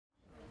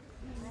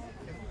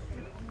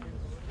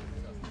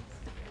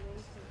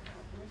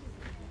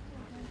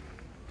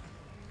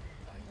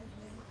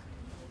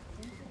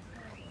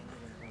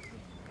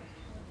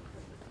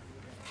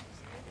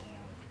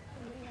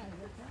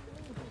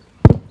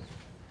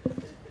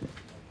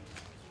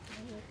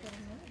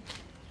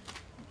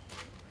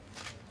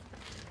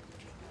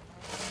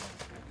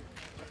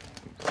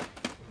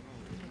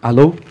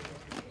Hello?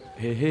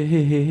 Hey, hey,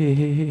 hey, hey, hey,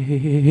 hey,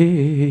 hey,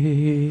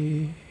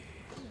 hey.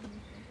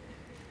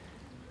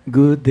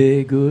 Good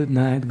day, good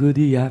night, good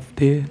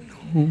afternoon.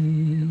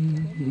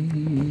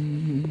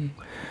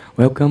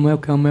 Welcome,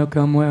 welcome,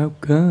 welcome,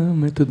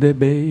 welcome to the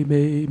Beyeler.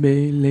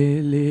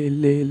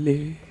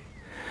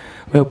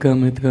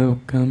 Welcome,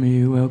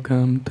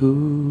 welcome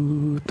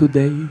to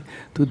today,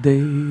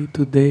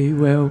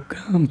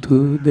 welcome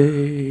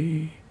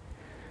today.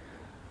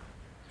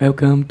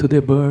 Welcome to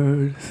the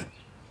birds.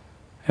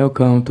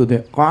 Welcome to the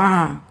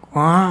quack,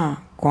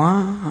 quack,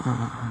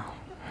 quack.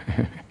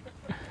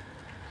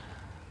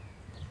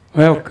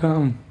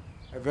 Welcome.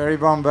 A very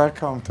warm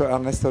welcome to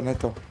Ernesto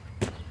Neto.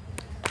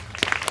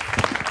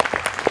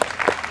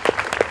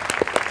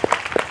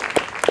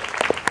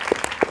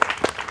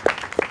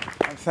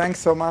 And thanks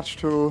so much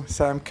to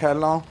Sam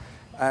Keller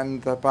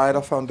and the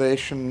Beyeler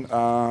Foundation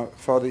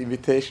for the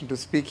invitation to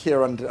speak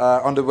here. And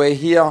on the way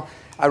here,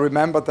 I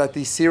remembered that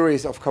this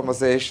series of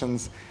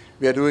conversations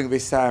we are doing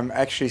with Sam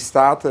actually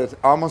started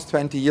almost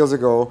 20 years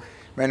ago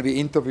when we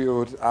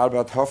interviewed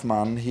Albert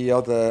Hofmann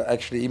here,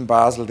 actually in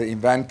Basel, the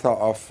inventor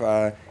of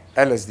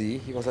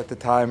LSD. He was at the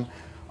time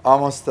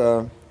almost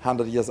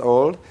 100 years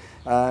old.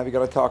 We're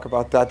going to talk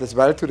about that as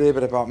well today,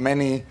 but about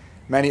many,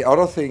 many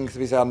other things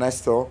with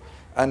Ernesto.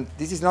 And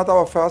this is not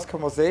our first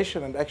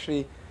conversation. And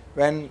actually,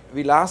 when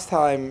we last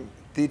time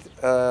did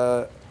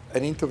an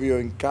interview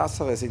in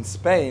Cáceres in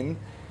Spain,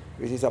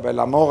 with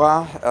Isabella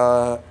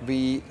Mora,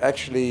 we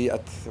actually,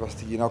 it was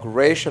the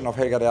inauguration of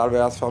Helga de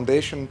Alvear's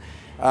Foundation,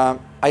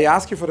 I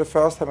asked you for the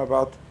first time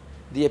about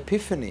the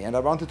epiphany, and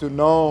I wanted to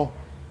know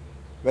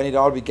when it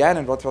all began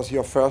and what was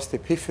your first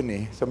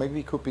epiphany. So maybe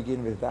we could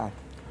begin with that.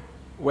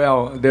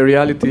 Well, the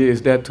reality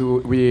is that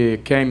we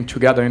came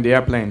together in the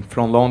airplane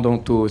from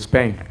London to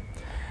Spain.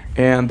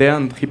 And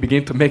then he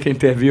began to make an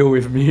interview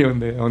with me on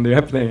the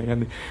airplane,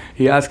 and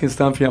he asked me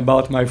something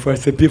about my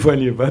first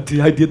epiphany, but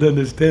I didn't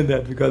understand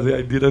that because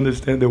I didn't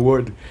understand the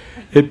word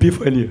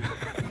epiphany.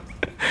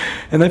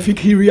 And I think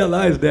he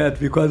realized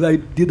that because I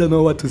didn't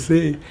know what to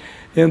say.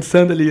 And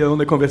suddenly on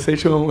the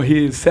conversation,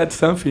 he said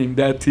something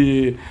that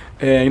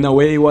in a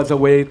way was a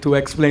way to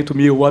explain to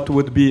me what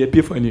would be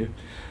epiphany.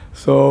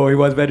 So he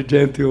was very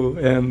gentle,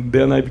 and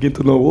then I began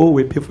to know, oh,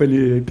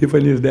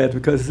 epiphany is that,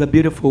 because it's a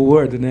beautiful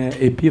word,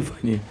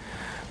 epiphany.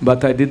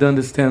 But I didn't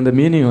understand the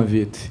meaning of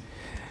it.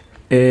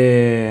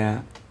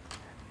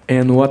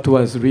 And what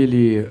was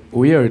really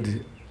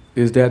weird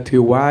is that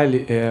while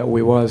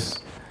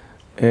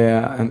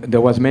and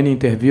there was many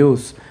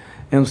interviews,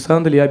 and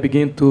suddenly I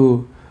began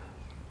to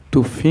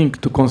think,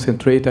 to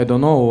concentrate. I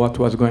don't know what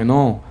was going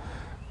on,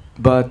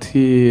 but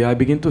I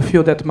began to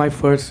feel that my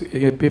first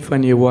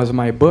epiphany was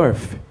my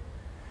birth.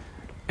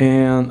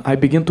 And I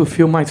begin to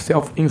feel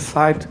myself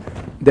inside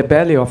the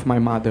belly of my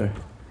mother.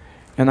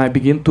 And I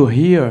begin to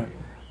hear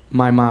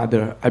my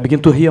mother. I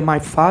begin to hear my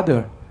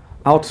father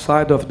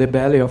outside of the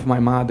belly of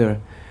my mother.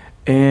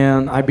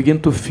 And I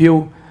begin to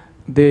feel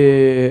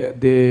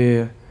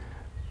the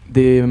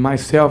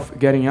myself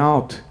getting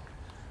out.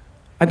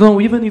 I don't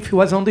know, even if he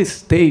was on the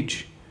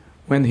stage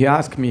when he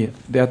asked me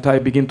that, I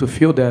begin to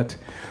feel that.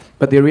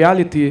 But the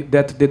reality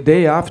that the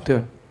day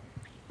after,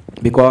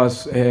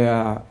 because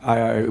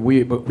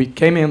we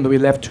came and we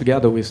left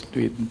together, we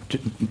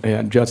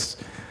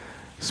just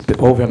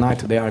overnight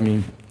there, I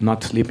mean,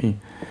 not sleeping.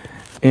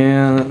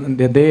 And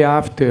the day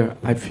after,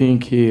 I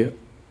think,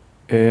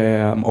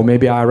 or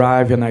maybe I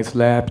arrived and I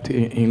slept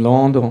in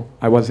London.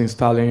 I was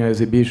installing an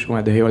exhibition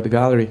at the Hayward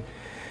Gallery.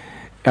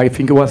 I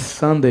think it was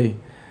Sunday.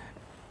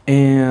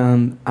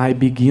 And I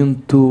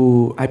begin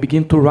to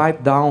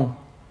write down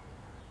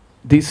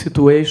this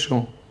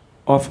situation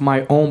of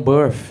my own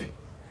birth.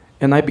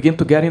 And I began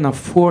to get in a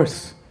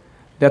force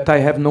that I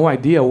have no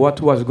idea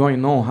what was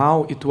going on,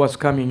 how it was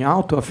coming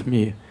out of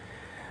me.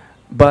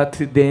 But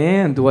the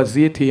end was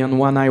it, and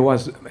when I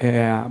was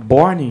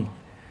born,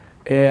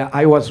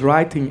 I was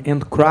writing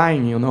and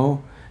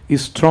crying,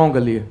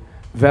 strongly,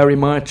 very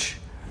much,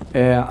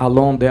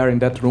 alone there in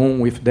that room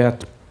with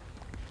that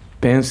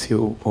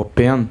pencil or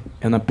pen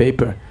and a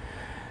paper.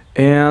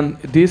 And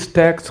this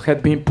text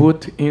had been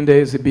put in the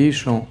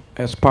exhibition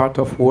as part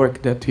of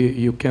work that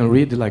you can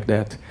read like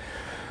that.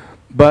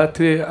 But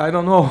I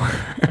don't know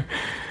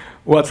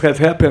what has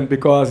happened,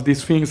 because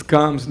these things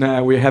comes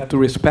now. We have to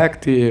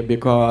respect it,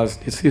 because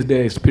this is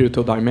the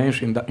spiritual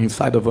dimension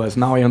inside of us.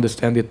 Now I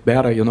understand it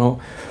better,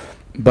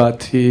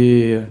 But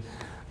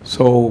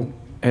so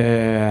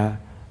I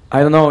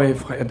don't know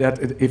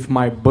if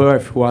my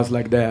birth was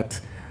like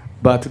that.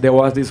 But there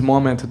was this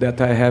moment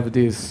that I have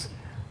this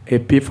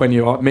epiphany,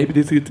 or maybe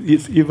this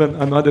is even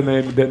another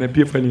name than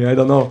epiphany. I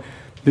don't know,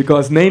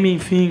 because naming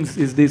things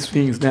is these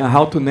things. Now,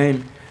 how to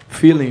name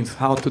feelings,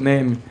 how to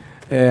name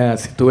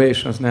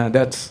situations. Now,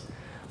 that's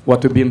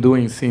what we've been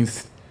doing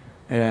since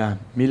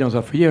millions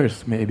of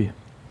years, maybe.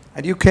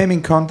 And you came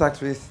in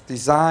contact with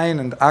design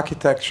and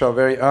architecture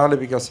very early,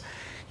 because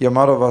your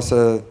mother was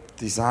a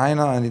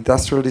designer, an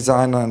industrial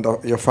designer, and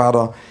your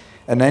father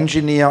an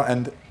engineer.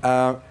 And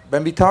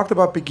when we talked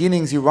about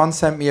beginnings, you once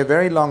sent me a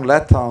very long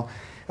letter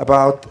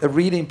about a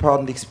really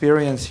important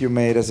experience you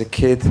made as a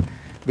kid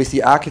with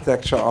the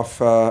architecture of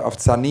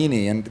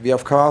Zanini. And we,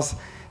 of course,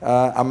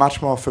 are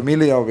much more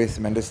familiar with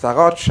Mendes da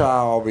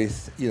Rocha or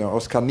with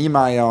Oscar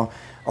Niemeyer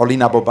or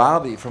Lina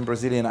Bobardi from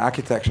Brazilian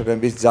architecture than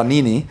with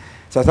Zanini.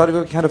 So I thought it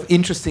would be kind of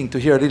interesting to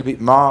hear a little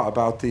bit more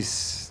about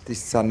this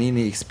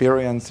Zanini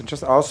experience and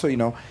just also,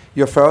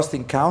 your first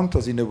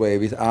encounters in a way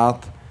with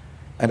art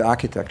and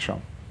architecture.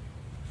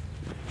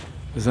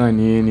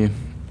 Zanini,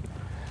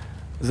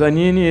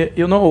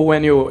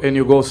 when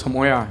you go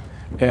somewhere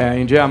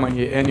in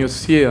Germany and you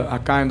see a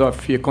kind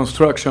of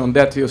construction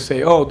that you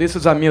say, oh, this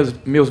is a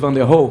Mies van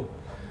der Rohe,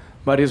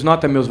 but it's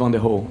not a Mies van der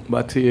Rohe,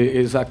 but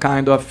it's a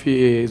kind of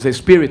it's a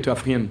spirit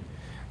of him.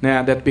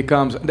 That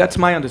becomes, that's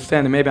my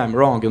understanding, maybe I'm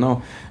wrong,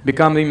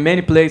 become in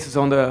many places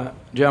on the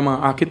German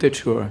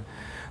architecture.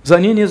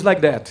 Zanini is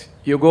like that.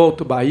 You go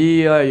to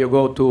Bahia, you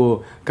go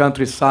to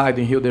countryside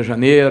in Rio de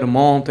Janeiro,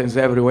 mountains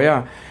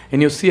everywhere,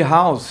 and you see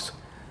houses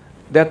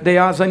that they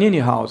are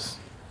Zanini house,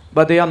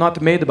 but they are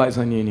not made by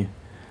Zanini.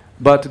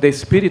 But the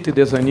spirit of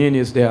the Zanini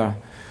is there.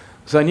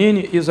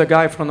 Zanini is a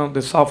guy from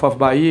the south of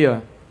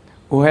Bahia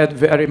who had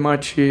very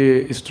much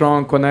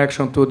strong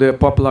connection to the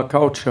popular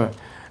culture,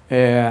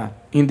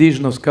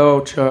 indigenous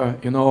culture,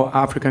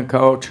 African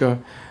culture,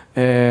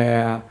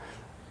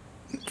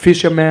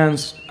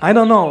 fishermen's. I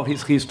don't know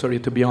his history,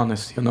 to be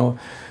honest,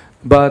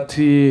 but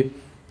he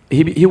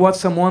was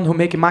someone who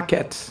make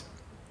maquettes.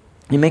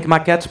 He make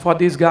maquettes for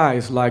these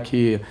guys like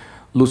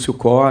Lúcio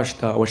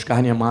Costa,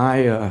 Oscar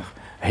Niemeyer,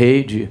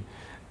 Reid,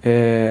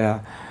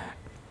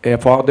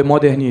 for the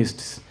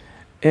modernists.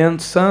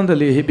 And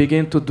suddenly he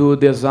began to do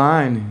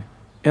design,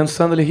 and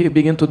suddenly he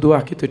began to do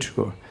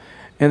architecture.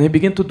 And he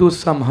began to do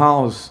some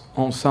houses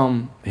on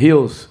some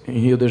hills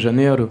in Rio de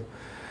Janeiro.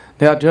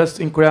 They are just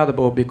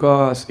incredible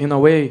because, in a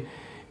way,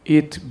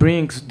 it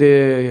brings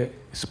the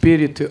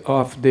spirit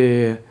of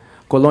the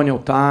colonial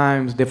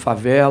times, the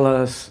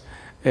favelas.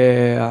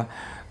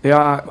 They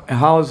are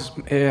houses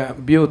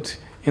built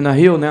in a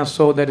hill now,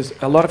 so there is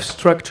a lot of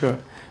structure.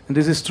 And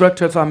these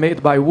structures are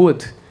made by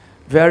wood,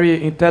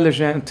 very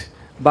intelligent,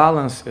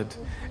 balanced,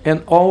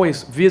 and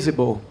always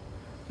visible.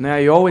 Now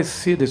you always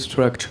see the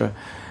structure.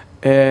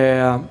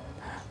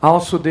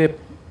 Also the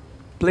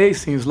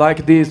placings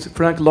like this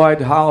Frank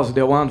Lloyd house,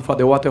 the one for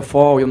the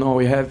waterfall,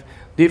 we have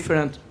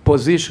different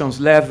positions,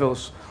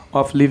 levels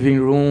of living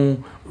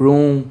room,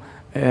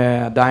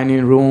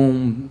 dining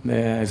room,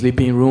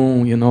 sleeping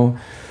room,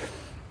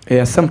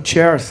 some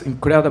chairs,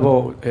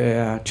 incredible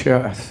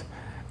chairs.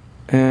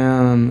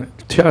 And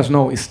chairs,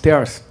 no,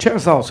 stairs.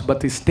 Chairs also, but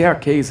the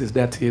staircases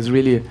that is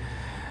really...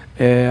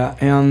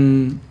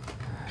 and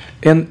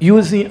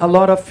using a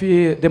lot of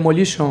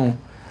demolition.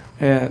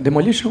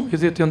 Demolition,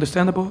 is it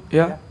understandable?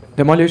 Yeah,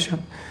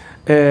 demolition.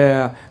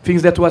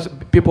 Things that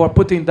people are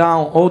putting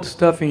down old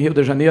stuff in Rio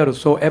de Janeiro,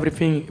 so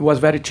everything was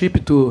very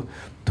cheap to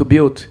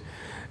build.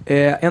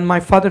 And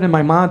my father and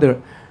my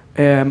mother,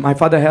 my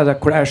father had a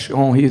crash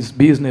on his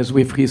business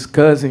with his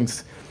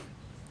cousins,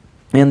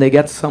 and they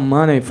get some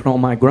money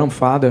from my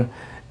grandfather,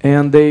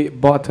 and they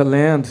bought a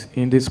land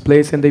in this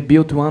place, and they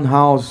built one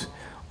house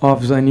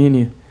of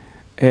Zanini.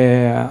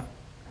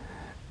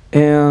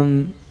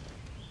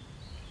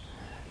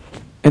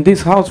 And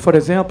this house, for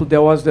example,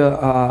 there was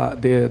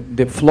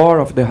the floor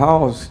of the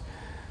house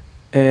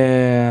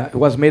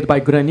was made by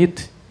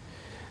granite.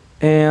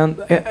 And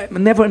I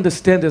never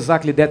understand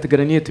exactly that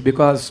granite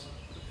because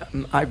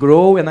I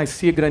grow and I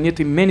see granite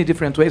in many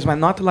different ways, but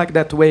not like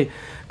that way,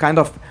 kind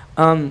of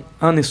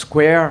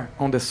unsquare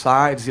on the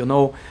sides,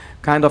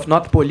 kind of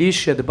not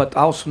polished, but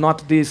also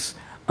not this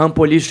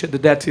unpolished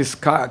that is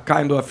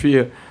kind of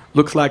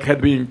looks like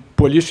had been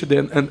polished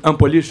and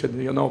unpolished,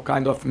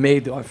 kind of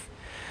made of.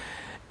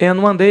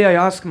 And one day I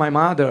asked my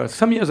mother,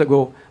 some years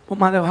ago, "Oh,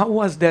 mother, how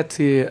was that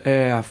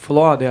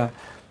floor there?"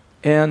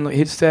 And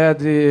she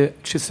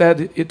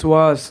said it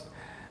was,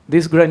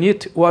 this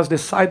granite was the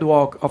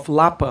sidewalk of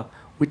Lapa,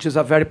 which is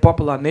a very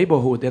popular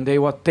neighborhood, and they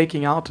were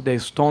taking out the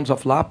stones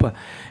of Lapa,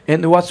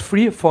 and it was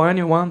free for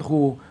anyone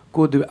who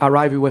could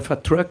arrive with a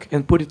truck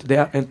and put it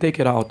there and take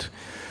it out.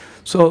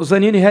 So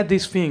Zanini had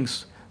these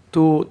things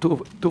to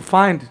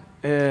find,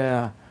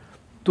 to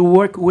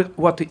work with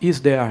what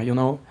is there,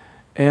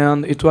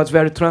 and it was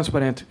very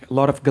transparent, a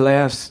lot of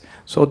glass.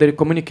 So the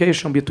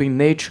communication between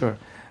nature,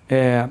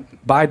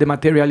 by the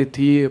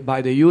materiality,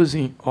 by the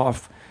using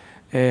of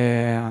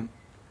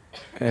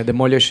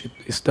demolished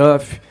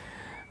stuff,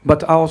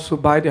 but also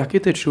by the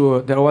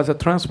architecture, there was a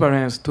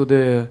transparency to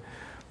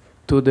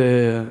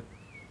the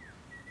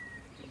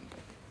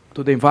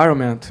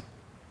environment,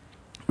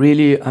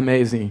 really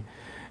amazing.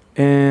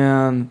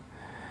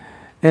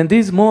 And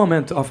this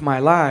moment of my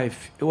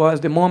life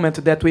was the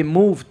moment that we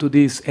moved to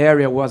this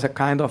area, was a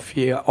kind of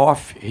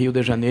off Rio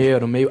de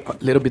Janeiro, maybe a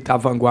little bit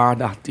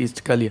avant-garde,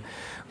 artistically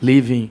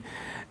living.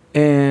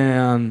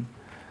 And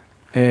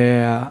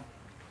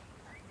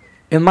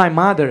my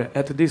mother,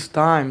 at this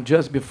time,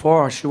 just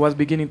before, she was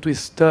beginning to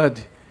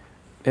study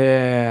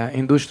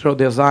industrial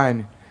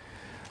design.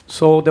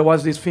 So there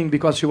was this thing,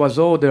 because she was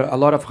older, a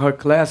lot of her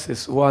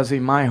classes was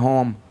in my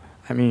home,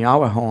 I mean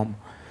our home.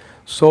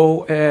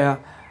 So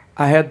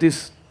I had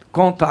this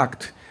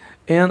contact.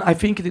 And I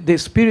think the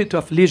spirit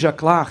of Lygia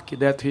Clark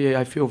that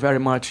I feel very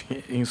much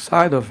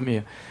inside of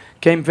me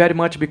came very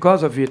much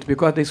because of it,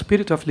 because the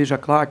spirit of Lygia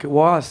Clark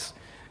was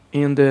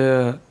in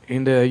the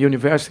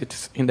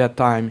universities in that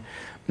time.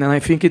 And I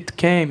think it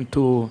came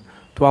to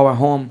our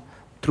home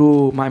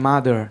through my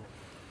mother.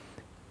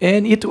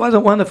 And it was a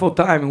wonderful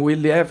time. We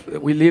lived,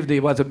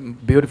 it was a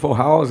beautiful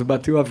house,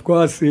 but of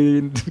course,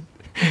 in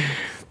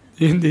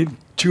the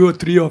 2 or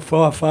 3 or 4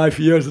 or 5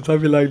 years, or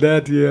something like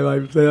that,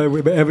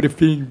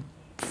 everything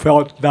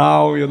fell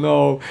down, you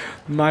know.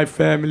 My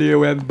family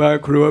went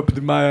bankrupt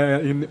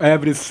in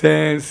every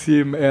sense,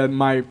 and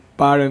my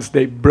parents,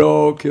 they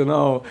broke, you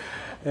know.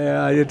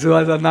 It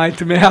was a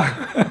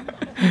nightmare.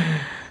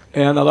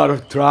 And a lot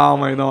of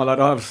trauma, you know, a lot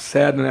of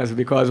sadness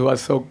because it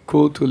was so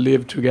cool to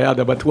live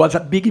together. But it was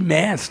a big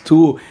mess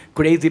too.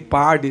 Crazy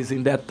parties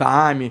in that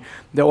time.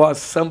 There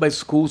was samba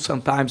school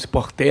sometimes,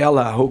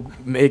 Portela, who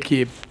make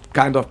a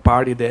kind of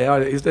party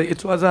there.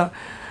 It was a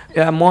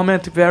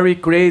moment very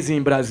crazy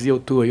in Brazil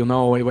too. You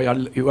know, we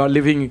are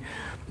living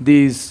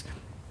this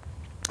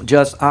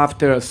just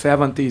after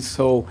 70s,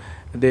 so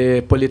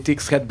the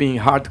politics had been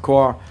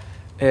hardcore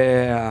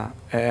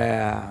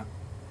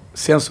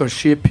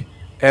censorship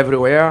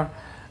everywhere,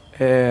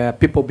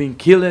 people being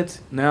killed,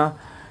 no?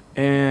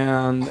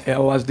 And it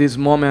was this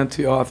moment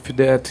of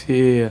that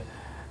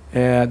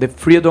the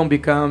freedom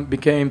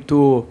became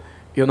to,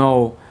 you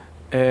know,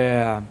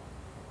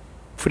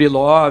 free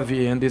love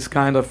and this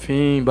kind of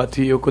thing, but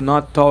you could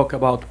not talk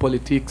about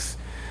politics.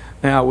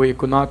 We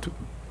could not,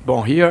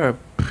 bon, here,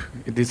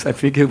 this I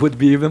think it would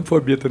be even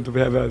forbidden to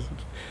have a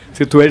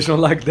situation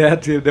like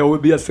that. There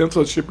would be a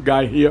censorship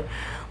guy here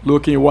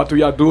looking what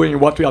we are doing,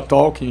 what we are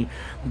talking.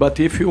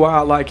 But if you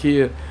are like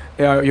you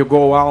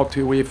go out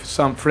with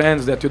some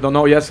friends that you don't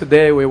know,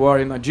 yesterday we were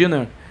in a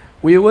dinner,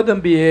 we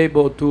wouldn't be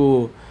able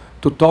to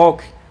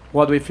talk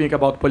what we think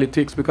about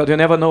politics, because you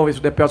never know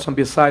if the person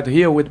beside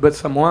here would be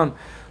someone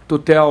to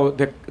tell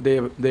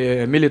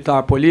the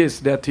military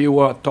police that you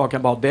were talking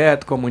about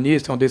that,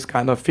 communist, and this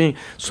kind of thing,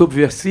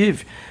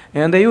 subversive,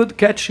 and they would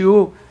catch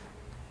you,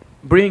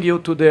 bring you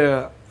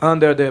to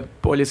under the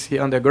policy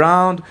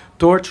underground,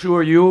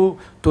 torture you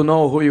to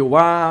know who you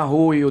are,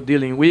 who you're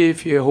dealing with,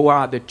 who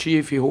are the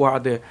chief, who are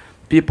the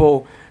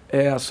people.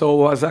 So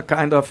it was a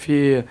kind of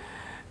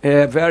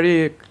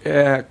very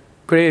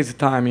crazy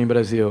time in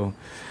Brazil.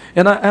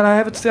 And I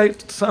have to say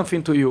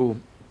something to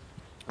you.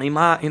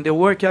 In the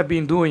work I've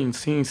been doing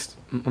since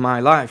my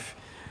life,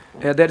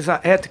 there is an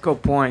ethical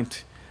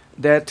point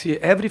that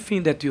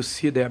everything that you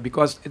see there,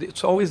 because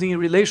it's always in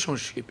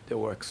relationship, the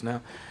works. Now,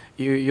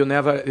 you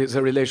never is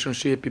a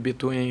relationship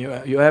between,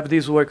 you have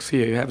these works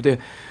here, you have the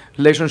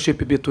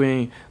relationship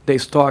between the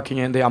stocking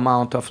and the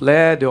amount of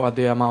lead or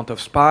the amount of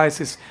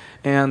spices,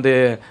 and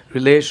the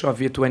relation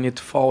of it when it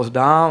falls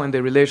down, and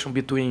the relation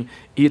between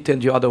it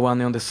and the other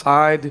one on the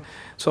side.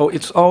 So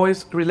it's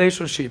always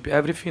relationship,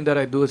 everything that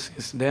I do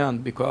since then,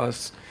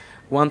 because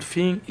one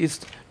thing is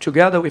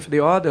together with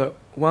the other,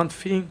 one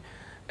thing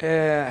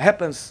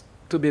happens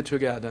to be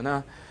together.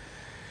 No?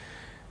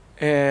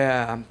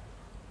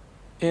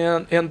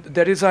 And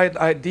there is an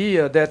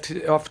idea that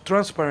of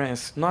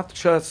transparency, not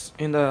just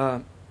in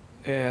the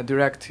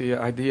direct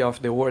idea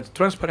of the word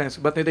transparency,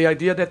 but the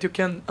idea that you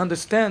can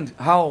understand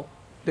how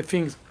the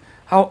things,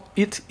 how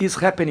it is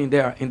happening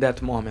there in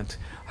that moment,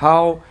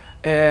 how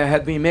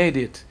had been made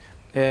it,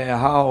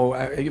 how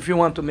if you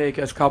want to make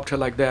a sculpture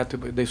like that,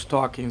 the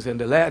stockings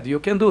and the lead, you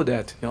can do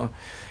that. You know,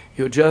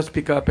 you just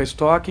pick up a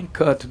stocking,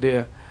 cut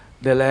the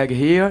leg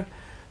here,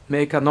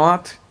 make a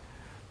knot,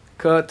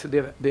 cut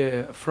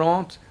the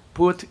front,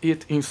 put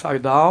it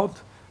inside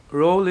out,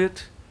 roll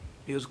it.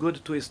 It's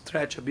good to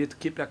stretch a bit,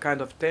 keep a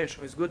kind of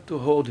tension. It's good to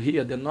hold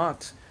here the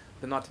knot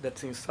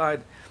that's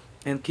inside,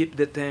 and keep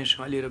the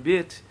tension a little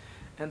bit.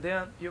 And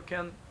then you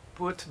can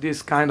put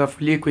this kind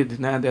of liquid,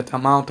 that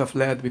amount of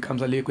lead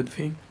becomes a liquid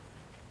thing,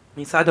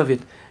 inside of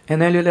it.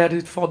 And then you let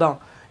it fall down.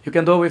 You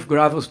can do with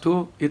gravels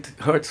too. It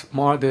hurts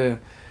more the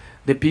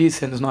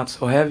piece and it's not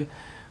so heavy.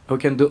 You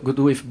can do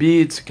with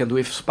beads, you can do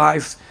with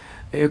spice.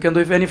 You can do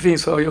with anything,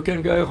 so you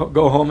can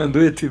go home and do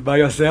it by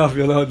yourself,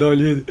 you know, don't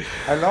need it.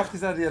 I love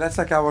this idea. That's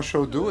like our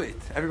show, Do It.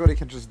 Everybody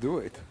can just do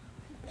it.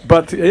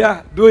 But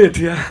yeah, do it,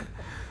 yeah.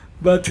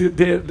 But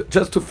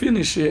just to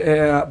finish,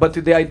 but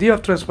the idea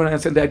of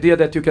transparency and the idea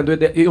that you can do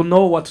it, you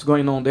know what's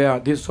going on there.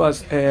 This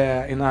was,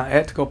 in an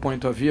ethical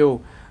point of view,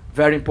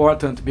 very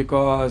important,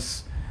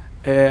 because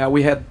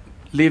we had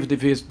lived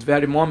this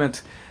very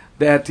moment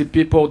that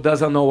people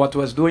doesn't know what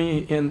was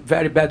doing, and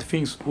very bad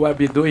things were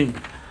be doing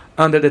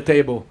under the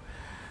table.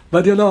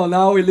 But you know,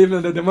 now we live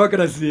in the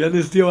democracy, and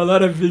there's still a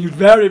lot of things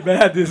very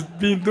bad is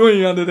being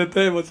doing under the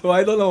table. So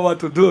I don't know what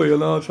to do, you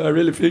know. So I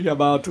really think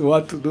about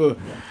what to do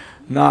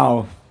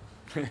now.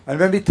 And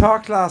when we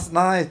talked last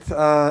night,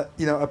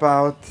 you know,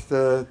 about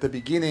the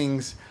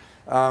beginnings,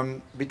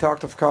 we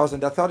talked, of course,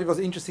 and I thought it was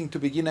interesting to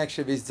begin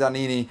actually with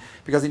Zanini,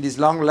 because in this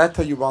long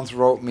letter you once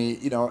wrote me,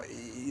 you know,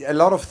 a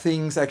lot of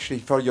things actually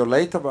for your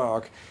later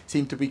work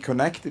seem to be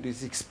connected to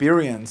this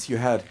experience you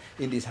had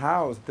in this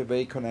house, the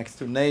way it connects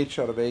to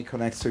nature, the way it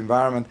connects to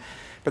environment.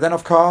 But then,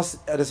 of course,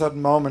 at a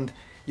certain moment,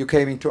 you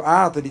came into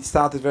art, and it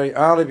started very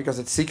early because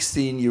at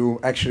 16 you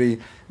actually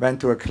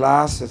went to a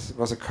class. It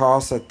was a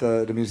course at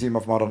the Museum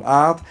of Modern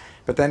Art,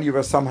 but then you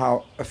were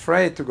somehow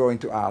afraid to go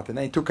into art. And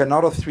then it took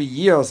another 3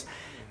 years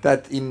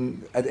that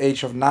at the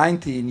age of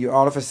 19 you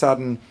all of a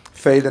sudden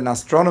failed an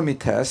astronomy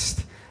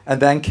test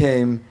and then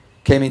came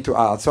into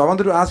art. So I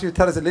wanted to ask you to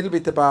tell us a little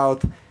bit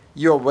about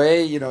your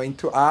way,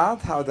 into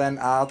art, how then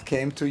art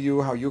came to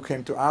you, how you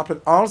came to art,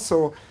 but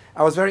also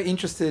I was very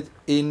interested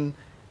in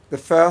the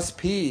first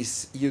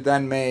piece you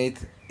then made,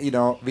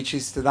 which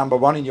is the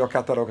 #1 in your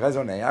catalog,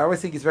 Raisonné. I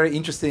always think it's very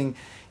interesting,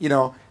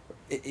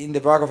 in the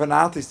work of an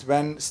artist,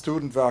 when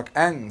student work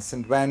ends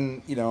and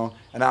when,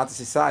 an artist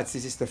decides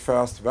this is the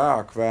first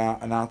work where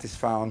an artist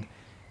found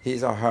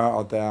his or her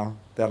or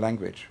their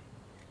language.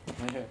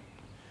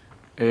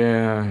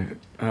 Yeah.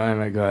 Oh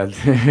my God.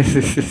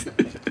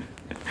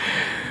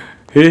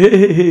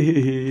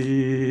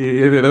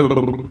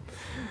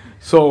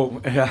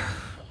 So,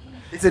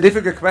 it's a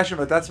difficult question,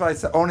 but that's why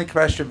it's the only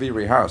question we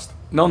rehearsed.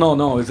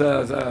 No. It's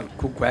a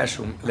cool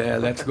question.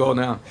 Let's go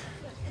now.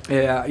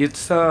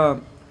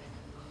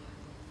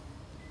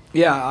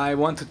 I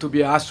wanted to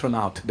be an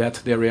astronaut.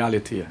 That's the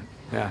reality.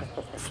 Yeah,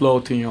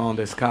 floating on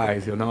the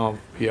skies,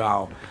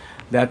 Yeah,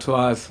 that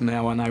was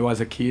when I was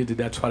a kid.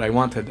 That's what I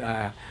wanted.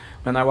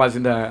 When I was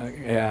in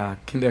the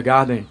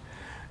kindergarten,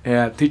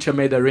 teacher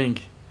made a ring,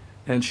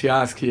 and she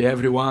asked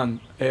everyone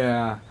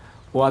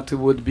what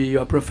would be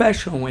your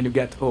profession when you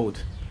get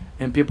old.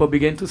 And people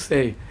began to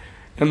say.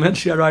 And when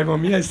she arrived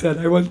on me, I said,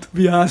 I want to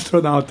be an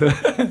astronaut.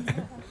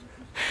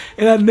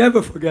 And I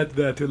never forget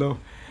that,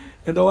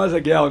 And there was a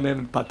girl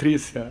named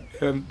Patricia.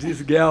 And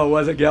this girl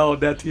was a girl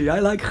that I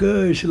like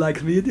her, she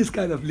likes me, this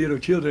kind of little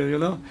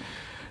children,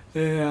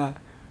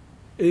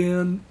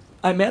 And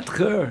I met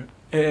her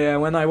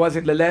when I was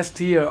in the last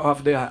year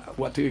of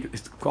what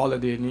is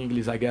called in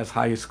English, I guess,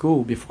 high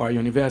school before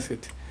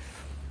university.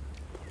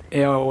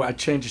 I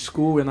changed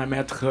school and I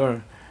met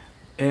her.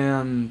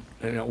 And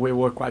we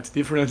were quite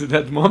different at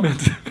that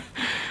moment.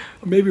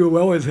 Maybe we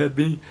always had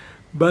been.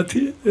 But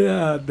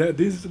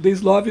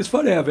this love is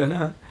forever.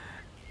 Nah?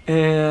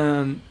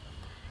 And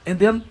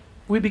then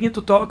we began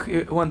to talk.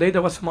 One day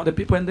there was some other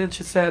people, and then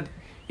she said,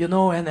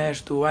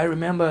 Ernesto, I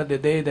remember the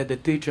day that the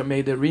teacher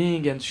made the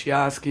ring, and she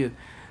asked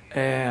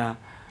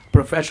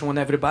profession, when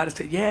everybody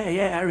said,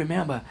 yeah, I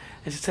remember.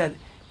 And she said,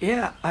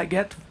 I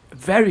get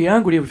very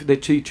angry with the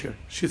teacher.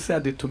 She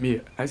said it to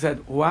me. I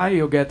said, why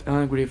you get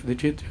angry with the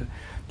teacher?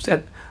 She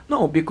said,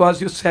 no,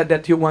 because you said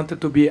that you wanted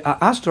to be an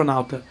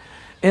astronaut.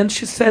 And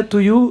she said to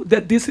you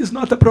that this is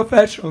not a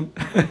profession.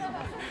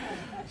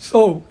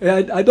 So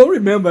I don't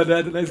remember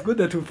that. It's good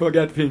that you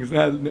forget things.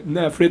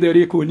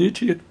 Frederico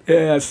Nietzsche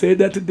said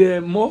that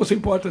the most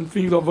important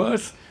thing of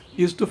us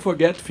is to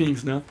forget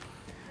things.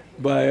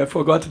 But I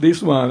forgot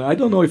this one. I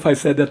don't know if I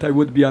said that I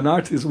would be an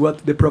artist,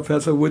 what the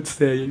professor would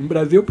say. In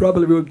Brazil,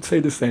 probably would say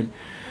the same.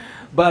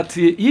 But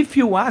if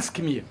you ask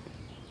me,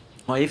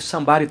 or if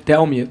somebody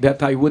tell me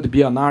that I would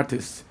be an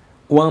artist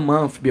 1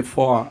 month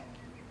before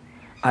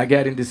I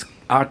get in this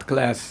art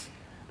class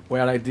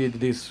where I did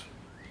this,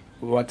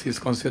 what is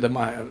considered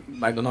I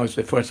don't know, it's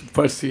the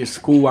first year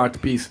school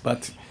art piece,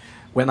 but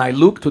when I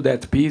looked to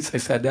that piece, I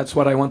said, that's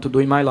what I want to do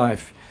in my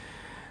life.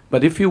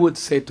 But if you would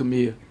say to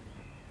me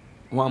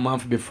 1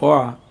 month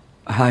before,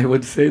 I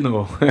would say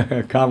no.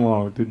 Come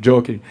on,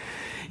 joking.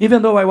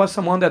 Even though I was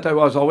someone that I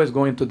was always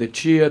going to the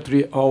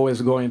theater,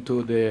 always going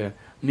to the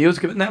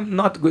music,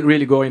 not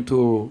really going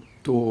to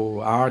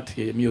art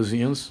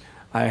museums.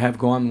 I have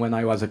gone when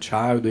I was a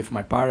child with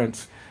my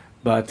parents,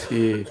 but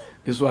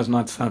this was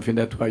not something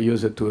that I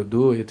used to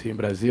do it in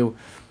Brazil.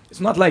 It's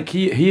not like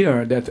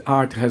here that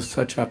art has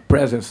such a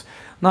presence.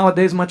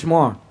 Nowadays, much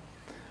more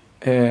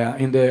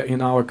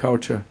in our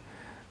culture.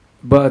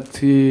 But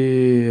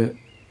the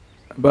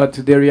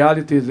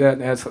reality is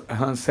that, as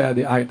Hans said,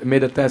 I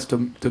made a test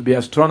to be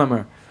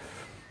astronomer.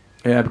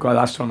 Because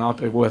astronaut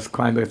was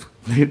kind of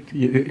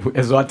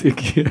exotic.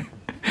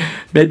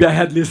 Maybe I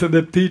had listened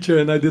to the teacher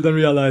and I didn't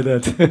realize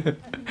that.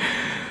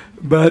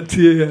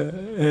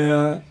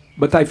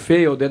 But I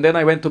failed, and then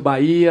I went to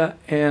Bahia,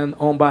 and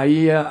on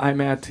Bahia I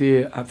met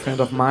a friend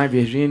of mine,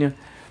 Virginia.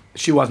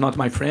 She was not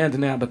my friend,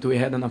 but we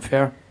had an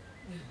affair.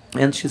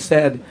 And she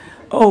said,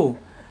 "Oh,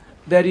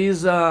 there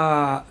is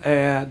a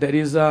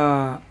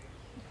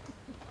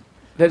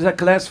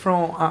class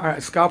from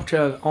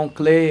sculpture on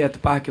clay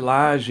at Parque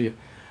Lage."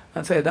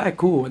 I said,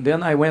 cool. And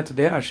then I went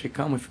there. She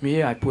came with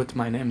me. I put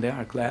my name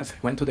there, class. I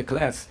went to the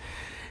class.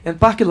 And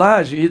Parque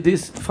Lage is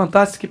this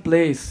fantastic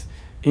place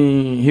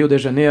in Rio de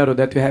Janeiro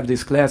that you have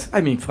this class.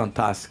 I mean,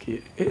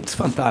 fantastic. It's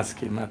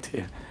fantastic,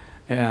 Mattia.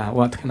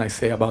 What can I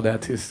say about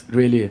that? It's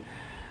really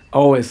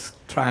always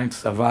trying to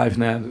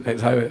survive.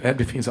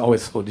 Everything's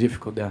always so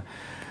difficult there.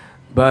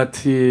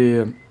 But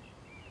it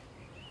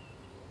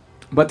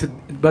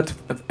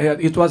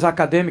was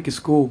academic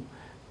school,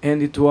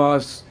 and it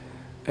was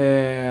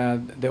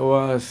there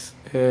was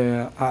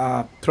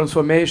a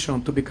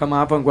transformation to become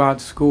an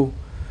avant-garde school,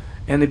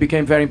 and it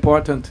became very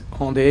important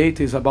on the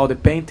 80s about the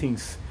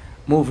paintings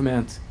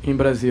movement in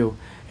Brazil.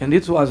 And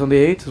it was on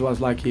the 80s, was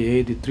like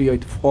 83,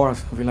 84,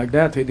 something like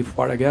that,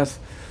 84, I guess.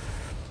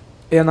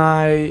 And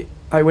I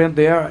went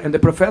there, and the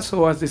professor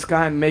was this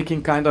kind,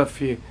 making kind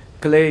of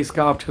clay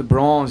sculpture,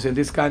 bronze, and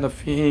this kind of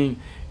thing,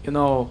 you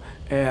know,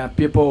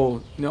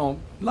 people, you know,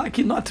 like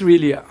not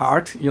really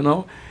art, you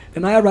know.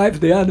 And I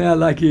arrived there,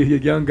 like a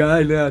young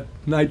guy,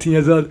 19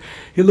 years old.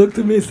 He looked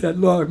at me and said,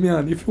 "Look,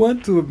 man, if you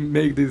want to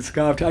make this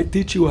sculpture, I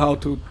teach you how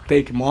to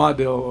take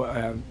model,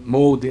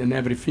 mold, and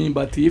everything.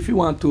 But if you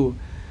want to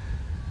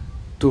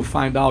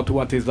find out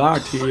what is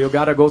art, you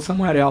gotta go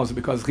somewhere else,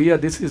 because here,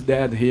 this is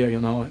dead here, you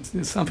know."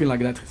 It's something like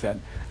that, he said.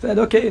 I said,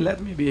 "Okay,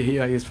 let me be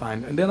here, it's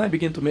fine." And then I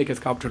began to make a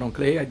sculpture on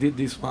clay. I did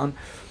this one.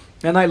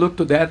 And I looked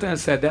to that and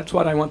said, that's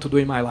what I want to do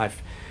in my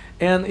life.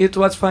 And it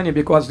was funny,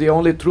 because the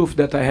only truth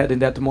that I had in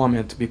that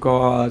moment,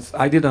 because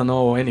I didn't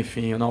know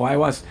anything, you know. I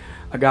was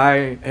a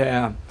guy,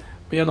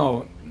 you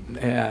know,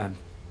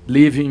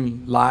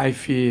 living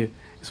life,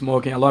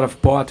 smoking a lot of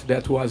pot.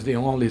 That was the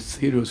only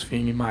serious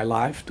thing in my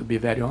life, to be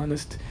very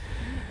honest.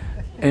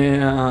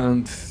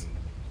 And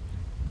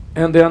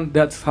then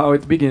that's how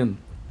it began.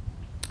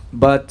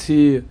 But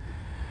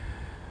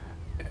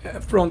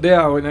from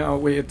there, you know,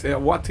 with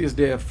what is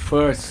the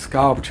first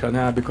sculpture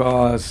now?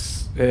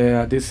 Because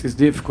this is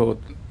difficult.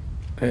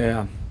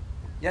 Yeah,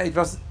 it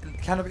was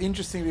kind of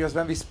interesting, because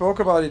when we spoke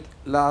about it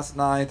last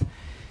night,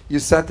 you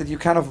said that you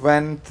kind of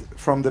went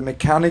from the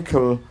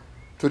mechanical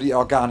to the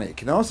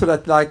organic, you know, so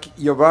that like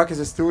your work as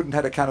a student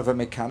had a kind of a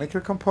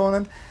mechanical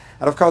component,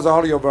 and of course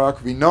all your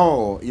work we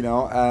know, you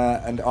know,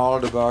 and all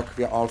the work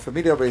we are all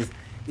familiar with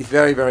is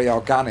very, very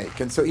organic.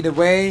 And so in a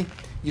way,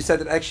 you said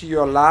that actually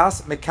your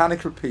last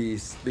mechanical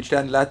piece, which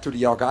then led to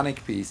the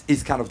organic piece,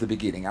 is kind of the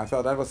beginning. I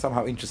thought that was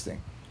somehow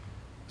interesting.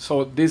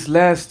 So this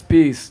last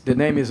piece, the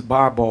name is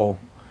Barball.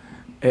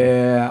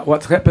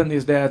 What happened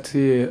is that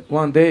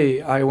one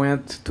day I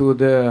wanted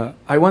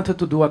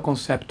to do a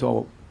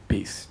conceptual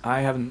piece.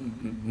 I have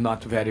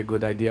not very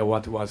good idea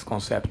what was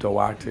conceptual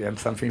art and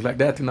something like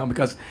that, you know,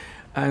 because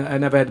I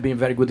never had been a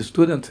very good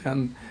student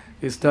and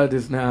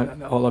studies now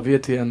all of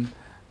it, and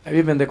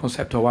even the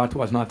conceptual art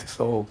was not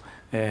so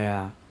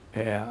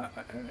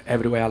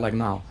everywhere like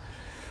now.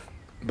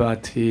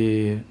 But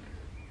the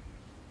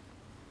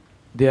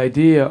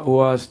idea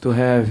was to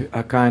have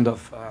a kind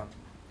of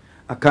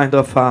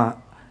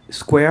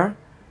square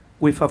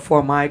with a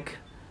 4-mic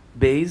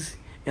base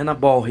and a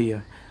ball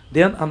here.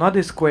 Then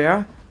another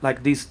square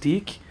like this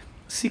stick,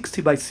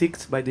 60 by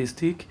 6 by this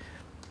stick,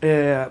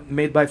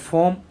 made by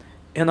foam,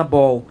 and a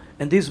ball.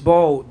 And this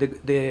ball,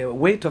 the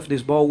weight of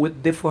this ball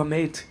would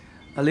deformate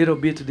a little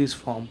bit this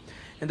foam.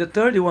 And the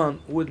third one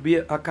would be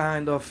a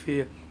kind of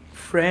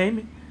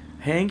frame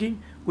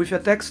hanging with a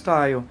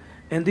textile.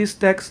 And this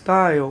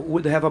textile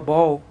would have a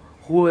ball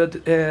who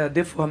would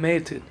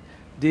deformate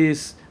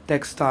this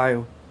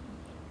textile.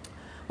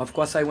 Of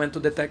course, I went to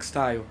the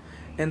textile.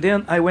 And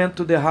then I went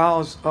to the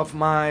house of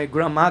my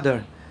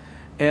grandmother.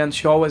 And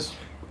she always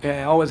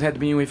had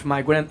been with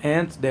my grand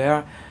aunt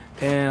there.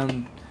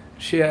 And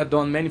she had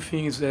done many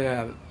things,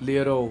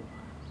 little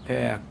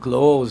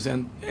clothes,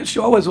 and she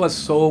always was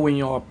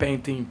sewing or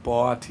painting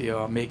pottery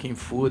or making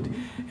food.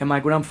 And my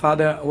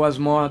grandfather was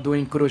more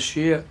doing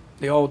crochet.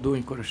 They all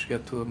doing crochet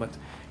too, but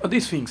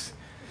these things.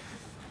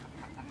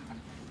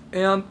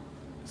 And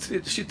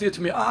she told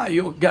me,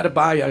 you gotta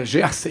buy a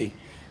jersey,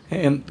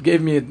 and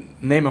gave me the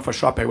name of a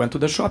shop. I went to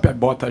the shop, I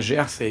bought a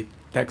jersey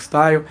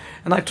textile,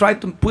 and I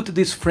tried to put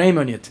this frame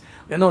on it.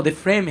 You know, the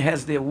frame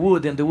has the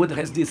wood, and the wood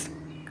has this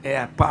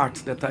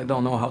parts that I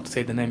don't know how to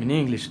say the name in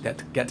English,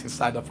 that get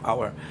inside of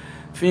our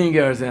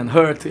fingers and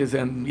hurt us,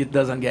 and it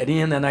doesn't get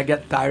in, and I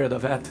get tired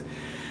of that.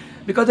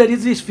 Because there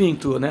is this thing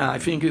too, I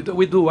think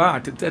we do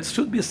art, that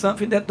should be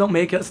something that don't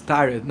make us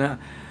tired.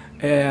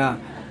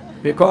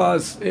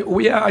 Because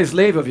we are a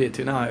slave of it,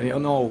 you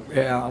know.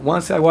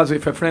 Once I was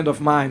with a friend of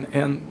mine,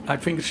 and I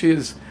think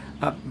she's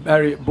a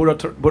very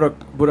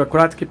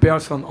bureaucratic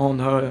person on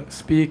her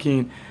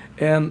speaking,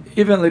 and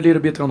even a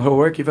little bit on her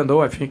work, even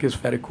though I think it's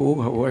very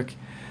cool, her work.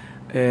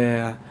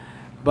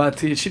 But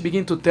she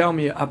began to tell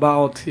me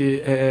about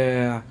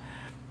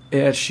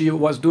she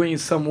was doing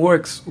some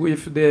works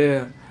with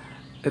the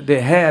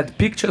head,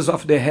 pictures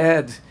of the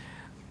head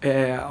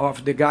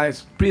of the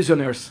guys,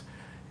 prisoners,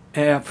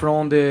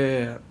 from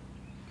the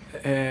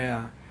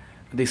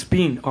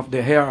spin of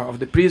the hair of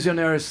the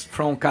prisoners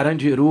from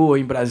Carandiru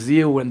in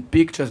Brazil, and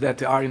pictures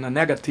that are in a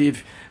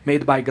negative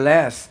made by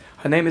glass.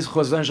 Her name is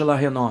Rosângela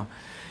Renault.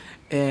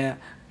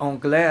 On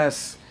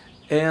glass.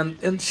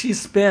 And she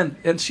spent,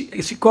 and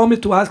she called me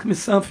to ask me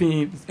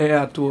something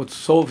to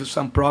solve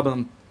some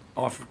problem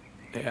of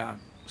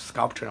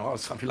sculpture or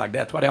something like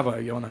that, whatever,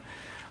 you know,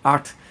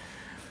 art.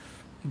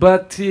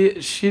 But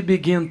she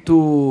began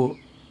to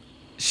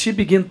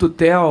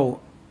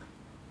tell.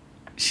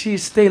 She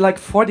stayed like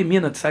 40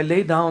 minutes. I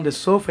lay down on the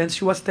sofa, and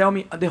she was telling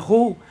me the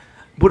whole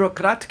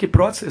bureaucratic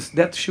process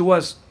that she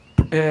was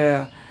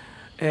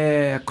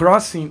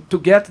crossing to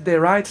get the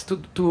rights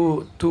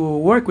to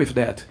work with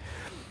that.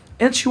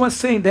 And she was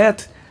saying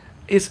that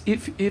is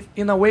if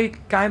in a way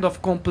kind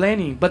of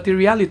complaining, but in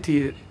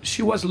reality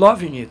she was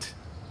loving it,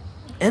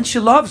 and she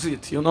loves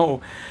it, you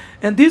know.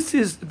 And this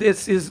is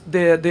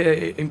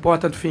the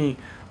important thing.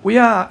 We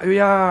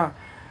are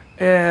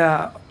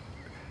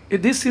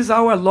this is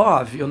our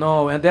love, you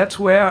know, and that's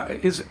where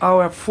is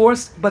our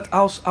force, but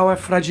also our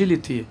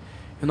fragility,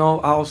 you know,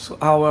 also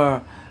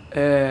our.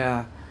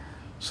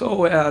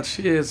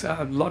 She is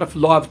a lot of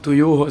love to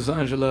you,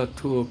 Rosangela,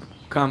 to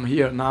come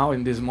here now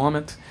in this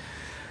moment.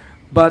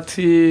 But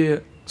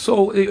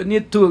so you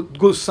need to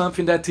do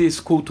something that is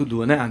cool to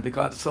do, né?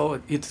 Because so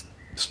it's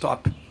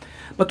stop.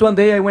 But one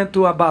day I went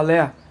to a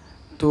ballet,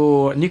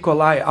 to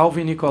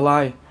Alvin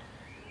Nicolai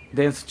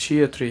dance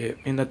theater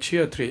in a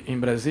theater in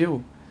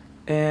Brazil,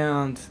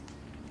 and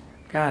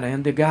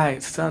the guy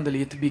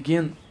suddenly it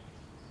begin,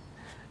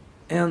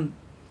 and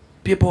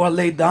people are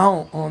laid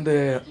down on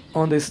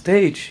the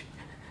stage,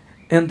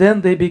 and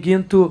then they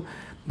begin to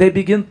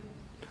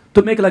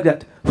make like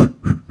that,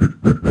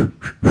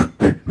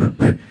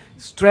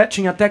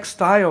 stretching a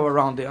textile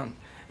around them,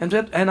 and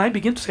I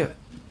begin to say,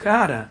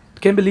 cara,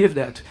 can't believe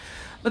that.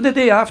 But the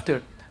day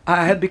after,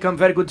 I had become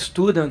very good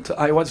student.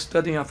 I was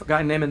studying a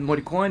guy named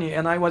Morricone,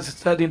 and I was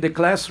studying the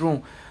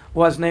classroom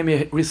was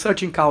named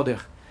Researching Calder.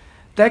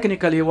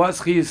 Technically, it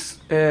was his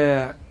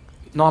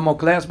normal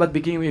class, but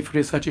begin with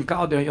Researching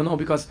Calder, you know,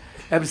 because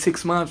every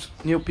 6 months,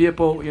 new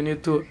people, you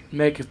need to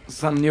make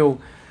some new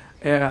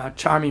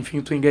charming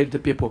thing to engage the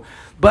people.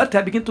 But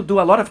I began to do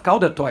a lot of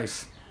Calder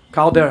toys,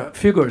 Calder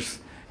figures,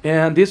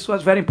 and this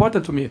was very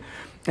important to me.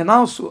 And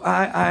also,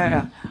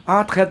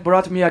 Art had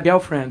brought me a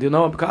girlfriend, you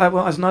know, because I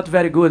was not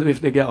very good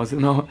with the girls, you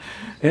know.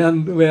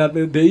 And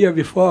the year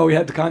before, we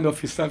had kind of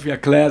something, a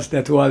class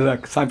that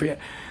was something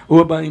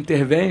urban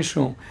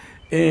intervention.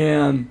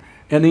 And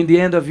in the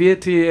end of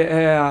it,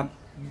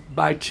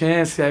 by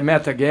chance, I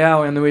met a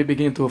girl, and we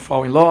began to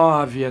fall in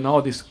love, and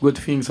all these good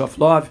things of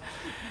love.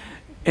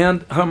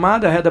 And her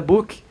mother had a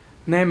book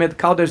named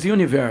Calder's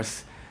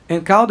Universe.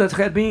 And Calder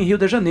had been in Rio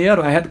de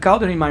Janeiro. I had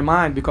Calder in my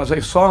mind because I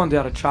saw him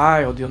there a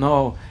child, you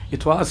know.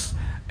 It was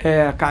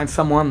kind of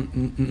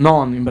someone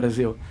known in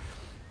Brazil.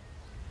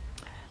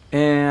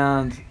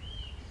 And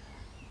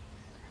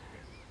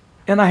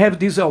I have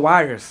these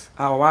wires,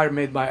 a wire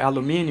made by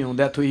aluminum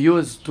that we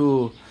use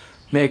to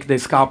make the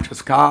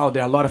sculptures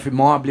Calder. A lot of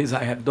immobilies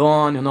I have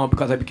done, you know,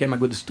 because I became a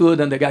good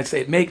student. The guy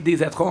said, make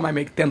this at home. I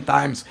make 10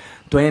 times,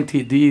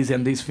 20 these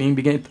and this thing.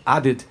 Began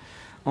added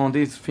on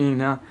this thing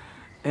now.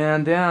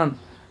 And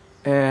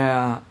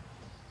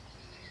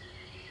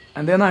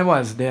then I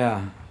was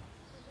there,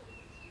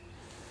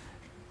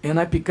 and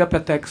I pick up a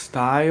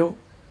textile.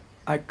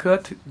 I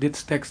cut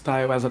this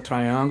textile as a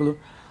triangle.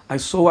 I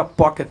sew a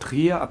pocket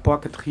here,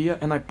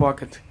 and I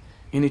pocket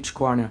in each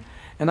corner.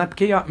 And I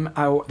pick up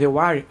the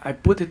wire. I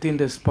put it in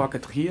this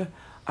pocket here.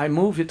 I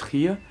move it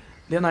here.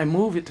 Then I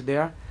move it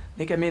there.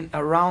 Make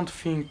a round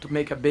thing to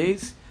make a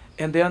base,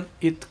 and then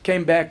it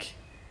came back,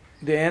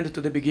 the end to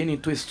the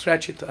beginning, to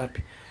stretch it up,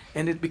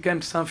 and it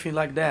became something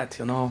like that,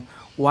 you know.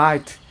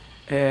 White,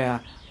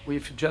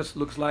 with just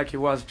looks like it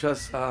was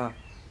just a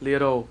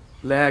little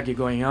leg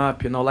going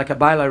up, you know, like a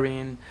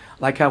bailarine,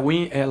 like a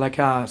like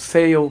a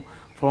sail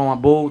from a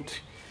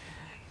boat.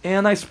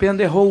 And I spent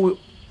the whole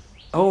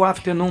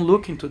afternoon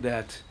looking to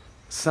that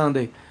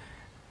Sunday,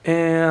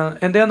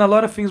 and then a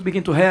lot of things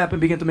begin to happen,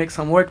 begin to make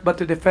some work. But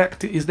the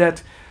fact is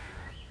that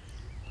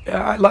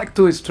I like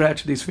to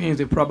stretch these things.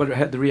 They probably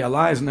had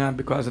realized now,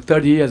 because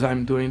 30 years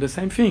I'm doing the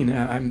same thing.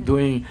 I'm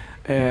doing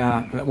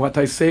what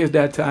I say is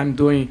that I'm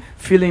doing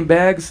filling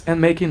bags and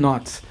making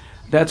knots.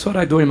 That's what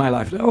I do in my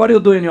life. What do you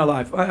do in your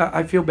life?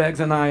 I fill bags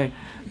and I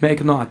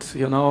make knots,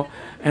 you know.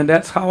 And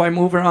that's how I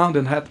move around,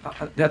 and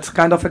that's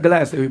kind of a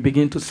glass that we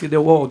begin to see the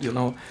world, you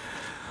know.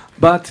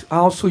 But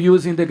also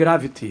using the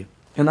gravity.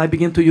 And I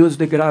begin to use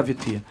the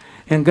gravity.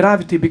 And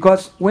gravity,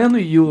 because when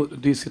we use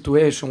this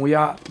situation, we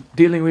are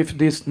dealing with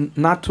this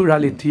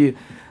naturality,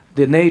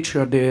 the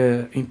nature,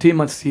 the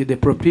intimacy, the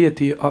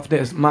propriety of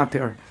this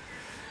matter.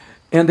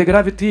 And the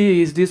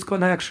gravity is this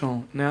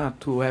connection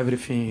to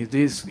everything,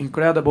 this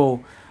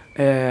incredible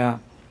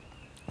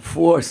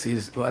force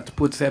is what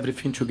puts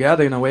everything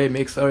together in a way,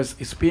 makes us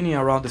spinning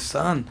around the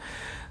sun,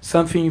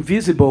 something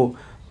invisible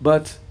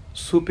but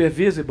super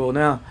visible.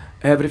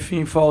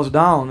 Everything falls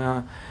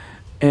down,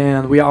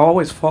 and we are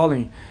always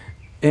falling.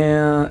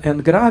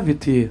 And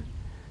gravity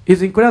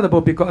is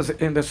incredible, because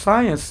in the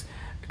science,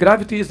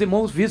 gravity is the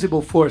most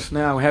visible force.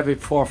 Now we have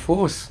it four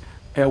forces,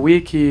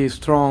 weak,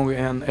 strong,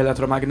 and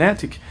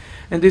electromagnetic.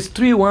 And these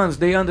three ones,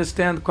 they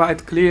understand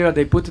quite clear.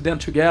 They put them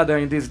together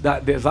in this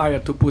desire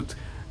to put,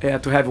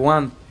 to have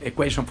one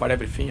equation for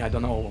everything. I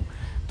don't know,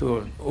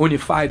 to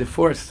unify the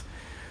force.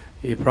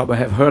 You probably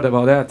have heard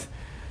about that.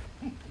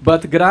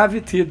 But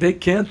gravity, they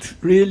can't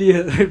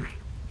really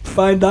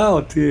find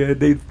out.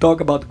 They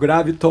talk about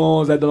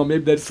gravitons. I don't know,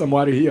 maybe there's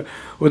somebody here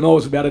who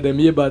knows better than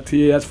me, but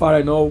as far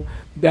as I know,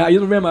 you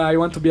remember, I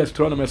want to be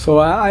astronomer, so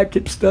I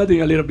keep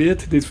studying a little bit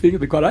this thing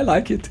because I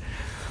like it.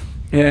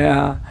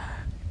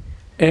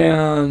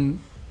 And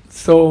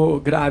so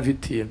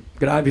gravity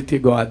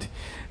God.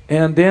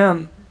 And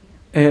then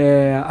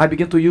I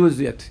begin to use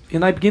it,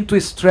 and I begin to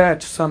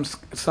stretch some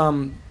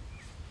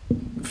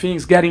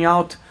things getting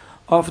out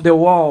of the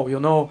wall, you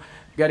know,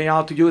 getting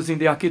out using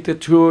the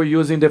architecture,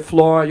 using the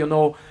floor, you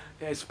know,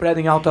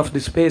 spreading out of the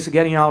space,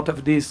 getting out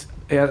of this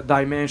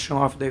dimension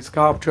of the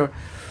sculpture.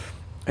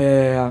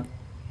 And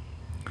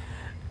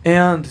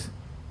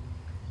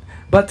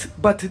but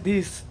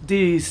this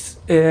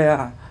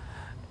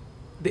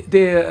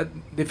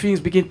the things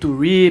begin to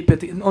rip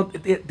it, you know,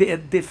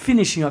 the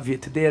finishing of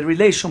it, the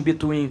relation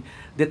between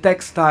the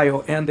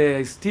textile and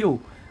the steel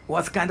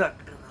was kind of,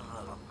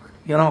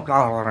 you know,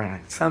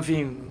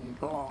 something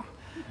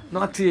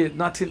not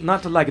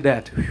like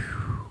that,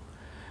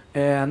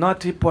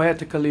 not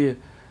poetically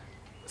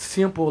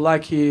simple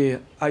like a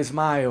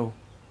smile,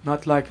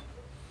 not like.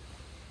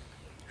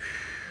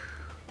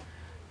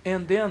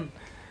 And then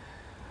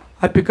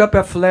I pick up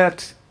a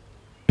flat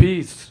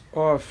piece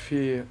of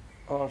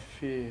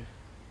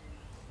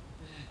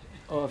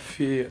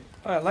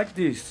like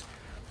this,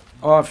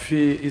 of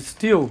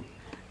steel,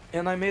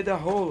 and I made a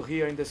hole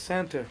here in the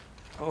center.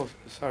 Oh,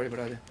 sorry,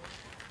 brother.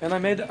 And I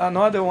made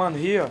another one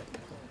here,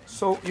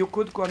 so you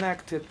could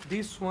connect it,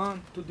 this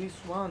one to this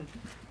one,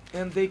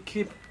 and they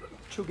keep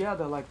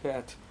together like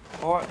that.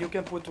 Or you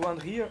can put one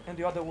here and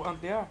the other one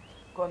there,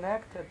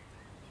 connected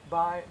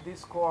by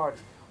this cord.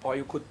 Or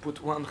you could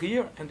put one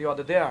here and the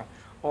other there.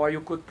 Or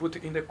you could put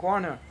it in the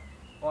corner,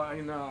 or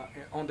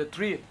on the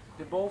tree,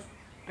 they both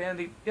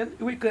pending. And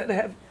we could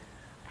have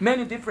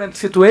many different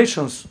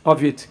situations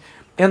of it.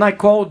 And I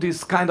call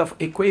this kind of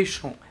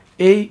equation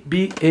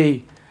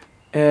ABA.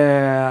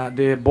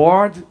 The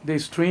board, the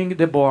string,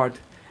 the board.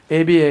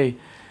 ABA.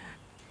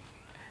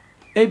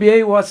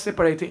 ABA was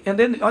separating. And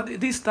then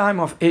at this time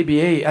of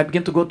ABA, I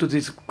began to go to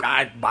this,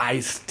 I buy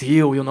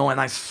steel, you know,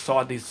 and I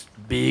saw this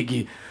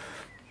big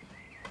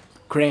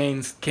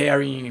cranes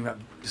carrying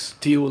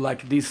steel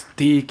like this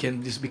thick,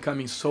 and this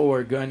becoming so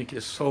organic,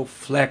 it's so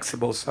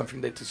flexible,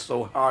 something that is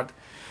so hard.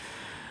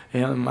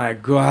 And my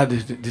God,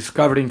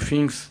 discovering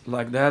things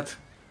like that.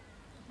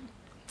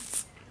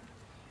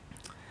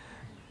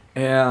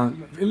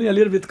 And feeling a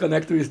little bit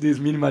connected with this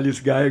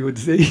minimalist guy, I would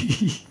say,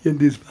 and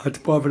these art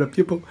pobre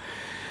people.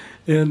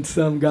 And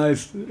some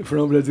guys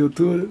from Brazil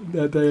too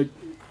that I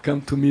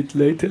come to meet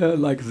later,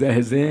 like Zé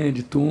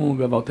Rezende,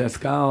 Tunga, Walter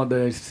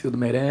Caldas, Cildo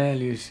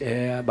Meirelles,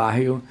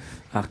 Barrio,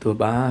 Arthur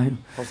Barrio.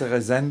 José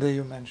Rezende,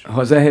 you mentioned.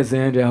 José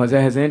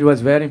Rezende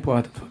was very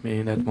important for me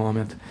in that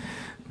moment.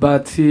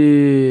 But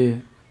I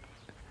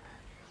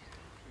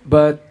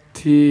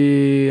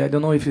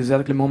don't know if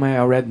exactly the moment I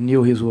already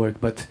knew his work,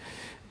 but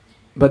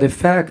the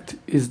fact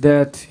is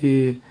that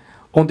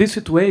on this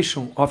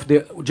situation of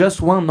the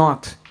just one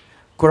knot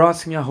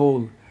crossing a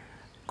hole,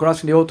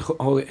 crossing the other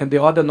hole, and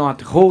the other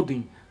knot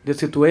holding the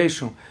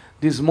situation,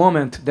 this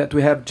moment that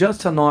we have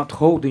just a knot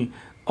holding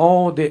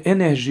all the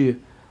energy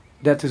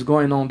that is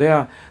going on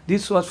there,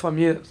 this was for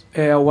me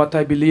what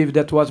I believe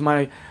that was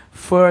my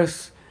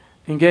first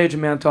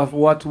engagement of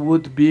what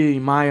would be,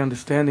 in my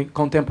understanding,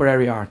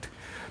 contemporary art.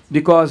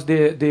 Because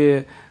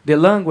the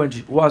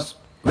language was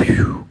like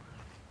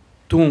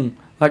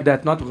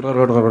that, not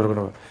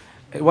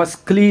it was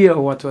clear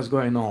what was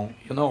going on.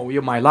 You know,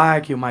 you might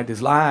like, you might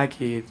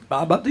dislike it,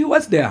 but it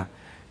was there,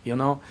 you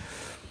know.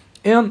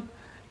 And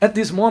at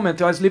this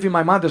moment, I was leaving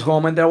my mother's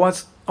home, and there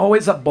was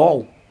always a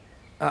ball,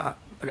 a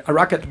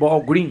racket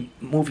ball, green,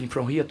 moving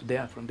from here to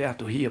there, from there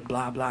to here,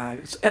 blah, blah.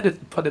 It's added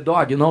for the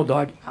dog, you know,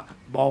 dog,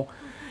 ball.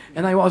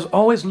 And I was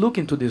always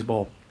looking to this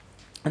ball.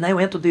 And I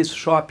went to this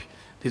shop,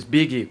 this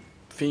big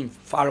thing,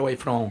 far away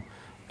from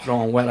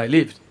where I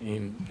lived,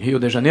 in Rio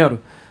de Janeiro.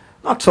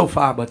 Not so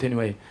far, but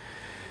anyway.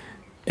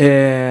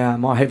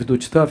 More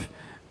heavy-duty stuff.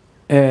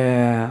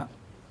 And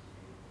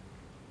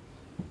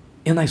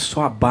I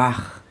saw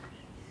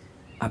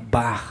a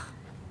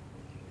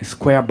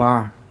square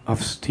bar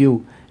of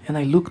steel, and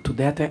I looked to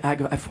that, and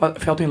I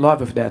felt in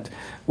love with that. It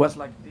was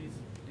like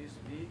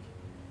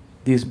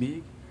this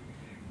big,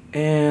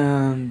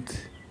 and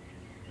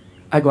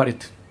I got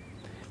it.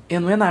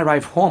 And when I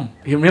arrived home,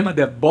 you remember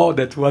that ball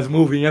that was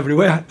moving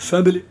everywhere?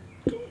 Suddenly,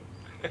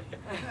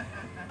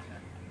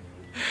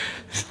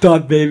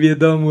 stop, baby,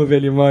 don't move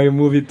anymore, you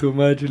move it too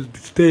much,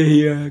 stay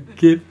here,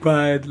 keep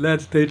quiet,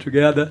 let's stay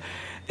together.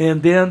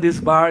 And then this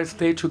bar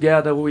stayed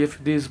together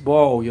with this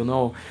ball, you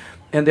know.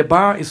 And the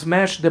bar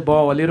smashed the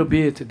ball a little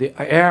bit, the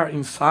air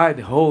inside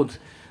holds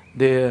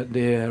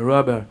the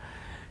rubber.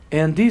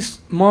 And this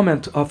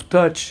moment of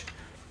touch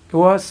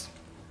was,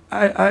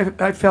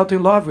 I felt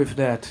in love with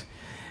that.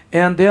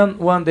 And then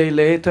one day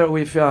later,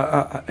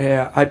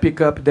 I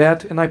pick up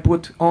that and I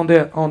put on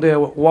the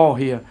wall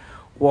here,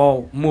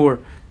 Moore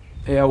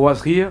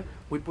was here.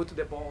 We put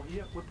the ball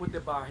here, we put the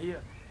bar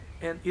here,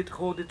 and it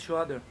hold each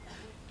other.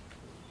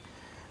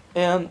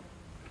 And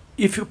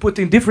if you put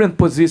in different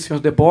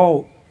positions the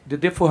ball, the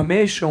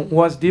deformation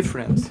was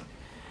different.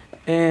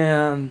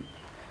 And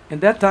in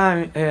that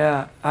time,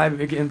 I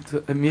began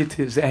to meet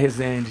Zé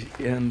Rezende,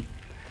 and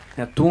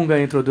Tunga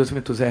introduced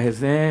me to Zé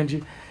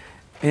Rezende.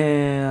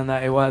 And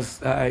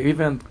I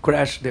even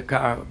crashed the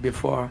car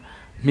before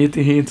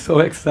meeting him. So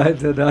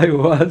excited I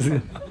was.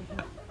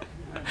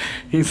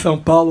 In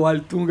São Paulo, while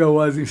Tunga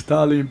was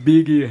installing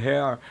big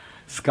hair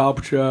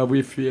sculpture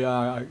with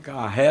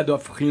a head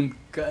of him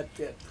cut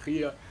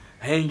here,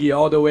 hanging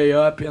all the way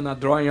up, and a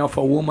drawing of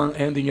a woman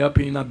ending up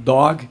in a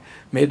dog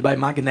made by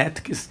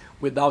magnetics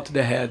without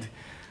the head.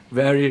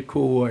 Very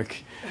cool work.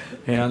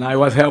 And I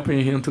was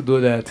helping him to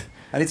do that.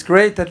 And it's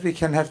great that we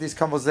can have this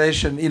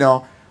conversation, you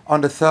know,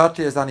 on the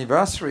 30th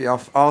anniversary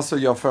of also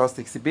your first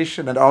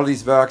exhibition and all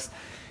these works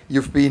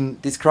you've been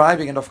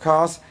describing. And of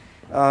course,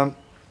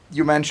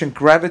 you mentioned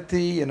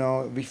gravity, you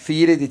know, we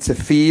feel it, it's a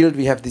field,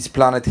 we have this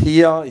planet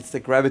here, it's the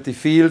gravity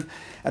field.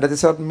 And at a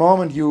certain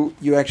moment,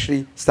 you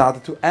actually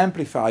started to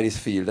amplify this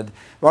field. And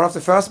one of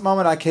the first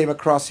moments I came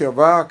across your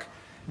work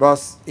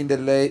was in the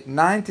late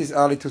 90s,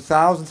 early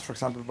 2000s. For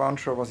example, one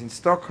show was in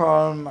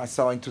Stockholm. I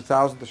saw in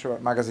 2000 the show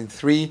at Magazine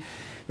 3,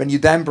 when you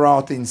then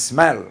brought in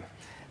smell.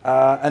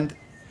 And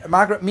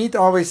Margaret Mead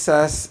always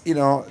says, you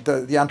know,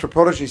 the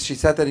anthropologist, she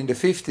said that in the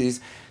 50s,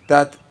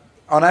 that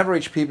on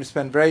average, people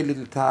spend very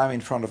little time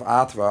in front of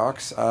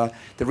artworks.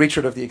 The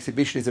ritual of the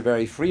exhibition is a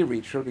very free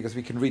ritual because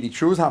we can really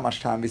choose how much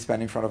time we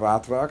spend in front of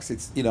artworks.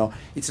 It's, you know,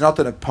 it's not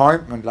an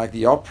appointment like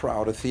the opera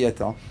or the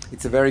theater.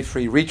 It's a very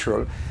free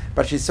ritual.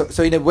 But she's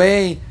so in a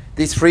way,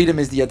 this freedom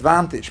is the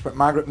advantage. But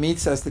Margaret Mead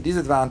says the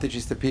disadvantage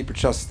is that people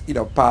just, you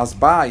know, pass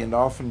by and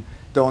often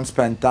don't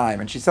spend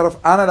time. And she sort of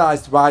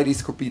analyzed why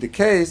this could be the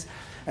case,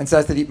 and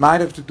says that it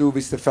might have to do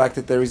with the fact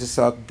that there is a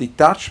certain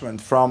detachment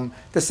from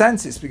the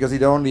senses because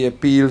it only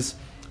appeals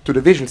to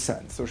the visual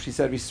sense. So she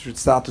said we should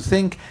start to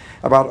think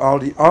about all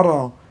the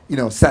other, you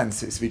know,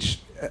 senses which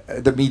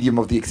the medium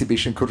of the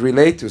exhibition could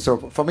relate to. So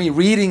for me,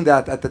 reading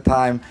that at the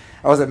time,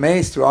 I was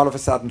amazed to all of a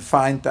sudden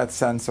find that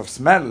sense of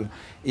smell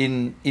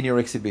in your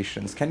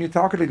exhibitions. Can you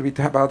talk a little bit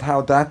about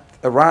how that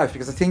arrived?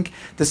 Because I think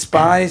the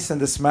spice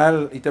and the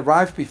smell, it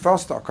arrived before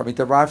Stockholm. It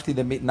arrived in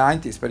the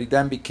mid-90s, but it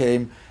then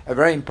became a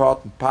very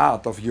important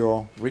part of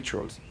your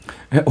rituals.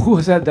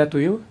 Who said that to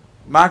you?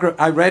 Margaret,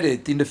 I read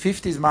it. In the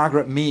 50s,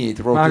 Margaret Mead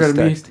wrote this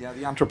text. Yeah,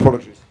 the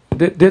anthropologist.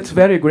 That's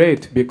very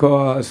great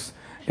because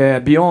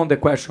beyond the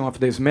question of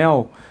the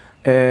smell,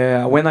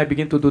 when I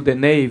begin to do the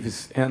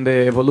naves and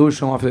the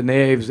evolution of the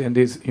naves and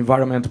this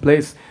environment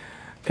place,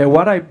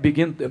 what I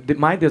begin,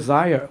 my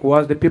desire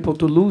was the people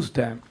to lose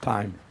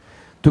time,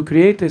 to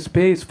create a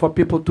space for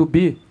people to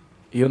be,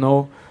 you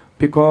know,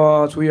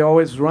 because we are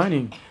always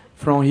running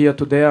from here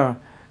to there,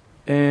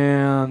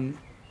 and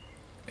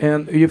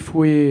if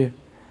we,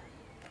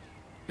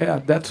 yeah,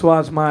 that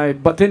was my.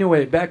 But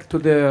anyway, back to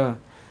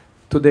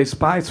the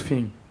spice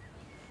thing.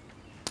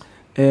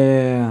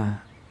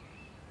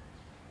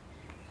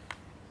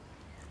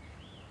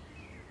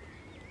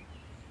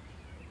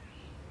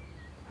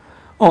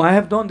 Oh, I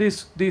have done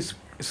these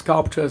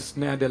sculptures,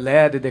 the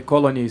lead, the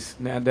colonies,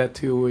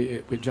 that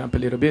we jump a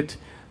little bit,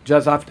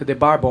 just after the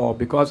bar ball,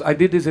 because I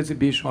did this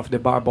exhibition of the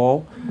bar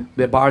ball,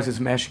 the bars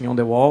smashing on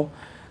the wall.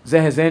 Zé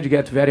Rezende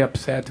get very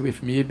upset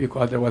with me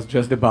because there was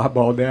just the bar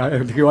ball there,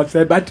 and he was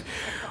saying, but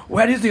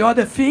where is the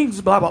other things,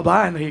 blah, blah,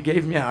 blah, and he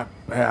gave me a,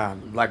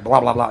 like,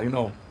 blah, blah, blah, you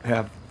know,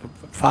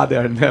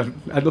 father, and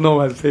I don't know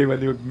what to say when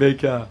you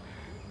make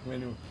when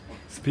you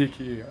speak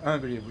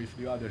angry with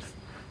the others.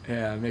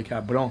 Meio que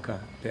a bronca,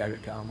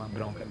 pega uma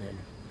bronca nele.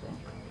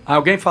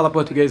 Alguém fala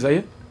português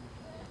aí?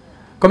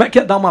 Como é que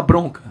é dar uma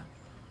bronca?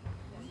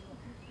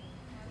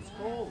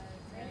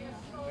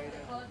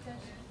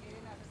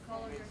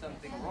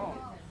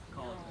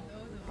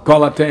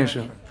 Call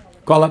attention.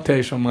 Call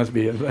attention must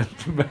be.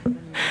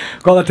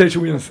 Call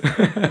attention wins.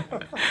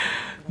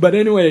 But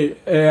anyway,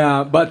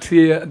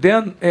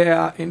 then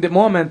in the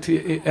moment,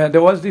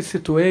 there was this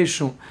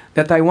situation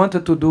that I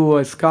wanted to do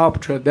a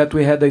sculpture that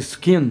we had a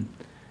skin.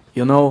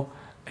 You know,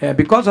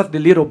 because of the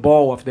little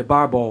ball of the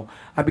bar ball,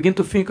 I began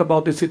to think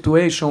about the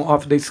situation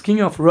of the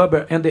skin of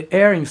rubber and the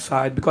air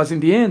inside, because in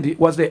the end, it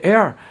was the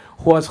air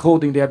who was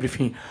holding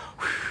everything.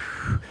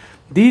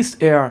 This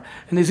air,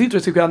 and it's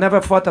interesting, I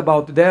never thought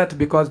about that,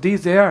 because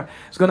this air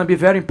is going to be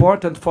very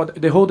important for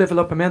the whole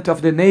development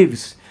of the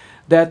naves.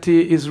 That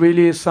is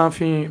really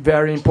something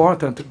very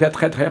important that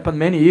had happened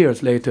many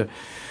years later.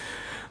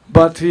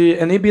 But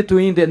and in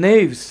between the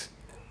naves,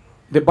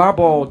 the bar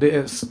ball,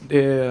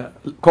 the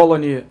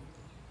colony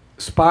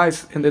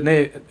spice, and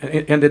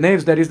the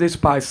naves, there is the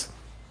spice.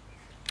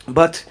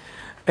 But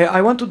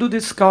I want to do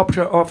this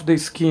sculpture of the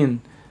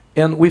skin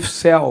and with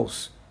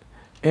cells.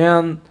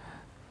 And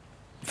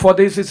for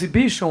this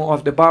exhibition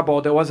of the bar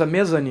ball, there was a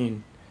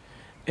mezzanine.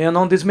 And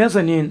on this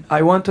mezzanine,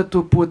 I wanted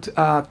to put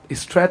a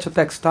stretch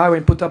textile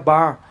and put a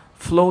bar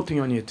floating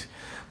on it.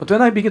 But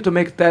when I begin to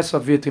make tests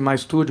of it in my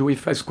studio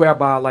with a square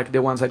bar like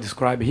the ones I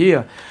describe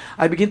here,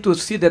 I begin to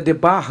see that the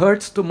bar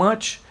hurts too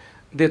much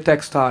the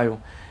textile.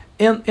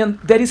 And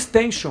there is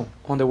tension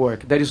on the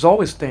work. There is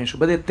always tension.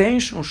 But the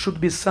tension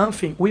should be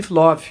something with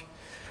love.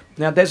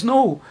 Now, there's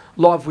no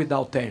love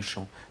without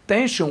tension.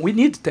 Tension, we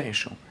need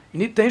tension. You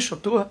need tension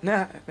to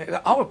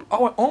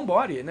our own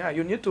body.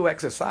 You need to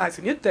exercise.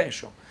 You need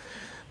tension.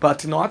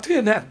 but not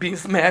being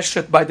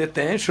smashed by the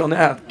tension,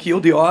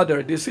 kill the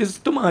other. This is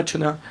too much.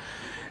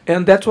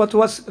 And that's what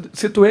was the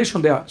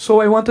situation there.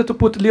 So I wanted to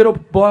put little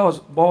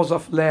balls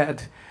of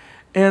lead.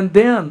 And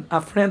then a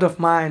friend of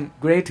mine,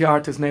 great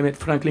artist named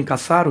Franklin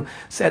Cassaro,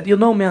 said, you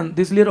know, man,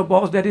 these little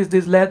balls, there is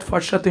this lead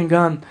for shooting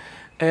gun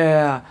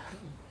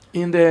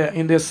in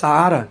the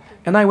Sahara.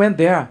 And I went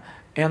there,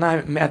 and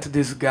I met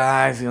these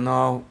guys, you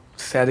know,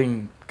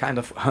 setting kind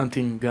of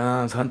hunting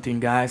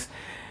guys.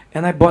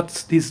 And I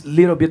bought this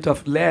little bit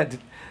of lead.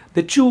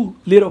 The two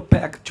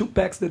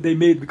packs that they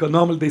made, because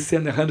normally they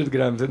send 100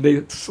 grams, and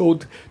they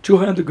sold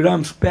 200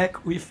 grams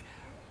pack with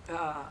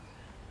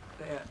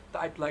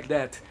type like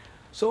that.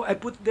 So I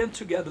put them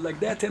together like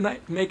that, and I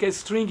make a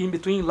string in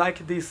between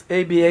like this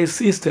ABA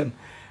system.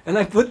 And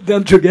I put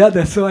them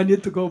together, so I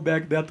need to go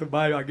back there to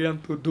buy again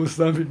to do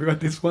something, because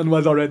this one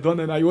was already done,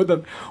 and I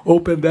wouldn't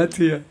open that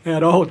here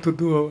at all to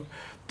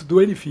do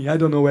anything. I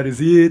don't know where is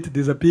it,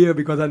 disappear,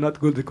 because I'm not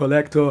good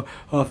collector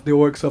of the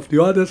works of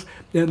the others,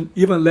 and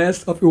even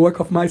less of the work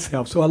of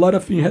myself. So a lot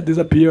of things had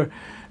disappeared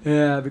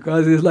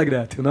because it's like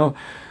that, you know.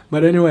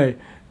 But anyway,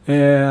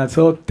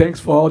 so thanks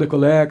for all the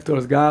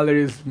collectors,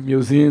 galleries,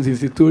 museums,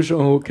 institutions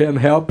who can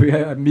help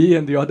me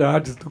and the other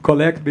artists to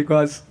collect,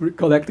 because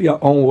collecting your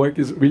own work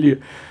is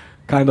really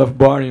kind of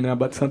boring.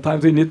 But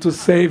sometimes we need to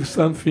save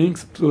some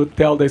things to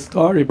tell the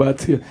story.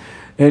 But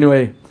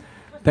anyway,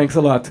 thanks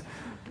a lot.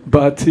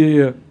 But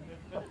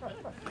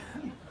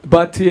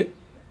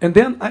and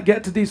then I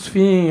get this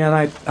thing, and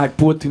I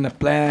put in the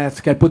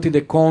plastic, I put in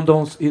the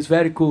condoms. It's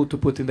very cool to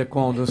put in the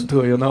condoms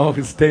too, you know.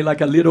 It stay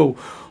like a little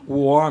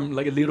worm,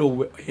 like a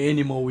little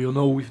animal, you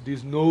know, with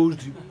this nose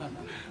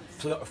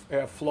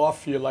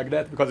fluffy like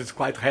that, because it's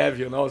quite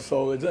heavy, you know.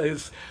 So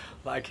it's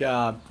like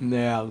the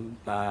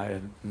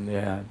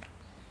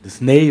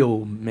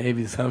snail,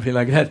 maybe something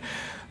like that.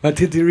 But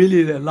it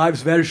really, the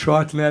life's very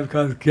short now,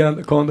 because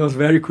condoms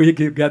very quick,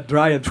 you get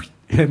dry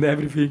and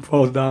everything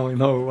falls down, you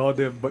know, all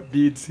the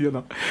beads, you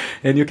know.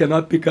 And you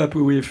cannot pick up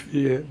with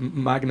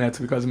magnets,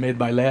 because it's made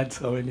by lead,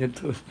 so we need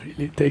to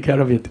really take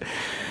care of it.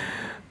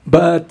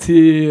 But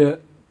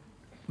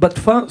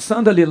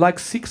suddenly, like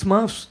 6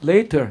 months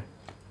later,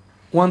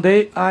 one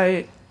day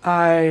I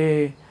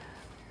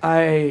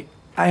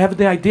have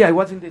the idea. I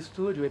was in the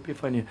studio,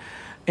 Epiphany,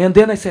 and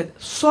then I said,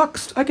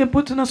 socks, I can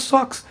put in a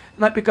socks.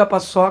 And I pick up a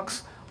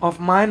socks of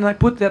mine, and I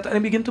put that, and I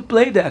begin to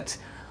play that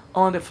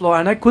on the floor,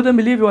 and I couldn't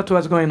believe what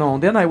was going on.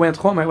 Then I went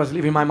home. I was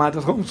leaving my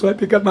mother's home, so I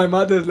picked up my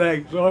mother's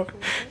leg. So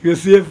you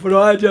see,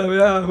 Freud,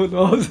 yeah, who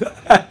knows?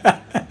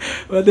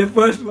 But the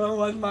first one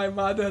was my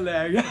mother's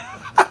leg.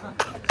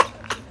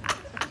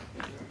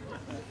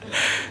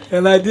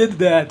 And I did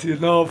that, you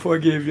know,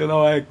 forgive, you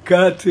know, I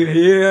cut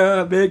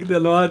here, make the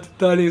knot,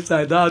 turn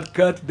inside out,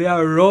 cut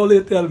there, roll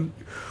it, and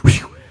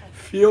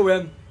feel,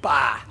 and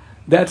bah!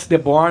 That's the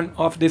born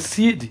of the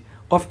seed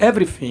of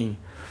everything.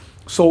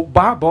 So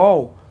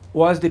Barball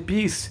was the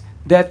piece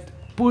that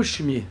pushed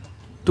me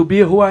to be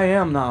who I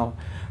am now.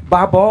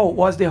 Barball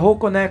was the whole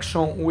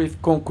connection with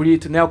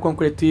concrete,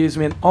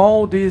 neo-concretism, and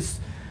all these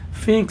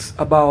things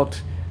about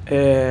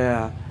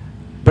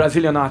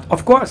Brazilian art.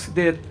 Of course,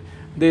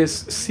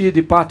 this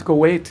seed particle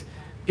weight,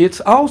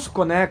 it's also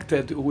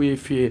connected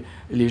with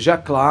Elijah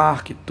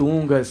Clark,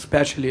 Tunga,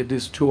 especially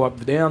these two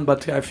of them,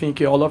 but I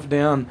think all of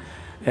them,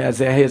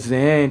 Zé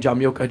Rezende,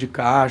 Amilcar de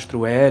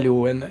Castro,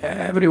 Hélio, and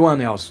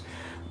everyone else,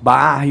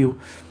 Barrio.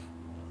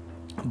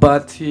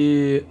 But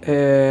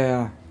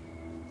and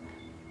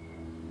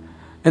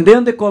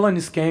then the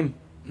colonies came.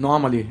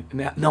 Normally,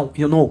 no,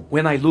 you know,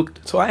 when I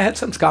looked, so I had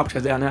some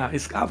sculptures there.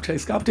 Sculpture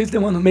is the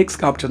one who makes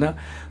sculpture.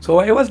 So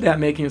I was there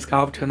making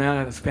sculpture,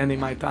 spending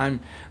my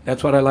time.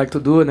 That's what I like to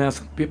do.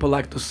 Some people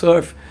like to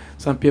surf,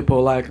 some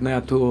people like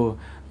to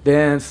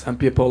dance, some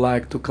people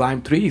like to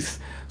climb trees,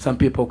 some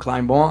people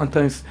climb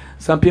mountains,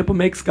 some people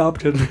make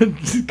sculpture.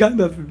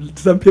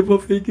 Some people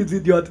think it's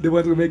idiot, the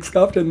ones who make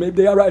sculpture, and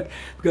maybe they are right,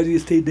 because you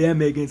stay there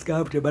making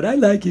sculpture, but I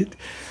like it.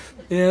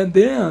 And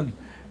then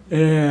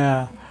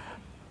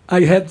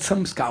I had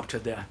some sculpture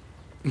there.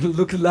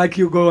 Looks like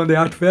you go on the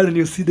art fair and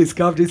you see the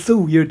sculpture. It's so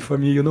weird for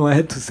me, you know. I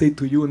had to say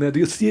to you, do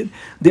you see it?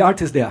 The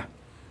art is there.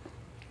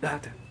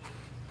 That.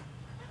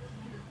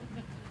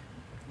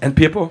 And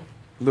people,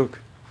 look.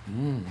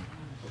 And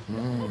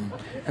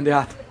the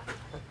art.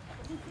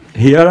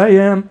 Here I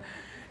am.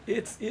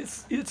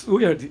 It's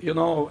weird, you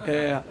know,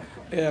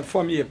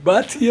 for me.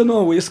 But, you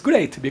know, it's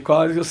great,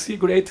 because you see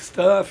great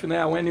stuff,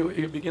 when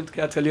you begin to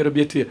get a little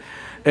bit,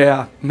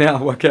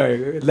 now,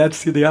 okay, let's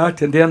see the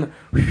art, and then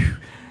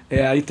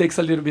it takes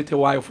a little bit a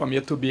while for me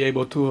to be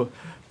able to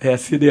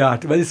see the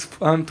art. But it's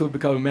fun too,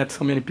 because we met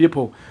so many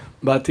people.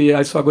 But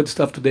I saw good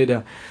stuff today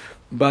there.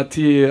 But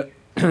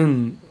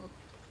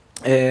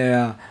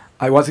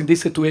I was in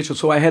this situation,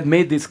 so I had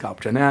made this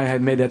sculpture. I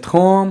had made at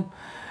home.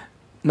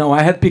 No,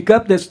 I had picked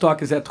up the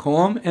stocks at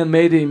home and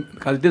made it,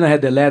 because I didn't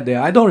have the lead there.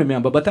 I don't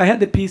remember, but I had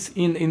the piece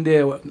in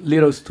the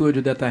little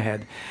studio that I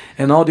had.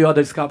 And all the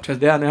other sculptures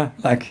there,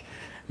 like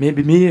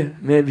maybe me,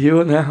 maybe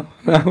you,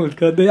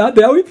 because they are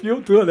there with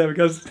you too,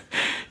 because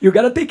You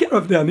got to take care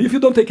of them. If you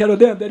don't take care of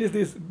them, there is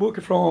this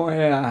book from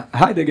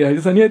Heidegger,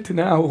 isn't it?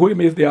 Now, who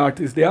makes the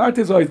artist? The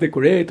artist or is the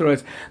curator or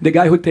is the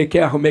guy who take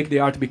care, who make the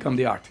art become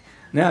the art?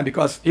 Yeah,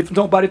 because if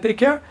nobody take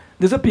care,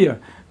 disappear.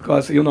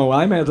 Because, you know,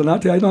 I'm as an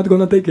artist, I'm not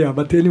going to take care.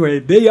 But anyway,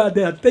 they are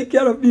there. Take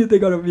care of me,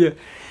 take care of me.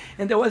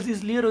 And there was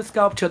this little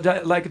sculpture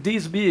that, like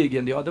this big,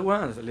 and the other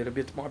ones a little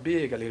bit more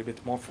big, a little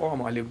bit more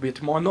formal, a little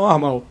bit more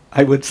normal,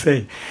 I would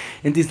say.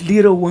 And this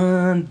little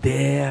one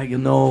there, you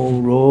know,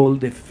 roll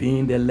the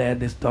thing, they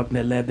let the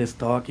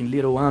stock in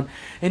little one.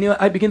 And you know,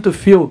 I begin to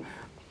feel,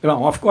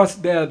 well, of course,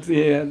 that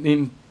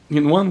in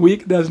 1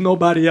 week there's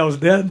nobody else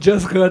there,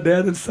 just her there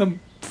and some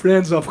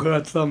friends of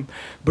her, some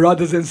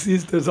brothers and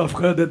sisters of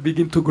her that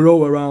begin to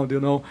grow around,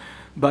 you know.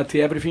 But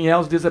everything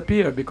else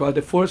disappeared because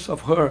the force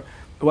of her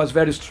was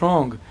very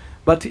strong.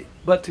 But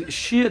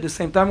she, at the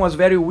same time, was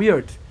very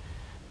weird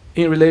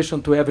in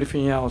relation to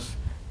everything else,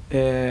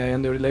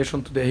 and in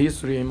relation to the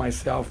history in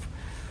myself.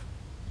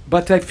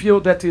 But I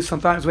feel that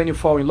sometimes when you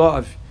fall in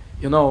love,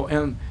 you know,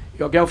 and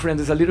your girlfriend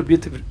is a little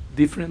bit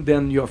different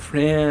than your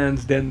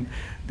friends, than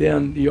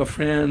your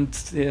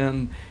friends,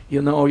 and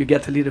you know, you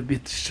get a little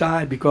bit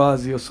shy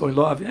because you're so in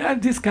love.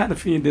 And this kind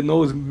of thing, the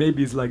nose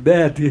maybe is like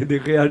that, the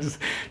hair just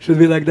should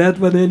be like that,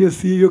 but then you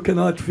see you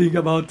cannot think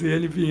about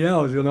anything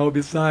else, you know,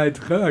 besides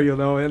her, you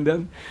know, and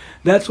then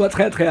that's what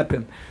had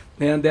happened.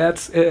 And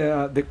that's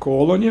the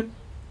colony.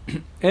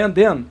 And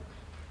then,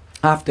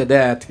 after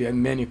that,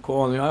 many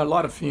colonies, a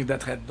lot of things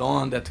that had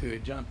done, that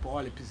giant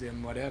polyps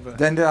and whatever.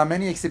 Then there are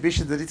many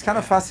exhibitions that it's kind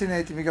of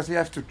fascinating because we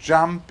have to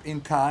jump in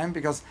time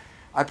because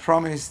I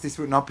promised this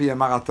would not be a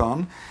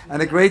marathon.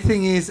 And the great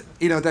thing is,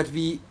 you know, that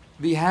we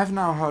have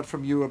now heard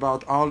from you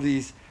about all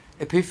these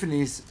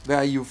epiphanies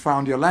where you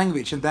found your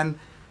language. And then,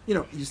 you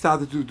know, you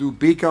started to do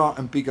bigger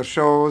and bigger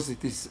shows.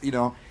 It is, you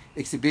know,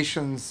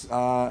 exhibitions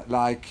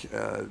like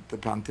the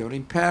Pantheon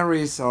in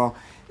Paris, or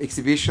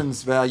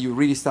exhibitions where you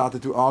really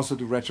started to also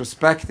do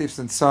retrospectives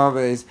and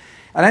surveys.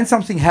 And then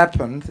something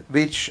happened,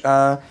 which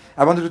I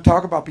wanted to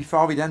talk about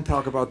before we then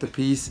talk about the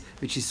piece,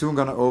 which is soon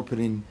going to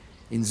open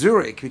in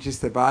Zurich, which is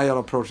the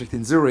Beyeler project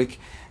in Zurich.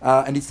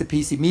 And it's the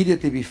piece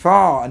immediately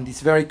before, and it's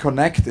very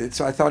connected.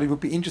 So I thought it would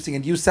be interesting.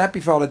 And you said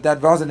before that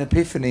that was an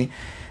epiphany.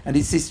 And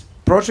it's this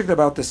project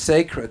about the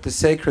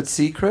sacred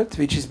secret,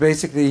 which is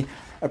basically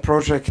a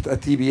project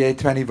at TBA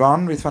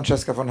 21 with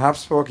Francesca von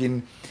Habsburg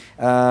in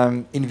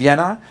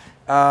Vienna.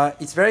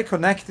 It's very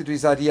connected to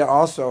this idea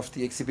also of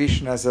the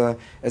exhibition as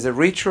a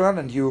ritual,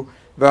 and you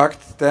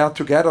worked there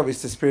together with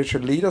the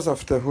spiritual leaders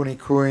of the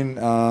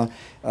Hunikuin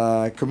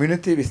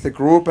community, with the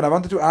group. And I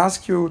wanted to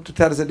ask you to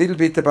tell us a little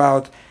bit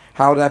about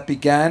how that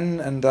began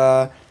and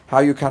how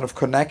you kind of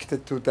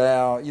connected to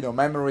their, you know,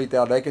 memory,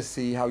 their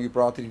legacy, how you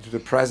brought it into the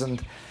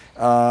present,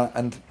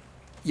 and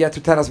yeah, to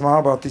tell us more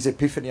about this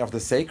epiphany of the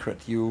sacred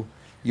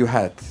you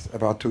had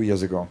about 2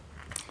 years ago.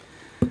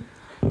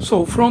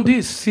 So from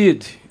this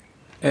seed,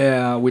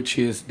 which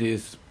is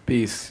this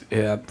piece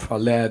for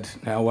lead,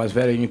 was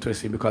very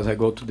interesting because I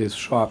go to these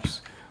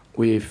shops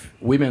with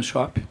women's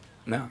shop,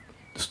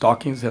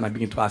 stockings, and I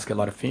begin to ask a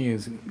lot of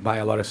things, buy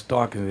a lot of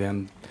stockings,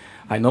 and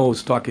I know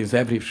stockings,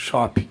 every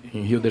shop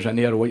in Rio de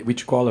Janeiro,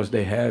 which colors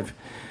they have,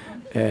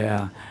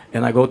 and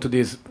I go to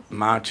these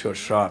mature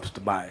shops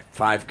to buy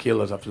 5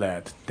 kilos of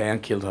lead, 10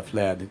 kilos of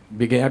lead.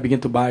 I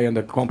begin to buy in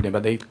the company,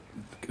 but they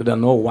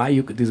don't know why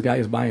this guy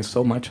is buying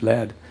so much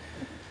lead.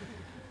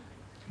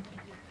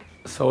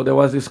 So there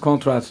was this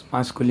contrast,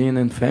 masculine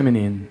and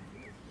feminine.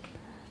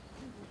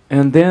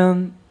 And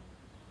then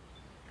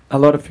a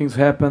lot of things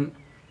happened.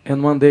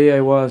 And one day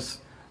I was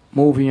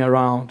moving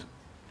around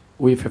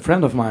with a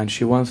friend of mine.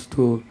 She wants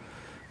to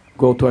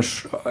go to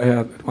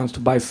wants to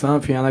buy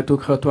something, and I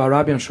took her to an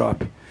Arabian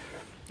shop.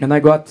 And I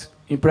got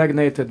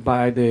impregnated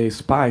by the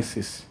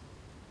spices,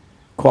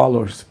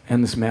 colors,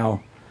 and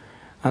smell.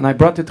 And I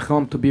brought it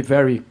home to be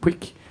very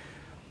quick.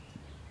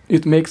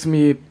 It makes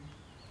me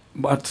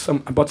I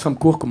bought some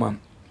curcuma.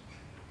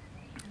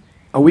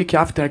 A week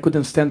after, I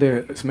couldn't stand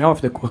the smell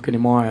of the curcuma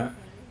anymore.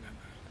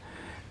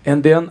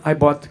 And then I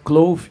bought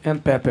clove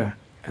and pepper,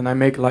 and I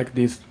make like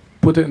this,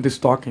 put it in the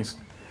stockings,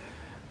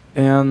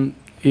 and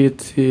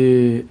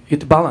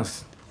it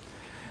balanced.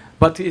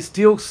 But it's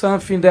still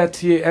something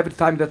that every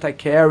time that I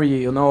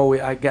carry, you know,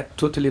 I get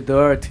totally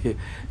dirty.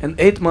 And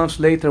 8 months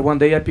later, one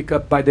day I pick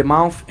up by the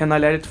mouth and I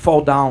let it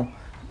fall down,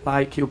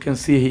 like you can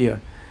see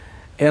here.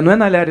 And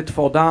when I let it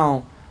fall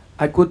down,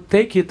 I could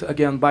take it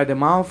again by the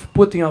mouth,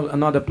 putting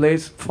another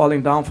place,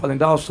 falling down.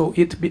 So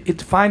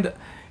it find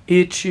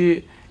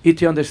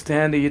it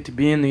understanding, it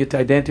being, it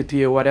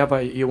identity, or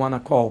whatever you wanna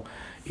call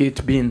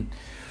it being.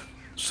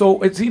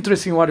 So it's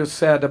interesting what you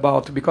said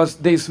about, because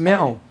the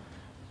smell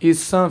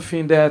is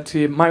something that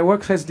my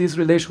work has this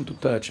relation to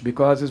touch,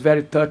 because it's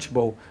very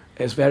touchable,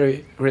 it's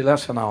very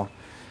relational,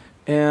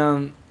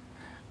 and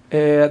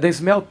the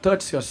smell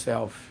touches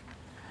yourself.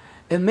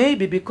 And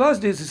maybe because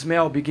this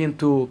smell begin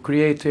to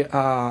create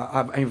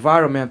an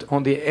environment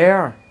on the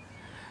air,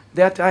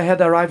 that I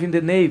had arrived in the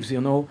naves, you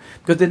know.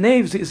 Because the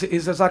naves is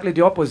exactly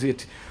the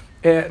opposite.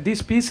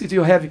 These pieces,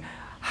 you have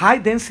high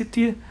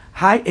density,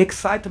 high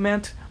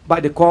excitement, by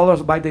the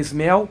colors, by the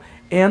smell,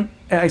 and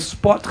a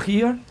spot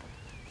here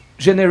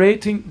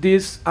generating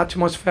this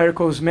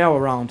atmospherical smell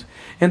around.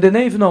 And the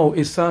nave no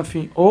is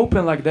something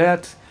open like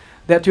that,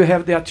 that you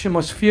have the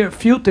atmosphere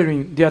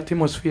filtering the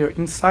atmosphere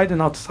inside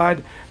and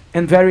outside,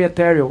 and very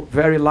ethereal,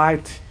 very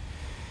light.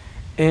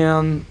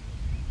 And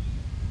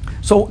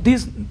so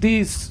this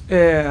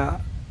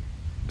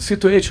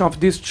situation of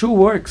these two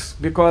works,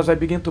 because I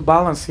begin to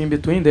balance in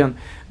between them,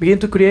 begin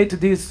to create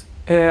this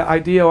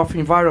idea of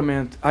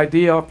environment,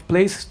 idea of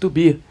places to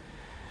be,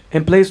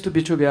 and place to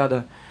be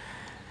together.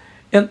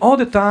 And all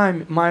the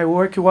time, my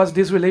work was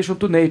this relation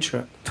to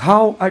nature.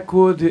 How I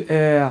could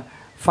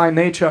find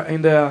nature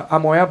in the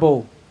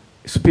amoebal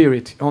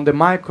spirit, on the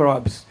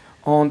microbes,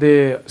 on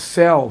the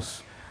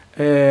cells,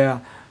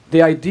 the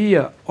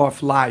idea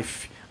of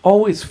life,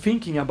 always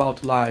thinking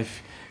about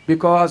life.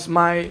 Because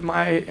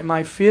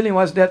my feeling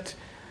was that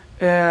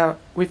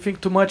we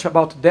think too much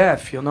about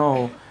death, you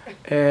know,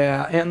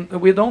 and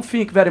we don't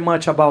think very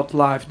much about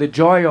life, the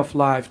joy of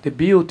life, the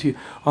beauty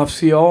of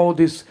see all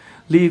these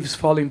leaves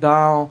falling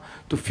down,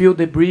 to feel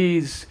the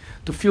breeze,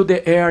 to feel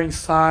the air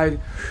inside,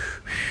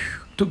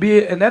 to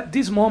be. And at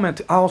this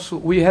moment also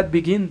we had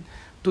begun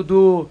to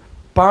do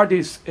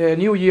parties,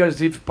 New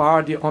Year's Eve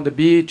party on the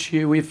beach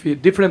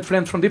with different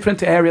friends from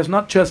different areas,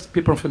 not just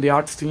people from the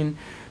art scene,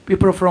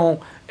 people from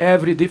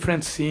every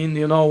different scene,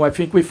 you know. I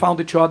think we found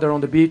each other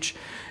on the beach,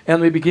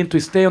 and we begin to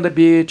stay on the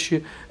beach.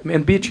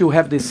 And beach, you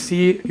have the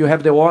sea, you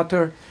have the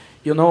water,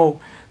 you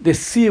know. The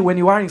sea, when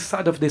you are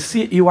inside of the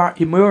sea, you are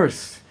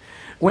immersed.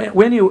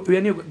 When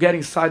you get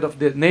inside of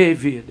the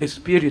navy, the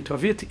spirit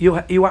of it, you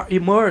are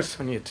immersed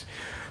in it.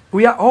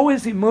 We are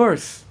always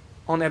immersed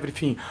on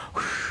everything.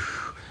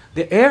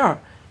 The air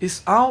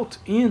is out,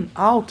 in,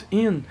 out,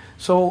 in.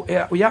 So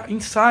we are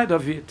inside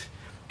of it.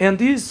 And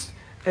this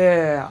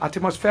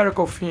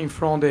atmospherical thing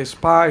from the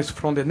spice,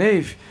 from the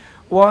nave,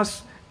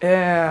 was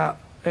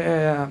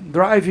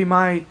driving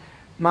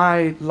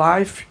my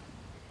life.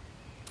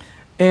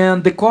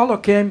 And the color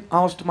came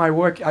out to my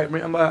work. I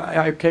remember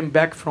I came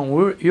back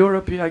from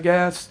Europe, I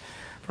guess,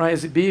 from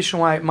exhibition.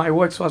 My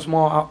works was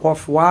more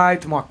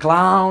off-white, more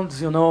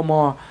clouds, you know,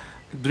 more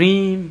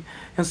dream.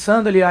 And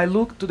suddenly I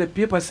looked to the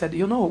people, I said,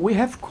 you know, we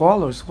have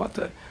colors,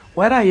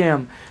 where I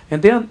am.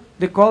 And then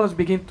the colors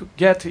begin to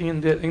get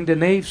in the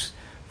naves,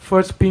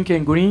 first pink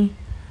and green,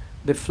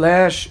 the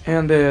flesh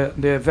and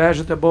the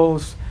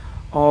vegetables,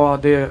 or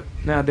the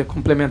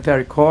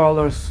complementary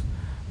colors,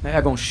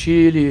 egg on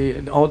chili,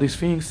 and all these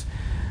things.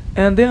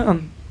 And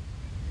then,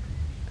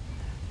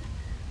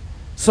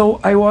 so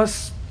I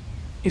was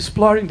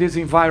exploring this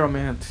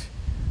environment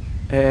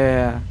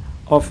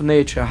of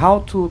nature,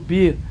 how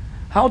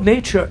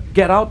nature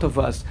get out of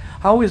us,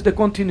 how is the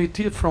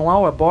continuity from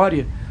our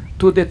body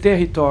to the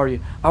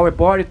territory, our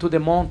body to the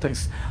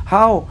mountains,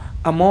 how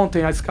a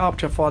mountain, a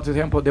sculpture, for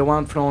example, the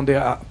one from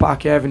the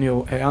Park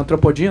Avenue,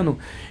 Antropogeno,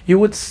 you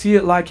would see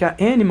like an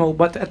animal,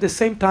 but at the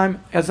same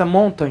time as a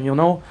mountain, you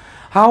know.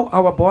 How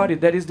our body,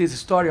 there is this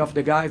story of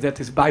the guy that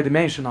is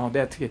bidimensional,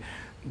 that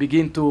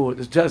begin to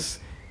just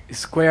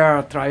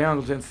square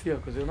triangles and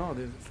circles, you know,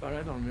 this story,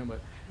 I don't remember.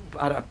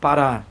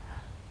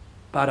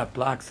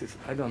 Paraplaxis,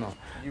 I don't know.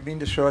 You mean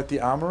the show at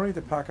the Armory,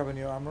 the Park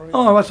Avenue Armory?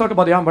 Oh, I was talking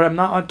about the Armory.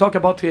 I'm talking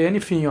about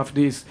anything of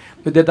this,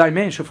 with the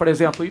dimension. For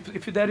example,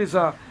 if there is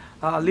a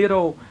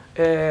little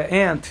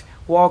ant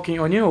walking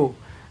on you,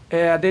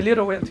 the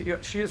little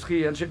ant, she is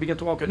here and she begins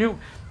to walk on you,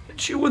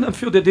 she wouldn't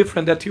feel the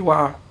difference that you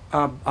are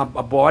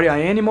a body, an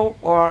animal,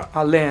 or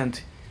a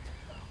land.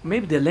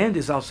 Maybe the land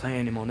is also an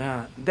animal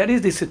now. That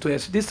is the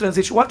situation, this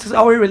transition. What is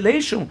our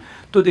relation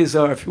to this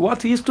earth?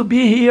 What is to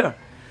be here?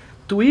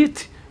 To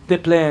eat the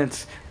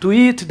plants, to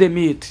eat the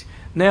meat.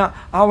 Now,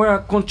 our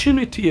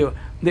continuity,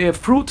 the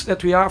fruits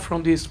that we are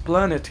from this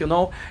planet, you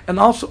know, and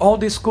also all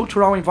this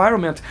cultural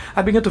environment.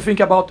 I begin to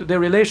think about the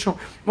relation.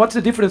 What's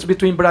the difference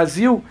between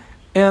Brazil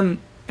and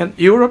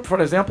Europe,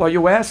 for example, or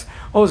US?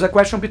 Oh, it's a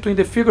question between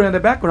the figure and the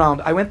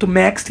background. I went to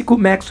Mexico.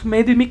 Mexico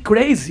made me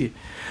crazy.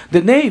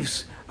 The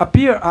naves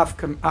appear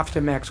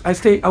after Mexico. I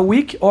stay a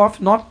week off,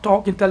 not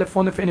talking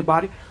telephone with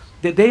anybody.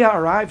 The day I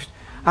arrived,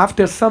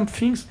 after some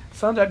things,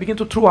 suddenly I begin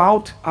to throw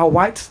out a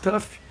white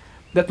stuff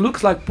that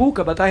looks like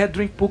pulka, but I had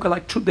drink pulka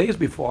like 2 days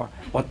before,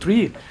 or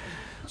 3.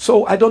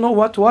 So I don't know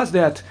what was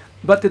that.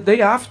 But the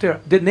day after,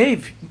 the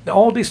nave,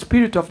 all the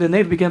spirit of the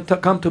nave began to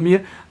come to me.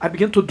 I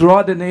began to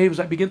draw the naves.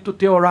 I began to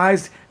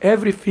theorize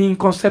everything,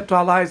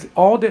 conceptualize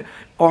all the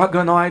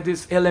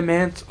organoids,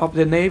 elements of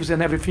the naves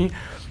and everything.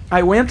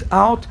 I went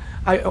out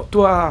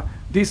to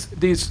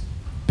this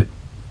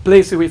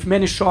place with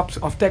many shops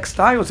of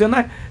textiles, and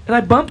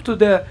I bumped to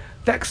the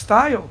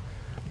textile,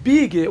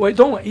 big. It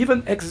don't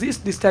even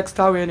exist this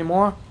textile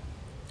anymore.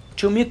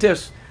 2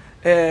 meters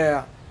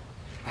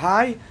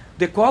high.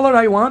 The color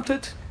I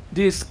wanted,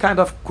 this kind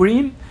of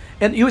cream,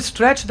 and you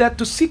stretch that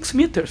to 6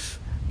 meters.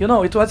 You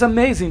know, it was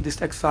amazing, this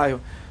textile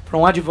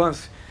from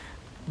Advance.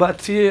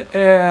 But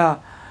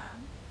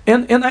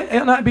and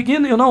I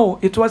begin, you know,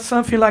 it was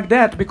something like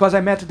that because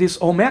I met these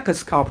Olmeca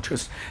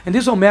sculptures, and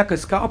these Olmeca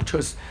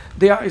sculptures,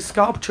 they are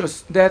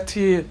sculptures that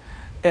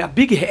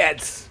big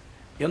heads,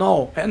 you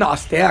know, and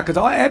Aztecas,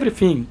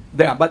 everything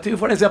there. But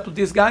for example,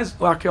 these guys,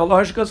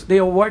 archaeologists, they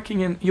are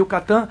working in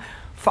Yucatan,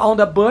 found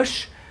a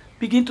bush,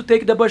 begin to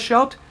take the bush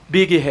out,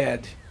 big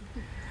head.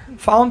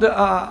 Found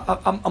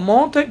a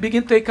mountain,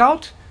 begin to take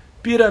out,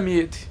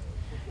 pyramid,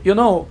 you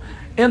know.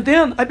 And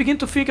then I begin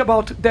to think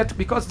about that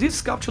because this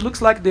sculpture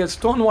looks like the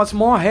stone was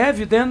more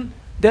heavy than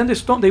the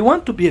stone. They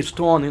want to be a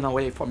stone in a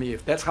way for me.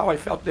 That's how I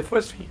felt the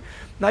first thing.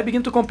 And I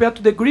begin to compare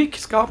to the Greek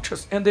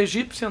sculptures and the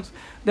Egyptians.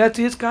 That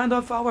is kind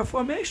of our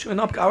formation. You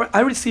know,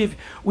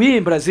 we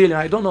in Brazil,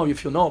 I don't know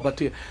if you know,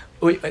 but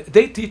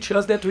they teach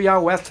us that we are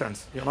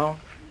Westerns, you know.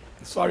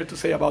 Sorry to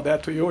say about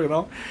that to you, you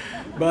know.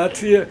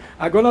 But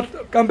I'm going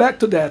to come back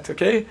to that,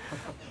 okay?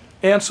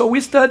 And so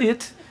we study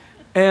it.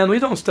 And we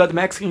don't study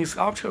Mexican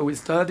sculpture, we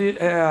study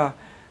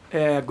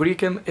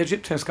Greek and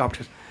Egyptian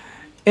sculptures.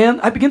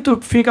 And I begin to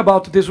think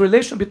about this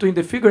relation between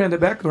the figure and the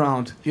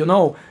background. You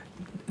know,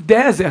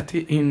 desert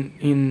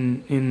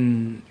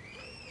in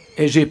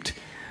Egypt.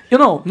 You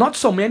know, not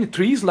so many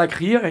trees like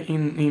here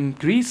in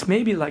Greece,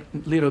 maybe like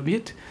a little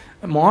bit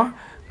more,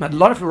 but a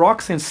lot of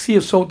rocks and sea.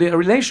 So the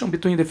relation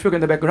between the figure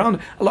and the background,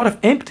 a lot of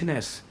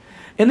emptiness.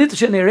 And it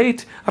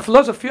generates a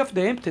philosophy of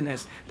the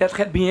emptiness that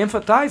had been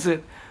emphasized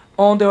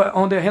on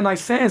the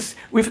Renaissance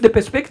with the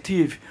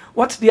perspective.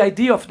 What's the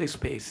idea of the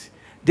space?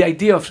 The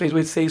idea of space,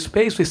 we say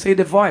space, we say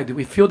the void,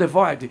 we feel the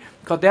void,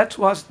 because that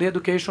was the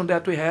education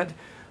that we had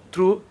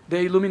through the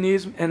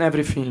Illuminism and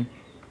everything.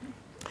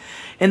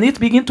 And it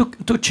began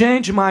to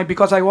change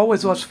because I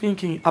always was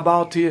thinking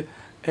about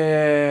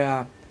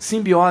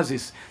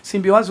symbiosis.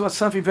 Symbiosis was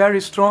something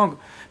very strong,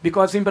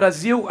 because in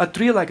Brazil, a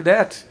tree like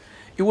that,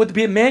 it would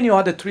be many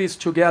other trees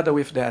together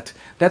with that.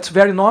 That's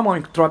very normal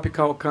in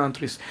tropical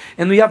countries.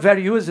 And we are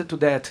very used to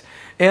that.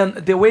 And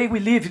the way we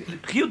live,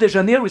 Rio de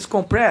Janeiro is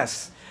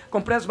compressed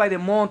by the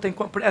mountain,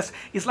 compressed.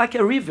 It's like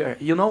a river,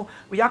 you know.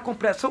 We are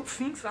compressed. So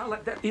things are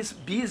like that. It's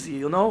busy,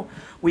 you know.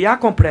 We are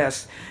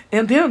compressed.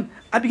 And then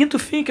I begin to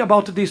think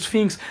about these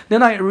things.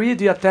 Then I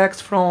read a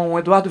text from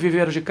Eduardo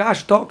Viveiros de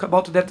Castro, talk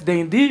about that the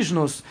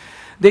indigenous,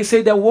 they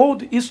say the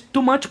world is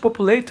too much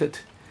populated.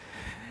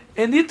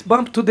 And it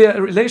bumped to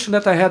the relation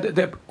that I had,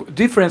 the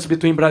difference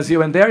between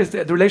Brazil and there is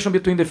the relation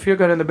between the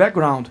figure and the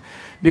background.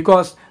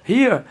 Because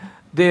here,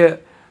 there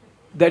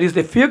is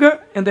the figure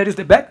and there is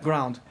the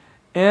background.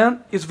 And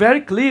it's very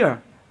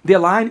clear, the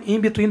line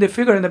in between the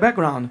figure and the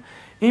background.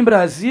 In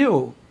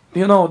Brazil,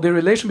 you know, the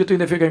relation between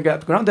the figure and the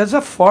background, there's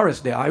a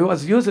forest there. I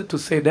was used to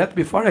say that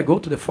before I go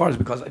to the forest,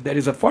 because there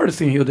is a forest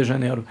in Rio de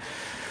Janeiro.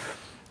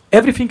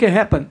 Everything can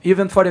happen.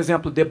 Even, for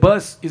example, the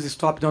bus is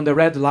stopped on the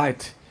red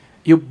light.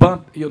 You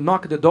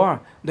knock the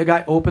door, the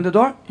guy open the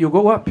door, you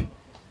go up.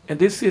 And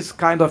this is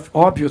kind of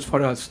obvious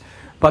for us.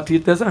 But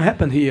it doesn't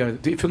happen here.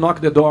 If you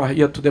knock the door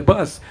here to the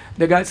bus,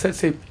 the guy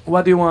says,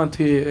 what do you want?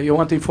 You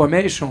want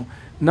information?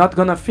 Not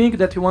going to think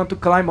that you want to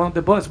climb on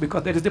the bus,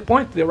 because that is the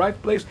point, the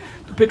right place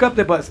to pick up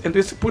the bus. And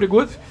this is pretty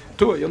good,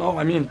 too, you know.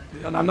 I mean,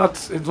 and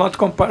it's not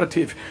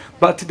comparative.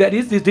 But there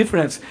is this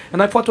difference.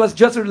 And I thought it was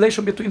just a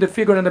relation between the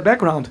figure and the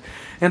background.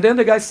 And then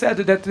the guy said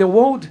that the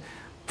world,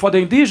 for the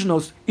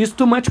indigenous, is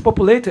too much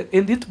populated,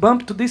 and it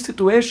bumped to this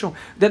situation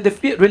that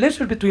the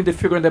relation between the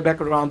figure and the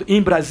background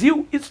in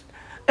Brazil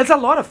there's a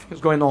lot of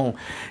things going on.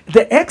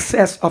 The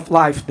excess of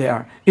life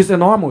there is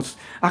enormous.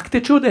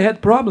 Architecture, they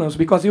had problems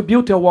because you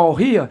built a wall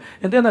here,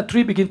 and then a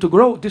tree begin to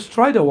grow,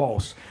 destroy the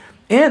walls.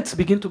 Ants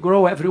begin to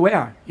grow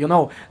everywhere, you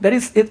know. There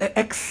is an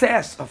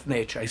excess of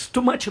nature. It's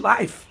too much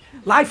life.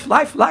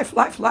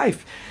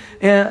 Life.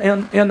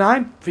 And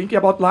I'm thinking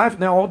about life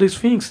now, all these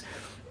things.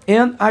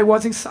 And I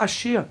was in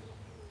Sachi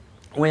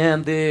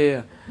when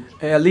the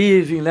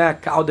living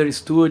Calder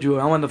Studio,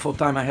 a wonderful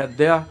time I had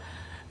there,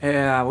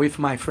 with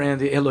my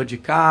friend Elodie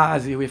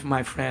Kazi, with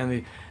my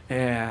friend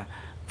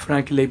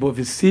Frank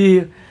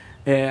Leibovici,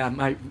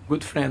 my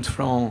good friends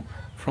from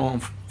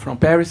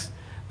Paris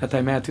that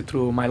I met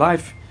through my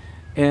life,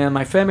 and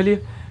my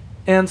family.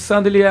 And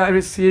suddenly I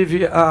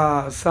received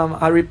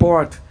a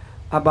report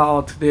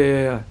about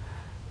the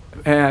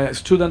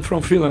student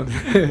from Finland.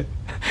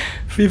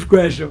 Fifth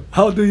question: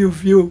 How do you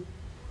feel?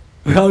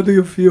 How do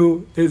you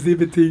feel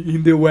exhibiting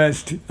in the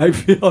West? I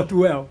felt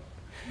well.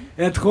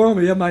 At home,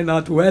 am I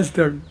not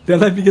Western?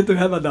 Then I begin to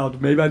have a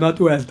doubt. Maybe I'm not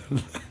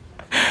Western.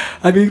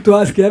 I begin to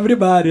ask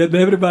everybody, and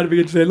everybody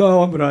begin to say,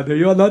 no, brother,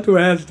 you are not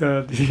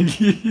Western.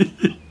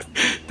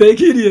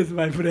 Take it easy,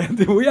 my friend.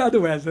 We are the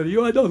Western.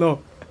 You, I don't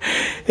know.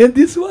 And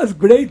this was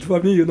great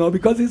for me, you know,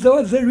 because it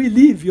was a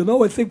relief, you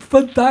know. I say,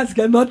 fantastic,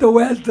 I'm not a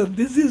Western.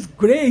 This is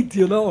great,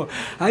 you know.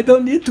 I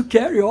don't need to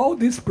carry all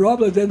these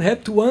problems and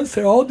have to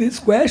answer all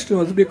these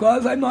questions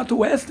because I'm not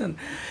Western.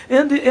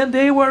 And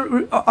they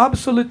were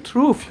absolute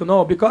truth, you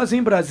know, because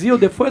in Brazil,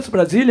 the first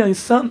Brazilian is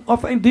son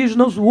of an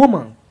indigenous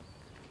woman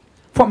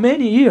for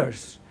many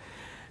years.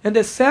 And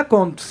the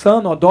second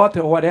son or daughter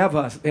or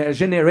whatever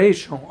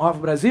generation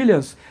of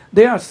Brazilians,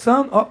 they are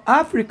son of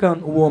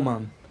African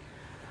woman.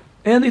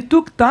 And it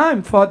took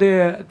time for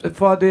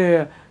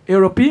the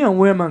European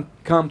women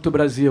come to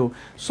Brazil.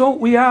 So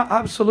we are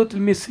absolutely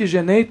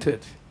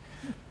miscegenated.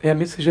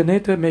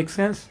 Miscegenated makes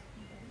sense?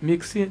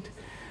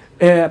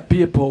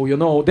 people, you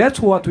know. That's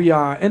what we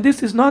are. And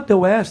this is not the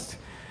West.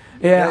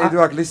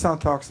 Eduard Glissant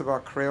talks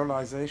about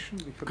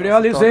creolization. We could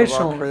Creolization. also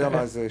talk about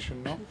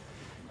creolization, no?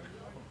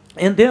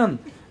 And then,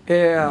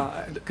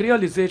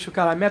 creolization,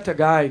 I met a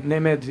guy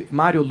named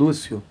Mario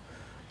Lúcio.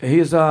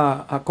 He's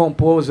a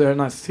composer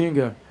and a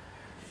singer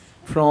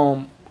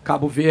from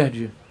Cabo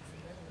Verde.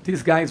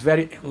 This guy is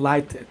very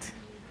enlightened.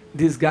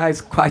 This guy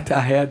is quite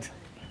ahead,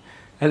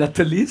 and at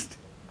least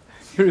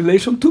in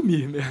relation to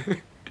me.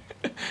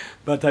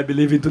 But I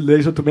believe in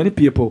relation to many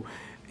people.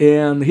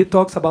 And he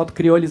talks about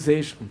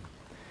creolization,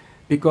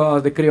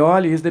 because the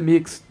Creole is the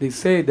mix. They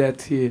say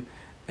that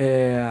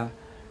in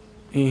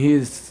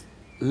his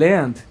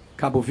land,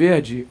 Cabo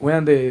Verde,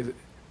 when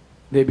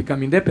they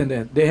become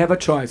independent, they have a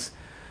choice.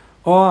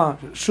 Or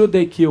should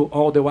they kill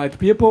all the white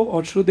people,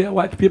 or should the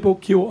white people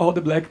kill all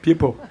the black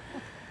people?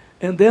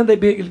 And then they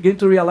begin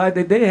to realize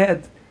that they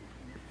had,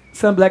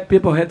 some black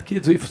people had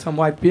kids with some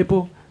white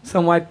people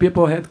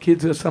had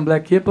kids with some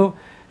black people,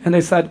 and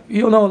they said,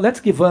 you know, let's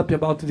give up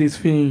about this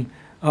thing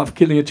of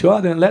killing each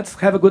other, and let's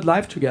have a good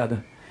life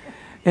together.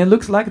 And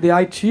looks like the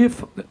IT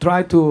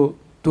tried to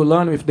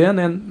learn with them,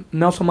 and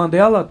Nelson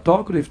Mandela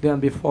talked with them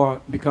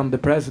before become the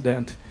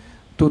president,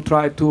 to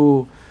try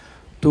to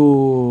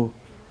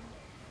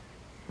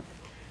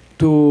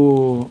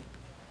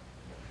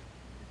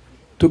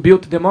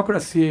build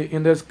democracy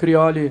in this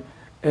Creole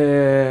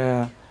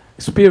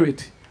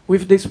spirit,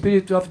 with the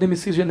spirit of the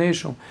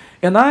miscegenation.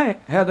 And I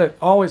had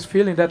always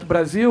feeling that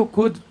Brazil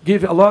could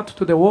give a lot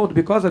to the world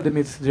because of the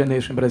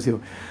miscegenation in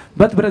Brazil.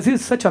 But Brazil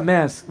is such a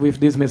mess with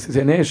this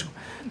miscegenation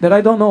that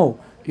I don't know,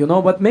 you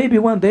know, but maybe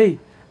one day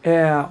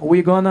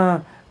we're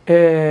gonna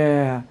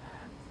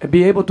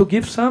be able to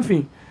give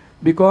something,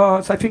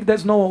 because I think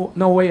there's no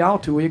way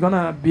out. We're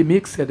gonna be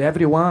mixed,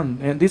 everyone,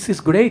 and this is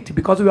great,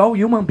 because we're all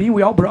human beings,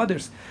 we're all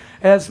brothers.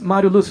 As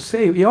Mario Lúcio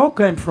say, we all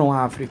came from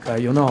Africa,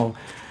 you know.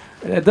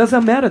 It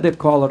doesn't matter the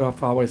color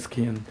of our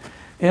skin.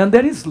 And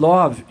there is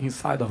love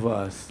inside of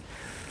us.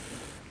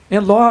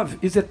 And love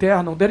is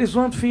eternal. There is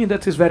one thing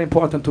that is very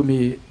important to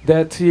me,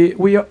 that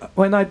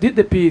when I did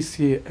the piece,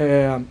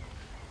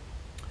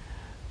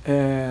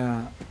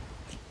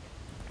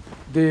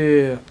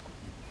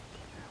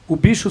 o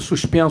bicho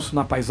suspenso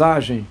na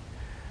paisagem,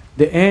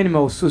 the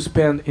animal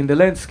suspended in the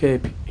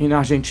landscape in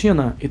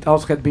Argentina, it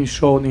also had been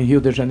shown in Rio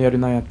de Janeiro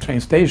in a train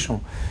station,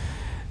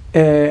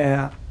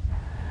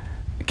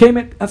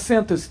 came a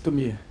sentence to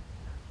me: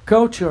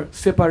 culture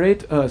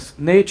separate us,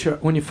 nature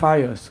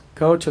unify us.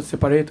 Culture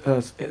separate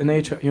us,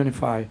 nature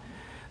unify.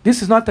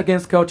 This is not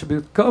against culture,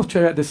 but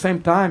culture at the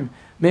same time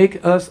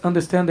make us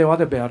understand the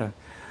other better.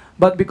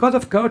 But because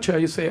of culture,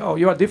 you say, oh,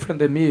 you are different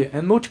than me.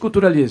 And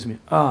multiculturalism,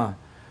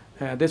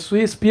 the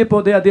Swiss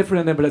people, they are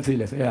different than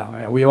Brazilians.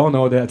 Yeah, we all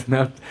know that.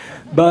 No?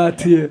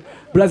 But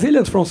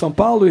Brazilians from São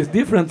Paulo is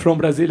different from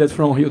Brazilians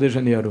from Rio de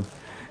Janeiro.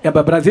 Yeah,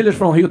 but Brazilians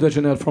from Rio de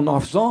Janeiro, from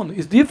North Zone,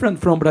 is different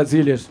from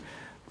Brazilians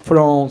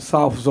from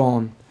South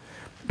Zone.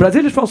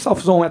 Brazilians from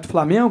South Zone at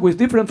Flamengo is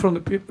different from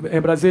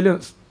the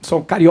Brazilians,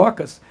 so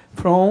cariocas,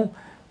 from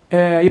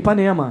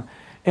Ipanema.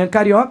 And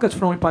cariocas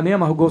from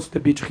Ipanema who goes to the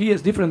beach here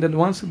is different than the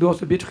ones who goes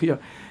to the beach here.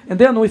 And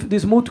then with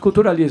this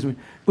multiculturalism,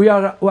 we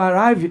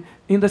arrive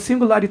in the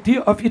singularity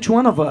of each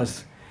one of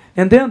us.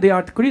 And then the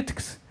art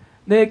critics,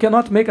 they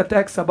cannot make a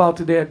text about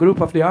the group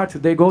of the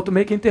artists. They go to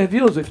make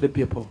interviews with the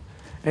people.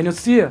 And you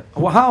see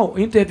how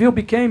interview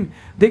became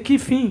the key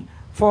thing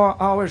for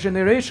our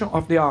generation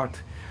of the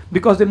art.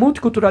 Because the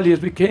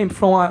multiculturalism came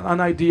from an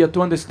idea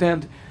to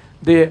understand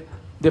the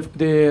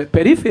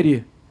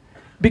periphery,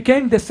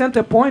 became the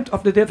center point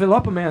of the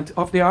development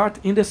of the art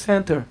in the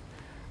center.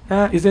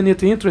 Isn't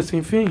it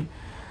interesting thing?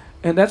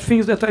 And that's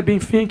things that I've been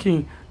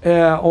thinking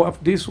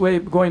of this way,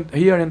 going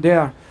here and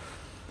there.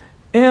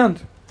 And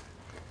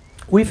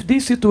with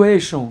this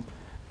situation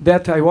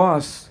that I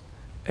was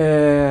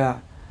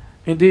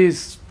in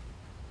this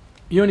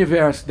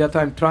universe that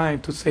I'm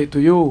trying to say to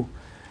you,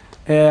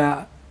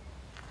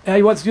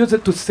 I was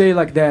used to say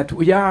like that,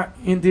 we are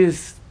in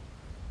this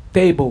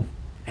table,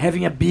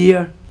 having a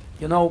beer,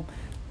 you know,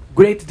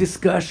 great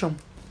discussion,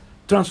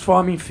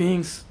 transforming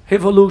things,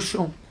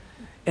 revolution,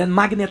 and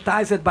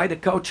magnetized by the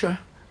culture,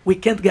 we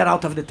can't get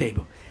out of the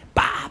table.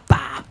 Pa,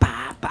 pa,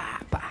 pa, pa,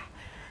 pa.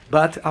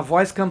 But a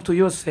voice comes to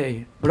you and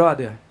say,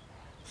 brother,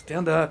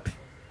 stand up.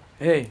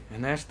 Hey,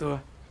 Ernesto,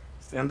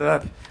 stand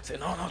up. Say,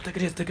 no, take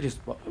this.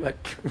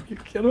 You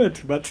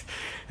cannot, but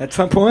at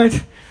some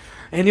point,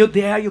 and you're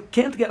there, you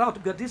can't get out,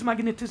 because this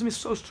magnetism is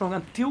so strong,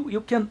 until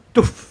you can,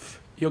 doof,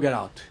 you get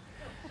out.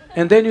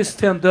 And then you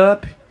stand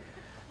up,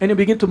 and you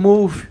begin to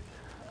move,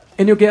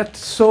 and you get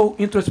so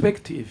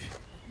introspective,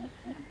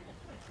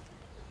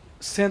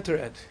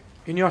 centered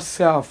in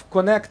yourself,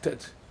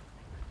 connected,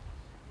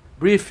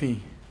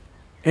 breathing,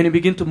 and you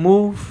begin to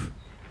move,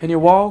 and you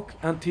walk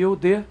until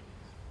the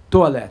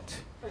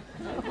toilet.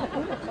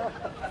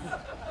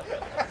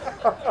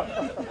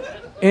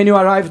 And you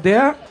arrive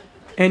there,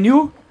 and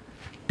you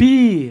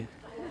pee.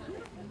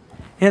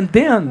 And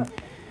then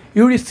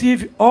you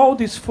receive all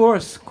this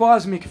force,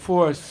 cosmic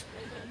force.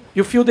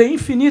 You feel the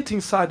infinite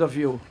inside of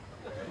you.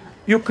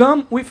 You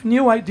come with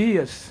new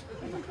ideas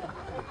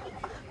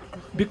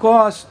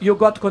because you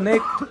got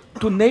connected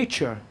to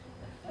nature.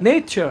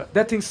 Nature,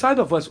 that inside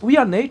of us, we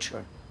are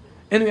nature.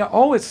 And we are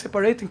always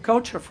separating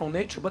culture from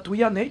nature, but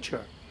we are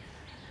nature.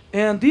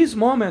 And this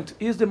moment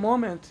is the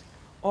moment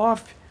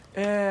of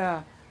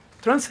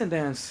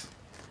transcendence.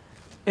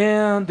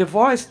 And the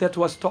voice that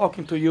was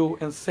talking to you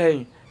and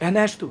saying,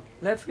 Ernesto,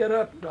 let's get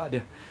up,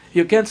 brother.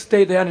 You can't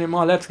stay there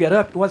anymore, let's get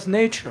up. It was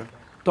nature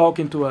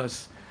talking to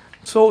us.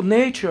 So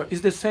nature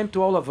is the same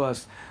to all of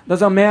us.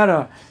 Doesn't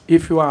matter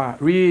if you are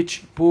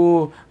rich,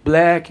 poor,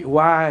 black,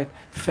 white,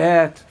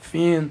 fat,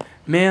 thin,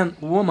 man,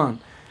 woman,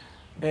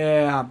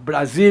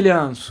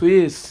 Brazilian,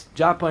 Swiss,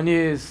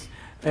 Japanese,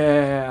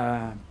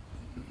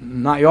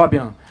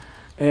 Niobian.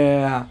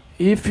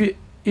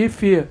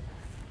 If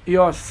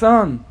your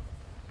son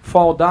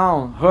fall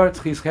down, hurt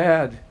his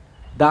head,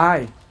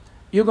 die,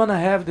 you're going to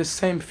have the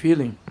same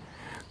feeling.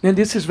 And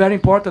this is very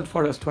important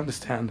for us to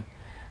understand,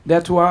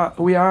 that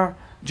we are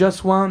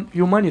just one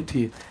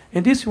humanity.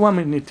 And this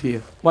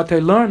humanity, what I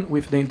learned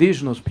with the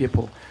indigenous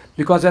people,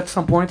 because at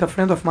some point a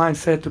friend of mine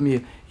said to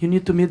me, you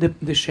need to meet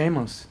the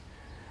shamans.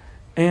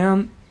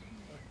 And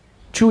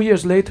 2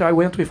 years later I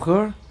went with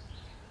her,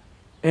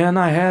 and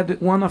I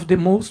had one of the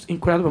most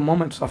incredible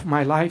moments of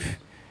my life.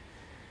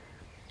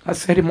 A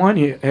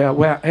ceremony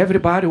where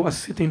everybody was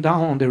sitting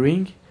down on the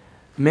ring,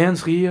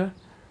 men's here,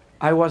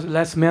 I was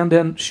less man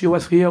than she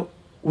was here,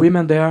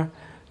 women there,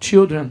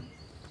 children,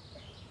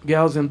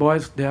 girls and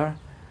boys there,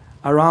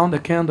 around the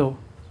candle.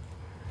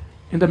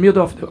 In the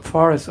middle of the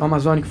forest,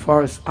 Amazonic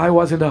forest, I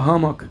was in the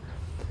hammock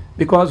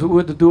because we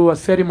would do a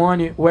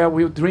ceremony where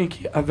we would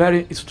drink a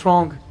very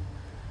strong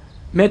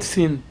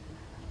medicine,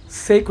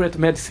 sacred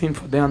medicine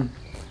for them,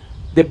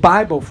 the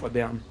Bible for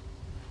them,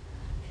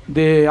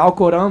 the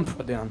Alcorão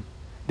for them,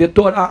 the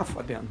Torah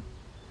for them.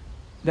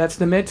 That's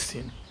the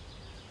medicine.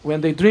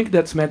 When they drink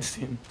that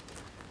medicine,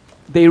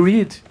 they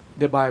read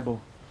the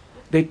Bible,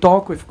 they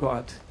talk with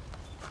God.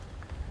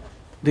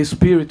 The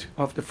spirit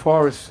of the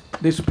forest,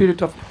 the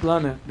spirit of the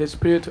planet, the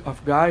spirit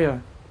of Gaia,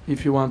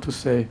 if you want to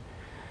say.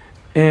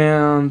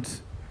 And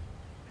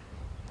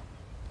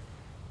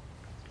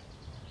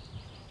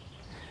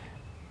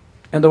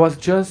there was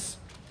just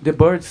the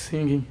birds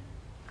singing.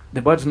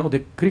 The birds, no,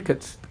 the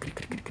crickets.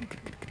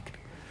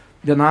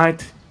 The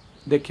night,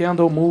 the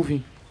candle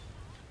moving.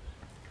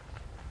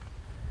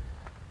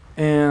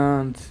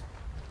 And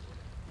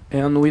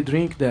we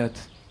drink that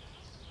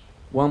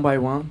one by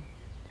one.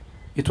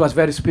 It was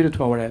very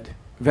spiritual already,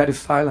 very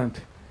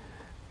silent.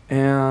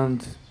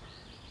 And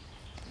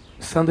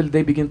suddenly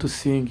they began to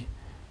sing.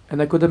 And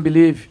I couldn't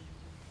believe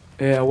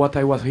what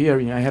I was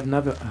hearing. I have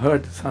never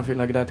heard something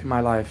like that in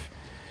my life.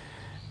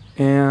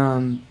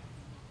 And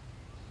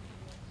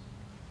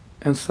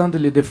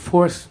suddenly the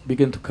force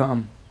began to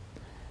come.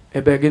 I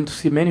began to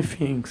see many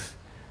things,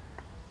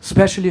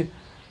 especially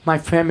my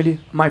family,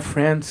 my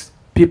friends,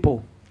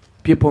 people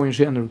in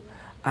general.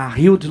 A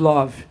huge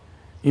love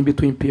in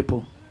between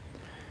people.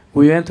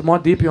 We went more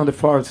deeply on the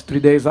forest 3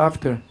 days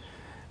after,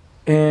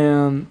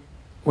 and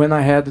when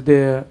we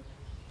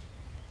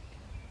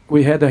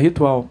had a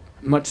ritual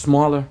much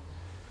smaller,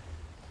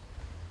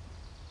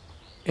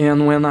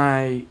 and when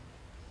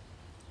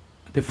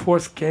the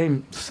force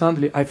came,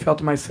 suddenly I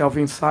felt myself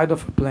inside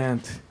of a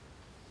plant,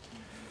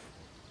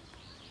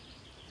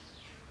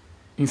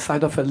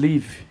 inside of a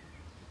leaf,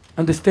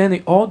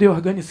 understanding all the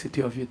organicity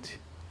of it.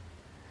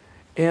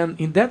 And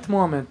in that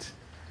moment,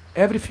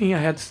 everything I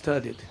had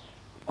studied,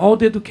 all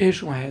the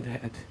education I had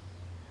had,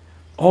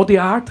 all the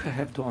art I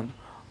have done,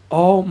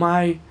 all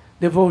my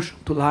devotion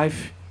to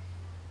life,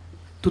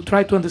 to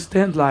try to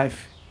understand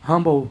life,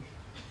 humble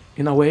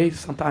in a way,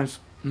 sometimes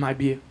might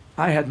be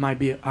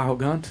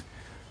arrogant,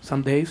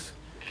 some days,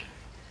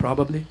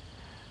 probably.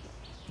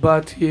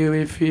 But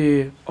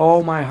with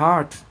all my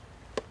heart,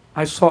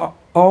 I saw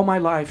all my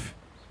life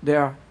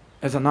there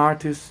as an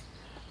artist,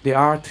 the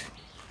art,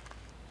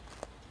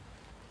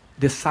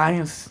 the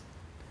science,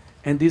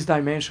 and this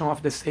dimension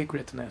of the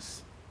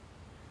sacredness,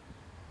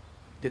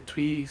 the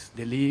trees,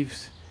 the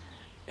leaves.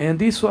 And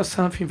this was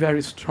something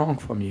very strong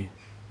for me,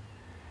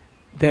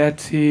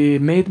 that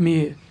made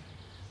me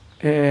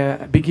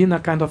begin a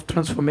kind of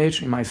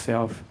transformation in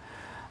myself.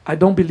 I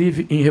don't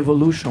believe in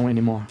revolution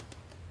anymore.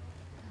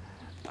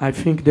 I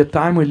think the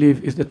time we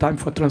live is the time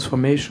for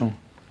transformation.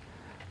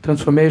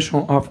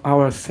 Transformation of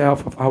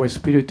ourself, of our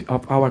spirit,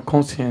 of our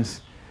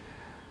conscience,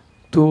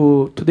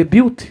 to the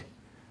beauty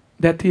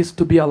that is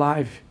to be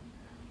alive.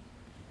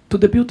 To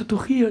the beauty to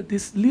hear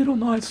this little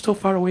noise so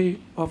far away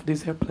of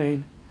this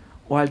airplane,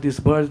 while this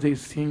bird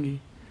is singing,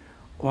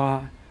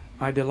 while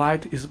the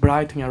light is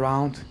brightening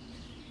around.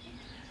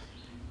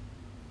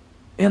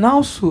 And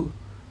also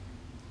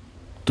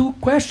to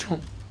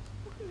question,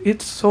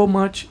 it's so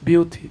much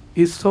beauty,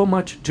 it's so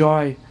much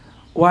joy,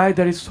 why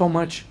there is so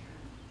much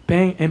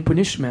pain and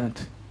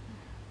punishment.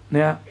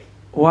 Yeah,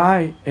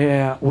 why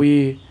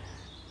we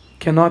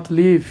cannot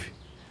live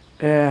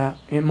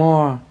in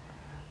more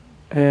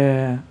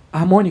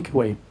harmonic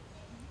way.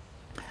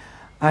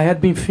 I had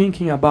been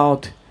thinking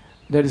about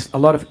there is a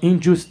lot of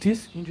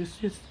injustice in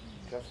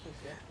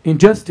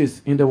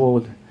the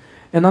world.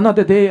 And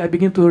another day I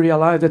begin to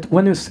realize that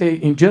when you say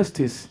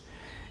injustice,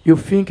 you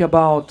think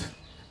about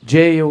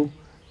jail,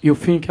 you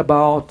think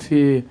about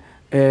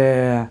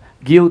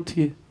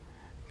guilty,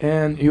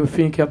 and you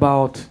think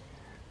about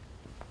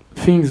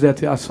things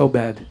that are so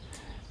bad.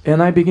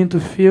 And I begin to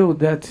feel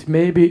that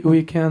maybe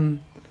we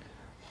can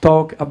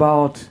talk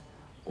about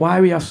why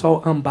we are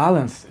so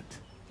unbalanced.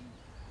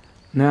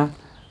 Yeah?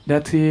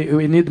 That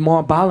we need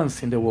more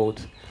balance in the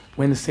world.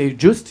 When you say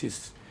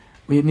justice,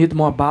 we need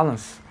more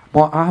balance,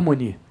 more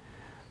harmony,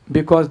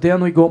 because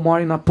then we go more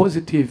in a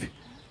positive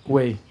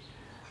way.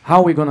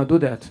 How are we going to do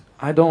that?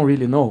 I don't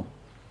really know,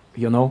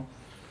 you know.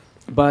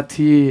 But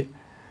it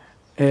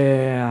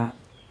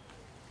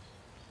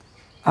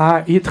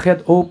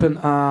had opened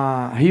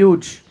a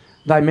huge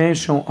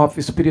dimension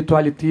of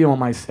spirituality on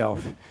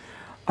myself.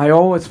 I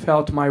always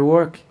felt my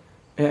work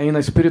in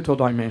a spiritual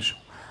dimension.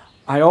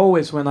 I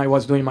always, when I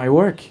was doing my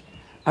work,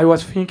 I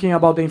was thinking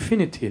about the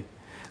infinity.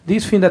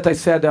 This thing that I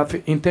said of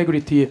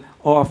integrity,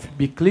 of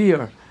be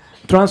clear,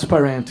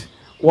 transparent,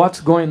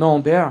 what's going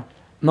on there,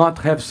 not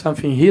have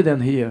something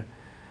hidden here.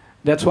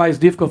 That's why it's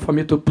difficult for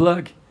me to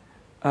plug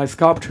a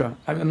sculpture.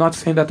 I'm not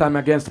saying that I'm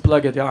against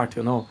plugged art,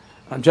 you know.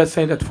 I'm just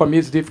saying that for me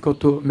it's difficult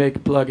to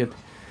make plugged.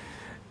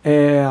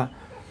 When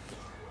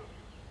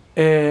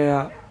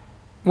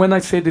I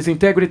say this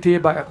integrity,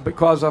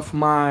 because of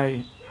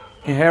my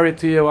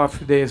inherited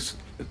of this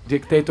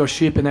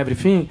dictatorship and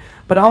everything,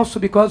 but also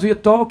because we are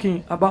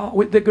talking about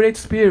with the Great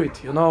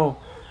Spirit, you know,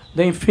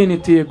 the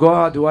infinity,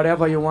 God,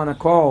 whatever you want to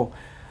call.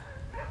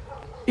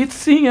 It's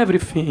seeing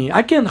everything.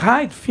 I can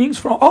hide things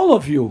from all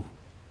of you,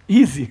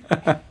 easy,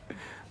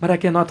 but I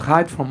cannot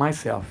hide from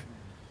myself.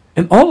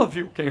 And all of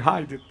you can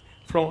hide it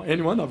from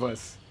any one of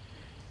us.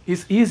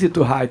 It's easy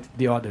to hide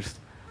the others,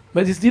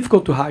 but it's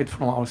difficult to hide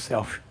from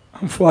ourselves,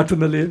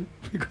 unfortunately,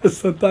 because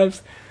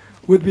sometimes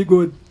it would be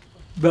good,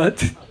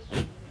 but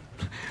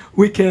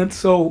we can't,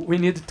 so we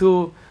need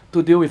to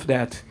deal with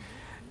that.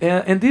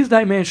 And this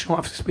dimension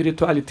of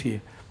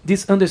spirituality,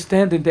 this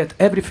understanding that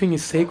everything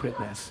is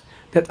sacredness,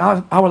 that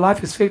our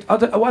life is sacred.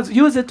 I was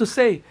used to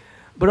say,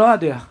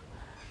 brother,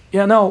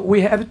 you know,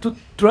 we have to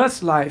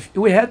trust life.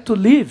 We had to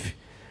live.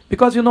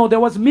 Because, you know, there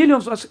was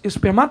millions of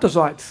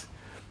spermatozoids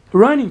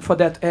running for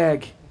that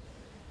egg.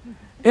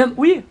 And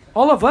we,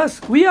 all of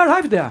us, we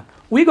arrived there.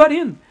 We got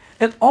in.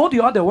 And all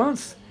the other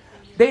ones,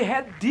 they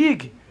had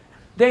dig.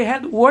 They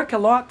had work a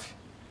lot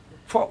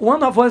for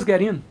one of us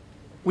get in.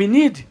 We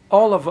need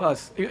all of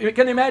us. You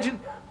can imagine,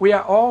 we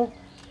are all,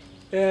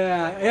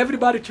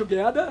 everybody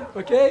together,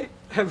 okay?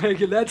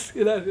 let's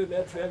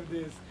have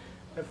this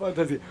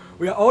fantasy.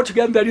 We are all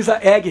together, there is an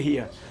egg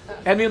here.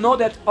 And we know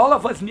that all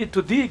of us need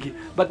to dig,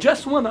 but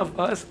just one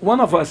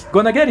of us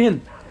gonna get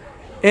in.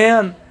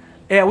 And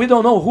we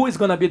don't know who is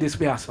gonna be this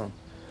person.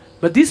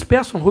 But this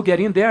person who get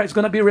in there is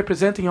gonna be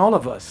representing all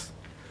of us.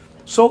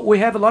 So we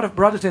have a lot of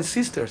brothers and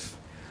sisters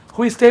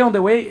who stay on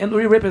the way, and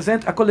we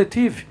represent a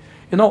collective.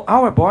 You know,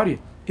 our body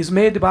is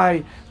made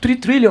by 3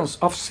 trillions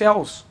of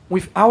cells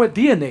with our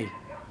DNA.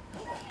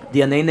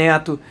 DNA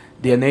Neto,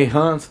 DNA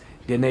Hans,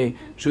 DNA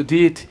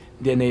Judith,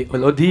 DNA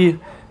Elodie,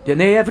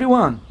 DNA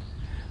everyone.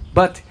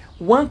 But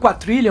 1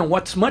 quadrillion,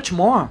 what's much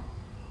more,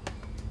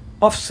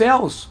 of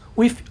cells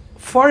with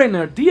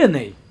foreigner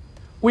DNA.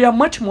 We are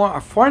much more a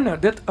foreigner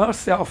than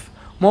ourselves,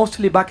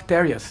 mostly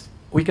bacteria.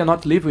 We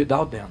cannot live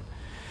without them.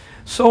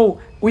 So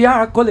we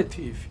are a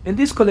collective, and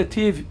this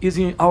collective is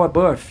in our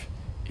birth,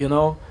 you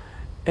know.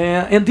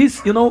 And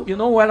this, you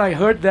know when I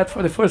heard that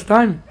for the first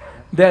time,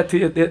 that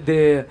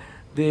the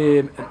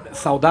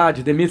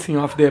saudade, the missing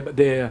of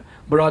the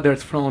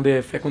brothers from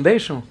the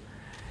Fondation,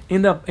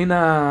 in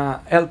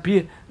a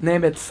LP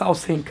named Sal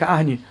Sem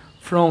Carne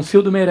from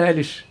Cildo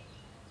Meirelles.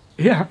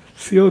 Yeah,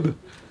 Cildo.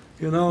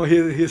 You know,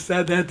 he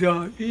said that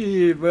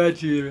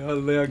much a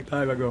long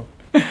time ago.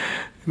 You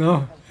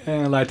know,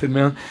 enlightened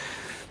man.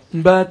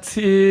 But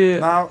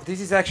now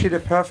this is actually the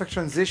perfect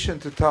transition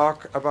to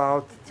talk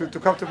about to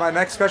come to my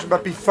next question.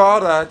 But before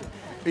that,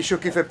 we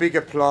should give a big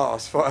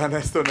applause for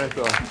Ernesto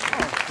Neto.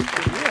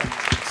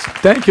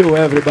 Thank you,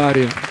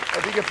 everybody.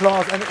 A big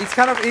applause. And it's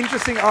kind of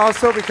interesting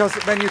also because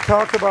when you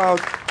talk about,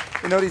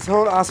 you know, this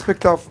whole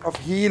aspect of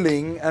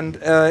healing and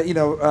you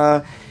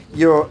know,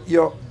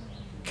 your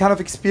kind of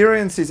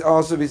experiences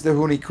also with the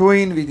Huni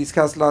Queen we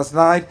discussed last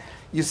night.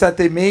 You said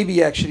they may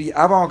be actually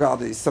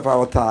avant-gardists of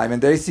our time.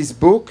 And there is this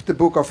book, the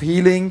Book of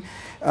Healing,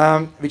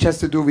 which has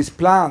to do with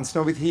plants,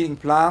 with healing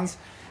plants.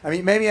 I mean,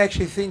 it made me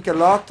actually think a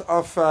lot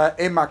of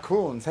Emma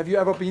Kunz. Have you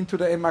ever been to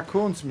the Emma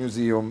Kunz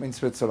Museum in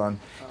Switzerland?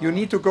 You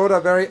need to go there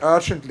very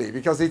urgently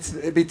because it's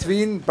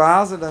between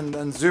Basel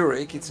and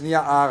Zurich. It's near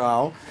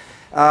Aarau.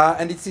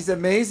 And it's this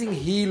amazing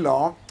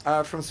healer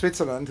from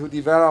Switzerland who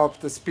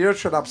developed the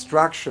spiritual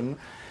abstraction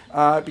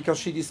because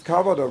she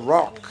discovered a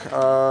rock,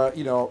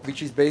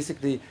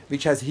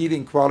 which has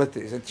healing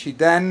qualities. And she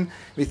then,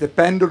 with the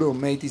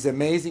pendulum, made these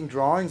amazing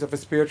drawings of a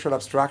spiritual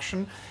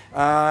abstraction.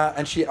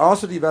 And she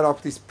also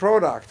developed this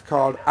product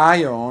called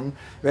Ion,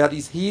 where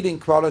this healing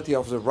quality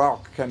of the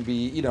rock can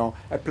be,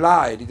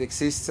 applied. It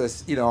exists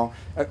as,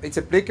 it's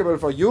applicable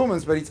for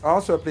humans, but it's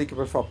also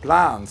applicable for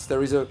plants.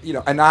 There is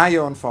an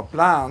ion for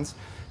plants.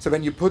 So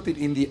when you put it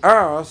in the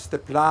earth, the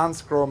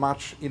plants grow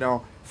much,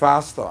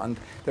 faster. And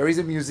there is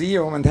a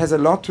museum, and has a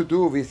lot to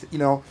do with,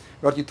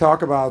 what you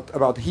talk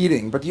about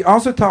healing. But you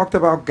also talked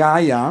about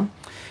Gaia.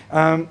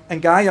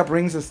 And Gaia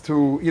brings us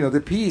to,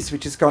 the piece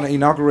which is going to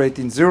inaugurate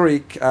in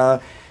Zurich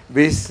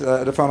with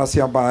the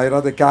Fondation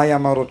Beyeler, the Gaia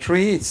Mother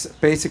Tree. It's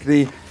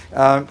basically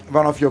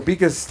one of your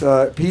biggest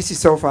pieces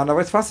so far. Now,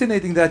 it's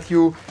fascinating that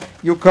you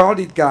called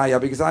it Gaia,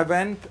 because I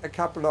went a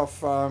couple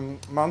of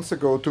months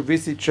ago to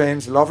visit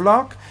James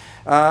Lovelock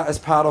as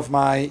part of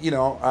my,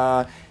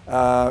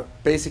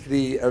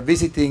 basically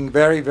visiting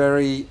very,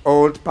 very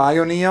old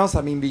pioneers.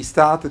 I mean, we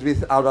started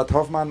with Albert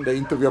Hoffman, the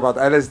interview about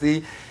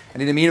LSD.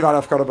 And in the meanwhile,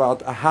 I've got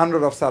about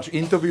 100 of such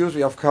interviews.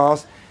 We, of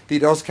course,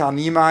 did Oscar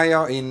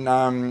Niemeyer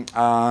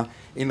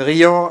in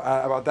Rio.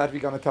 About that, we're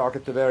going to talk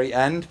at the very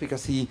end,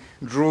 because he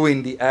drew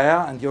in the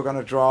air, and you're going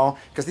to draw.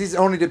 Because this is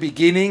only the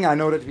beginning. I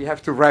know that we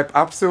have to wrap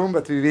up soon,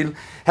 but we will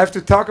have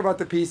to talk about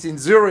the piece in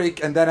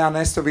Zurich, and then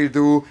Ernesto will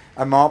do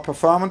a more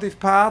performative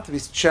part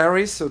with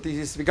cherries. So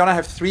we're going to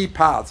have 3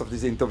 parts of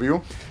this interview.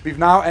 We've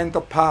now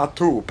entered part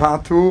 2.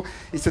 Part 2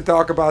 is to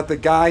talk about the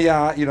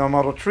Gaia,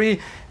 Mother Tree.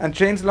 And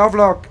James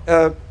Lovelock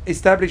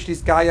established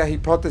this Gaia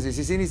hypothesis.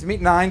 He's in his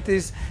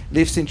mid-90s,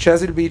 lives in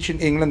Chesil Beach in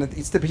England. And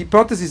it's the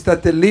hypothesis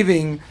that the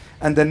living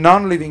and the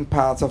non-living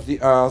parts of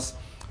the Earth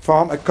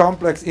form a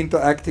complex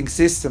interacting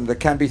system that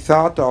can be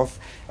thought of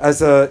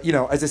as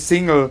a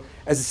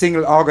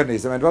single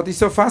organism. And what is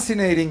so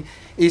fascinating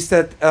is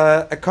that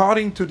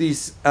according to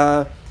this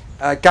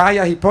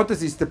Gaia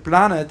hypothesis, the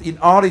planet in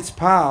all its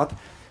parts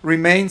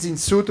remains in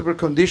suitable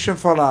condition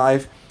for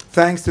life,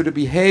 thanks to the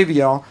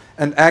behavior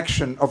and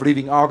action of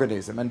living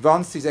organisms. And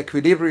once this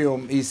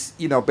equilibrium is,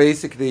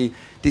 basically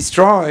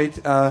destroyed,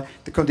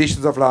 the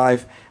conditions of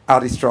life are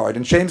destroyed.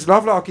 And James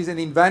Lovelock is an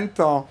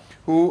inventor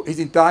who his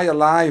entire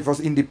life was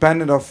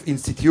independent of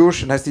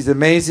institution, has this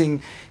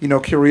amazing,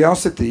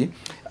 curiosity.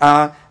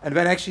 And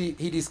when actually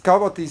he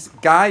discovered this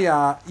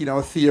Gaia,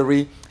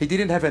 theory, he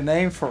didn't have a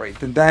name for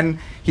it. And then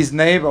his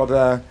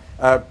neighbor,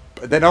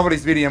 the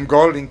novelist William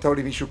Golding, told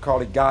him he should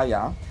call it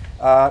Gaia.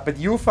 But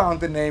you found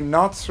the name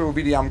not through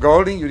William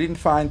Golding, you didn't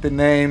find the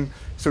name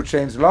through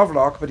James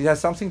Lovelock, but it has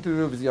something to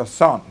do with your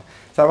son.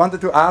 So I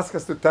wanted to ask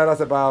us to tell us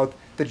about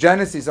the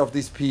genesis of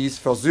this piece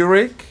for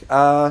Zurich,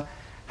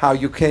 how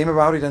you came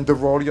about it, and the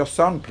role your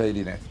son played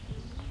in it.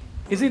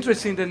 It's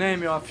interesting, the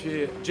name of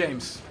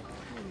James.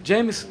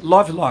 James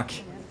Lovelock.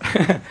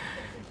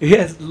 He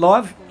has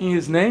love in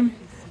his name,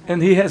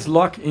 and he has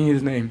lock in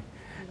his name.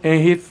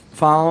 And he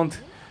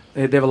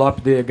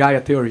developed the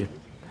Gaia theory.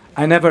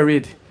 I never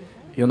read,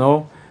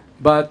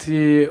 but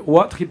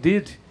what he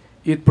did,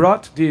 it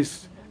brought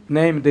this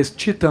name, this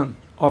Titan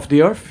of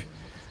the earth,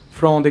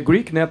 from the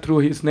Greek, through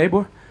his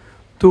neighbor,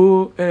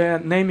 to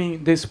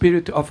naming the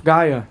spirit of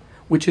Gaia,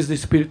 which is the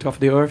spirit of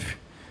the earth,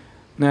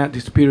 the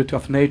spirit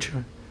of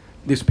nature,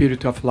 the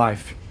spirit of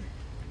life,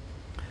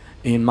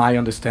 in my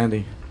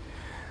understanding.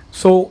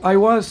 So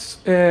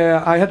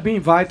I had been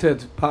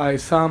invited by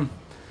some,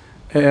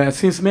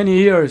 since many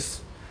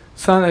years,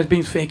 some has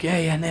been thinking,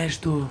 hey,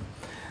 Ernesto,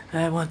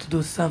 I want to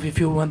do something. If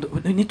you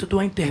want, we need to do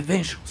an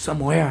intervention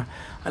somewhere.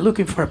 I'm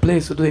looking for a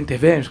place to do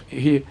intervention.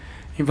 He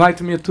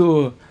invited me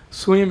to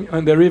swim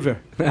on the river.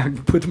 I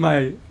put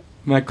my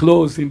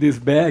clothes in this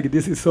bag.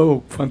 This is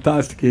so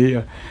fantastic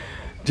here.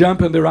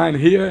 Jump on the Rhine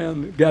here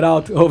and get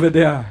out over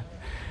there.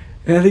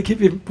 And he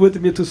keep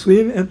putting me to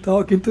swim and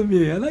talking to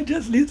me. And I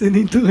just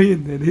listening to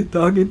him, and he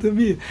talking to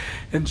me.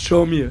 And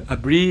show me a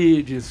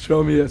bridge,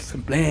 show me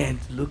some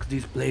plants, look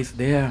this place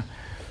there.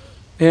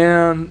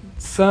 And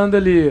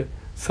suddenly,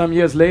 some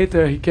years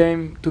later, he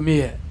came to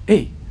me,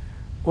 hey,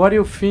 what do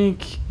you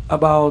think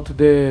about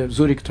the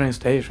Zurich train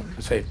station?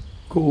 I say,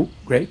 cool,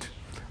 great,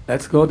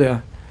 let's go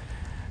there.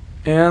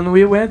 And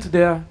we went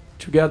there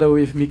together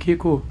with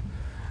Mikiko,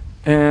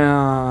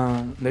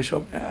 and they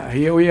showed,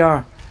 here we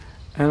are.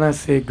 And I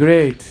say,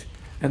 great.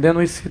 And then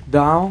we sit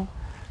down,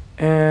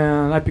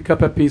 and I pick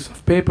up a piece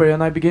of paper,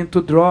 and I begin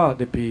to draw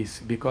the piece,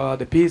 because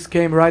the piece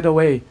came right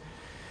away,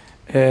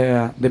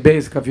 the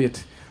basic of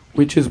it,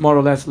 which is more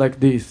or less like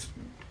this.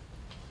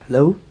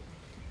 Hello?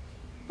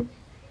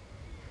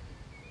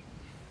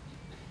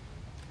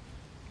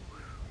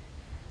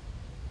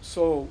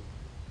 So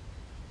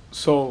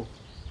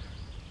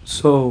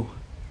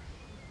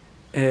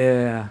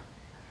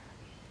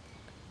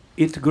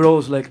it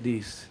grows like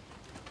this.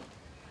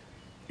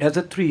 As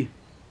a tree,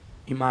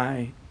 in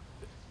my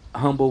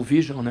humble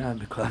vision,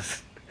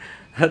 because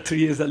a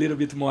tree is a little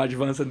bit more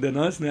advanced than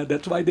us,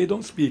 that's why they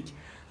don't speak.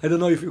 I don't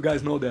know if you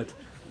guys know that.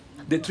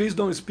 The trees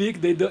don't speak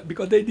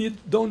because they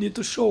don't need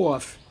to show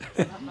off.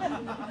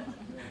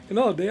 You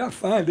know, they are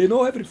fine. They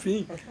know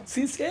everything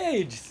since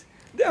ages.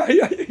 They are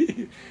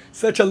here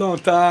such a long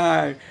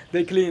time.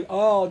 They clean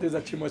all this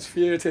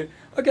atmosphere. Say,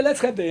 okay,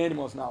 let's have the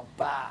animals now.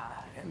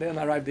 Bah. And then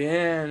arrive the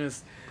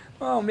animals.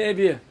 Well,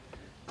 maybe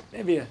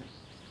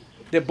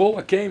the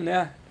boa came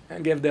there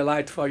and gave the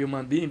light for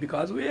human being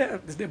because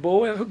it's the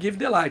boa who give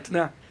the light.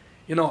 Né?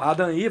 You know,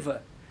 Adam and Eve,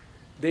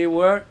 they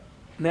were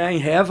né,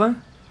 in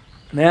heaven,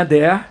 né,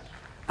 there.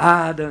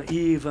 Adam,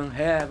 Eve,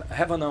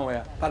 heaven não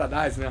é,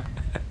 paradise, né?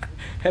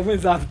 Heaven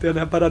is after,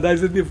 né?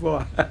 Paradise is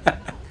before.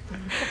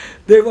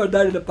 They were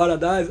there in the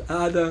paradise,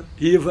 Adam,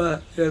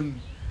 Eve, and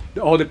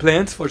all the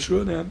plants for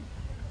sure, né?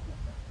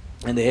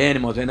 And the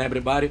animals and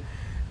everybody.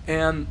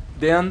 And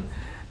then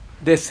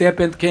the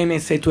serpent came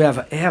and said to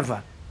Eva,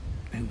 Eva,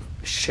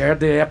 share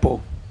the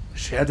apple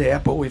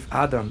with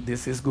Adam.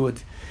 This is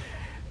good.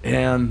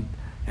 And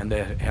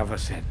Eva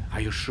said,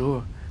 are you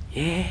sure?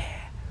 Yeah,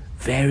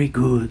 very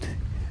good.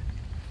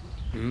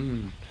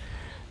 And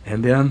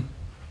then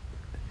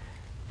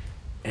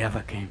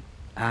Eva came.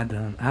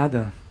 Adam.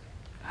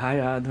 Hi,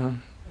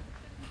 Adam.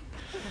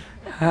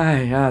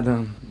 Hi,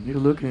 Adam. You're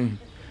looking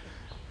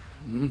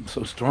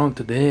so strong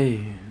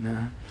today.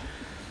 Nah.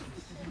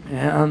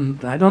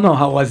 And I don't know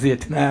how was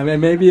it. Nah,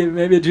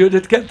 maybe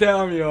Judith can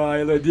tell me, or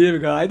Elodie,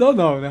 because I don't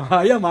know. Nah.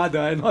 I am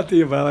Adam, I'm not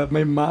Eva,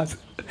 my master.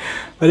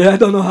 But I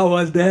don't know how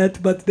was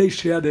that, but they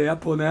shared the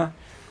apple, nah.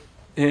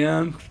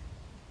 And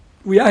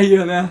we are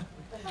here, nah.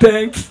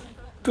 Thanks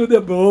to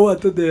the boa,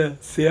 to the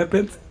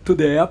serpent, to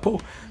the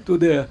apple, to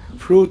the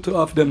fruit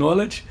of the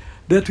knowledge,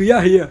 that we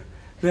are here,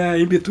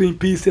 in between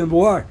peace and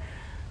war.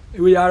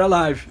 We are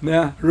alive,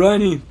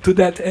 running to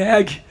that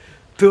egg,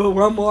 to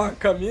one more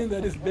coming,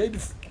 that is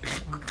babies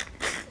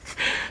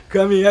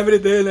coming every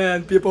day,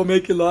 and people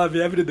make love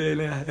every day,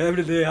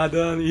 every day,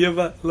 Adam,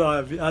 Eva,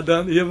 love,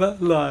 Adam, Eva,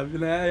 love,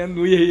 and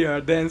we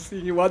here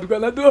dancing, what we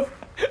gonna do?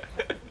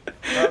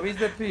 With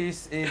the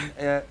piece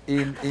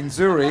in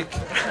Zurich,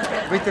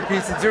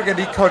 and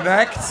he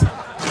connects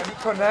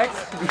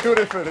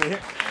beautifully.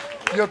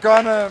 You're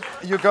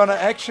gonna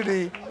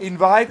actually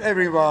invite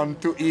everyone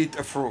to eat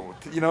a fruit,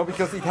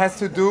 because it has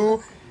to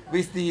do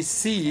with these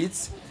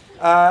seeds.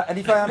 And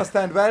if I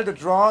understand well, the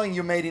drawing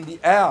you made in the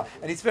air,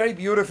 and it's very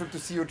beautiful to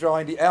see you draw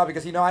in the air,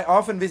 because I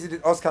often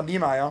visited Oskar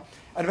Niemeyer,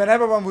 and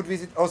whenever one would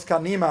visit Oskar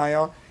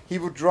Niemeyer, he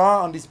would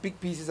draw on these big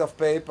pieces of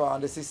paper,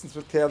 and the assistants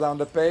would tear down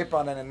the paper,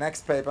 and then the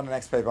next paper, and the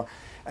next paper.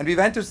 And we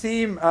went to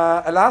see him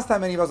last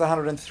time when he was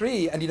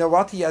 103, and you know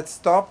what? He had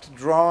stopped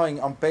drawing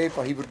on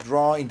paper. He would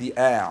draw in the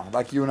air,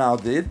 like you now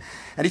did.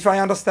 And if I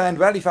understand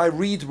well, if I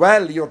read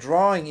well your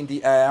drawing in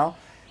the air,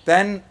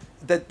 then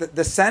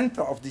the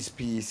center of this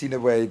piece, in a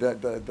way,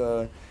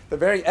 the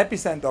very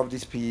epicenter of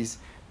this piece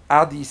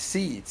are these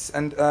seeds.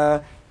 And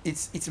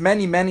it's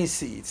many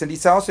seeds, and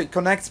it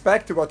connects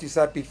back to what you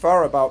said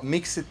before about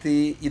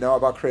mixity,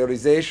 about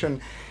creolization,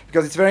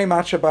 because it's very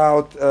much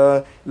about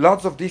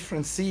lots of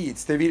different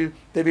seeds. They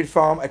will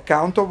form a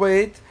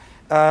counterweight,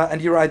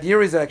 and your idea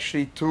is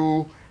actually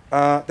to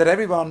that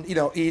everyone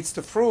eats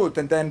the fruit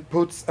and then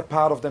puts a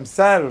part of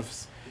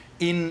themselves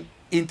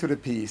into the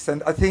piece.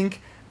 And I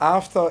think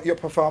after your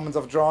performance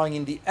of drawing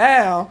in the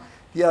air,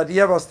 the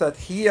idea was that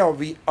here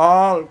we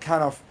all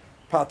kind of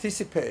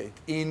participate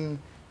in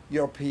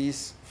your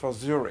piece for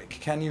Zurich.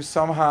 Can you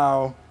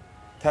somehow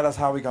tell us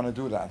how we're going to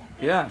do that?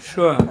 Yeah,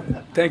 sure.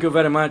 Thank you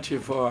very much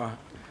for...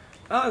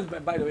 Oh,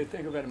 by the way,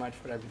 thank you very much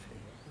for everything.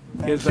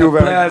 It's a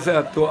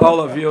pleasure to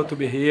all of you to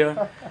be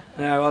here.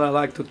 I would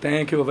like to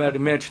thank you very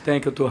much.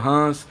 Thank you to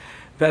Hans.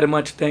 Very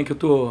much thank you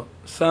to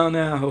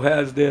Sana, who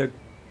has the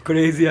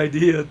crazy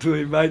idea to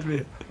invite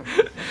me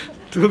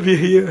to be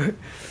here.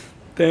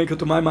 Thank you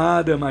to my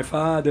mother, my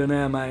father,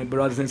 my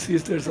brothers and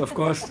sisters, of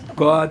course,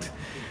 God.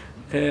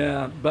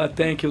 But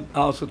thank you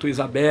also to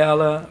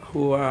Isabella,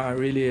 who are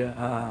really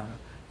a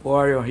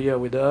warrior here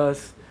with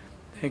us.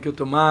 Thank you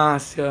to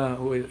Marcia,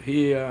 who is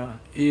here,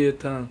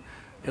 Ethan,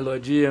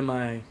 Elodie,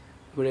 my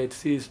great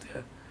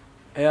sister,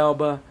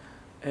 Elba,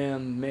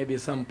 and maybe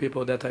some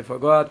people that I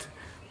forgot.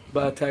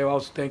 But I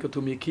also thank you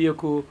to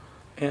Mikiko,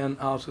 and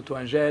also to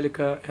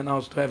Angelica, and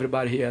also to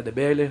everybody here at the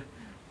Beyeler.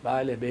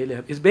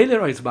 Beyeler. Is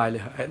Beyeler or is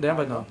Beyeler? I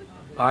never know.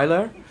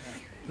 Beyeler?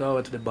 No,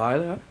 it's the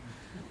Beyeler.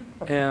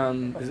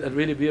 And it's a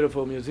really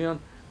beautiful museum.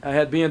 I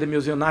had been at the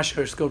Museum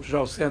National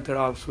Sculptural Center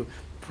also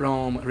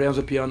from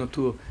Renzo Piano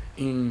too.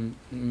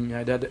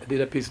 I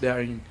did a piece there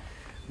in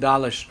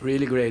Dallas,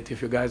 really great.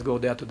 If you guys go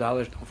there to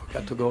Dallas, don't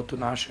forget to go to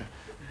Nasher.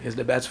 It's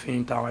the best thing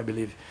in town, I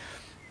believe.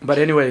 But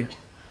anyway,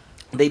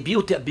 they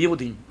built a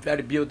building,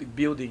 very big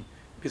building,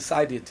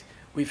 beside it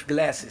with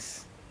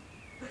glasses.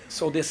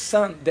 So the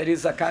sun, there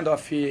is a kind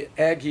of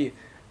egg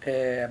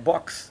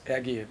box,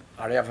 egg,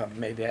 whatever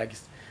made the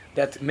eggs,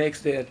 that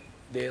makes the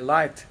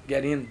light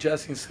get in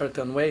just in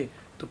certain way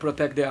to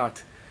protect the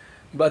art.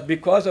 But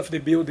because of the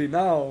building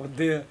now,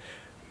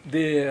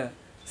 the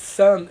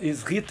sun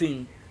is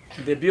hitting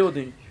the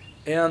building,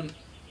 and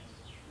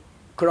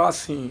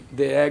crossing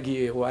the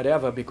egg,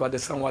 whatever, because the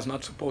sun was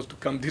not supposed to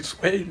come this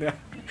way.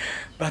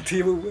 But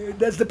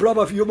that's the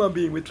problem of human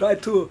being. We try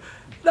to,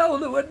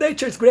 no,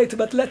 nature is great,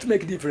 but let's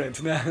make difference.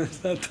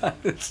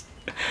 Sometimes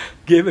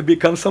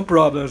become some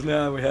problems.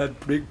 We had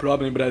big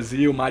problem in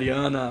Brazil.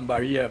 Mariana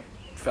Barrier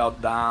fell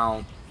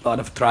down. A lot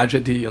of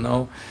tragedy, you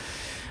know.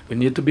 We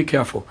need to be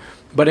careful.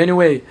 But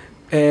anyway,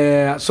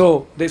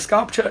 so the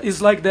sculpture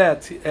is like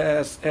that,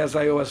 as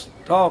I was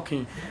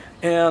talking,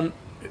 and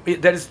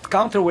there is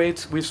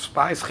counterweights with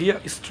spikes here,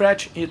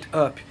 stretch it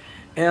up,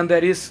 and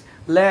there is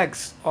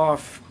legs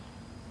of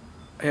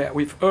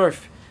with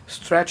earth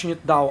stretching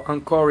it down,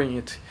 anchoring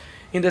it.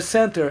 In the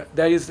center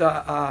there is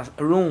a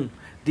room.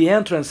 The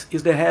entrance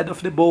is the head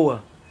of the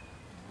boa.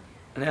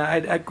 And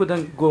I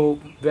couldn't go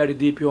very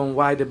deep on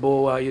why the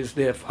boa is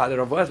the father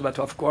of us, but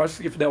of course,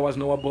 if there was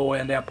no boa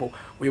and apple,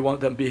 we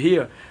won't be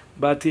here.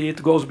 But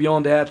it goes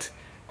beyond that.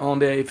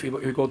 If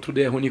we go to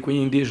the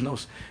Runicuí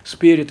indigenous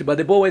spirit, but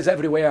the boa is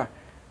everywhere,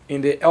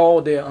 in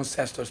all the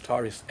ancestor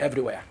stories,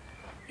 everywhere.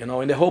 You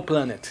know, in the whole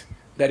planet,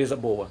 there is a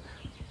boa.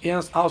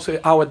 And also,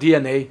 our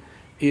DNA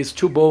is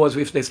 2 boas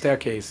with the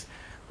staircase.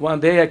 One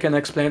day I can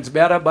explain it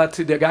better, but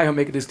the guy who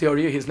made this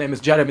theory, his name is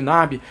Jeremy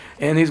Narby,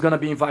 and he's going to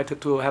be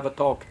invited to have a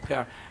talk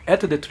there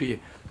at the tree,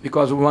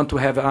 because we want to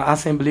have an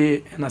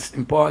assembly and a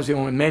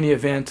symposium and many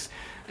events.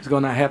 It's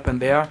going to happen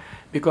there,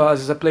 because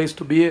it's a place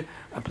to be,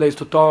 a place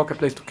to talk, a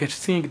place to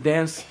sing,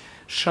 dance,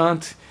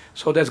 chant.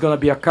 So there's going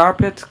to be a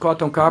carpet,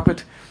 cotton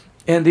carpet,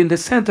 and in the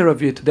center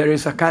of it there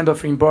is a kind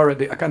of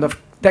embroidery, a kind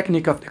of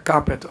technique of the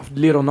carpet of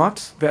little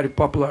knots, very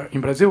popular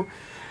in Brazil,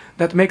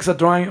 that makes a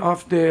drawing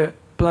of the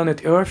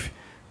planet Earth,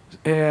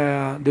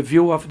 the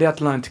view of the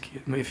Atlantic,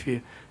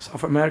 with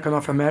South America,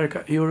 North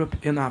America, Europe,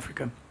 and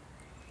Africa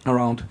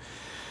around.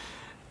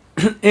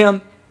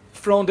 And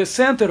from the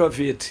center of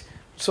it,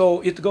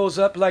 so it goes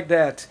up like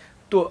that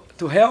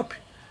to help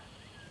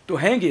to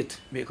hang it,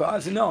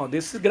 because you know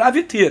this is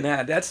gravity,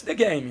 that's the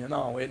game, you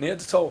know. We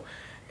need, so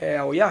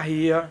we are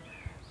here,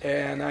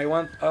 and I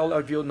want all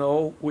of you to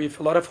know with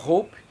a lot of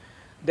hope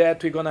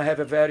that we're gonna have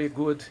a very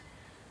good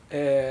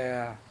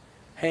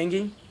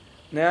hanging.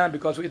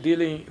 Because we're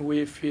dealing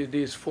with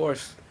this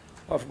force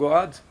of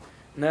God,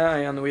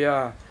 and we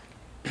are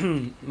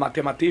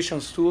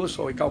mathematicians too,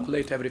 so we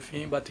calculate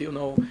everything, but you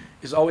know,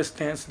 it's always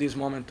tense this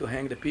moment to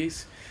hang the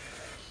piece.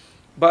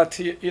 But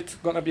it's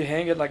going to be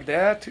hanged like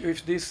that,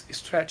 with this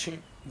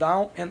stretching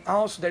down, and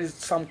also there is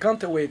some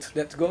counterweight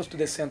that goes to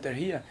the center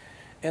here,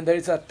 and there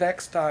is a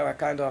textile, a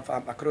kind of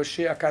a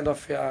crochet, a kind of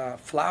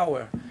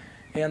flower,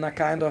 and a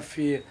kind of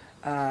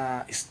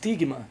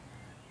stigma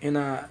in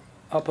a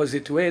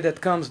opposite way that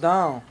comes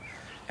down,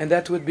 and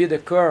that would be the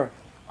core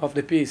of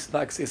the piece.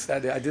 Like he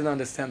said, I didn't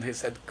understand. He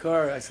said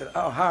core. I said,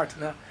 oh, heart.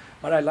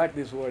 But I like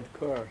this word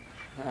core.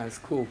 It's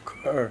cool,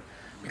 core,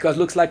 because it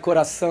looks like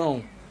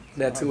coração,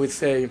 that we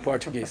say in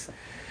Portuguese.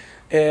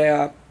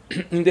 In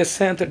the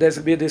center, there's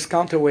be this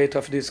counterweight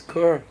of this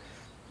core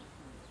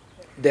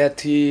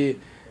that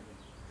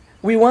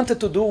we wanted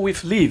to do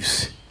with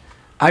leaves.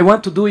 I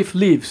want to do with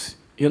leaves,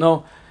 you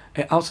know.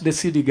 Also the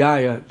CD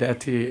Gaia that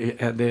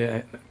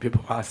the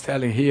people are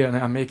selling here, and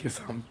I'm making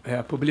some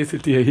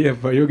publicity here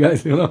for you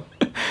guys, you know,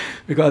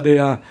 because they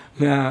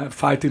are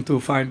fighting to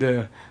find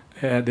the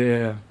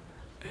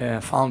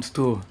funds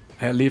to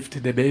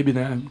lift the baby.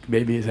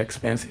 Baby is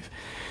expensive.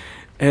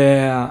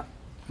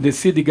 The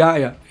CD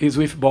Gaia is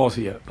with balls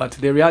here, but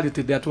the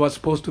reality that was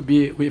supposed to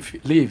be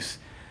with leaves,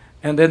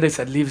 and then they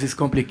said leaves is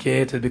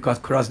complicated because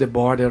cross the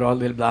border, all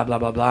the blah blah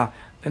blah blah.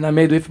 And I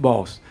made with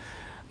balls.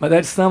 But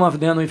there's some of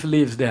them with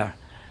leaves there.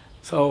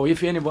 So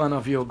if any one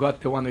of you got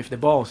the one with the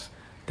balls,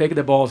 take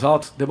the balls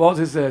out. The balls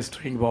is a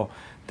string ball.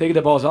 Take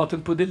the balls out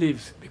and put the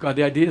leaves. Because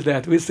the idea is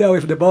that we sell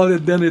with the balls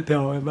and then we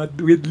tell.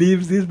 But with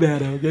leaves is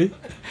better, okay?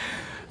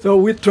 So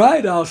we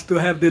tried also to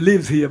have the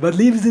leaves here. But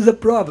leaves is a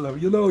problem.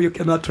 You know, you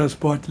cannot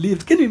transport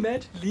leaves. Can you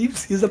imagine?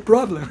 Leaves is a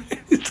problem.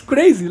 It's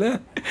crazy, né?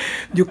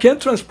 You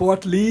can't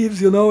transport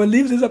leaves, you know. And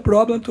leaves is a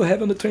problem to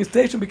have on the train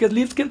station because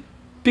leaves can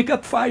pick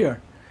up fire.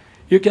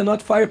 You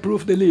cannot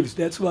fireproof the leaves.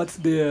 That's what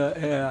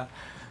the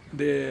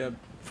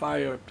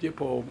fire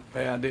people,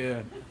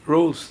 the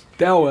rules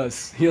tell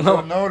us. You know.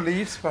 So no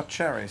leaves but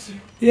cherries.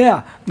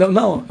 Yeah.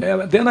 No.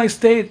 Then I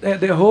stayed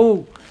the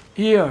whole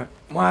year.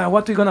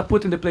 What are we gonna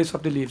put in the place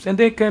of the leaves? And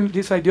then came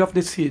this idea of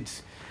the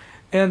seeds.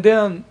 And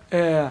then,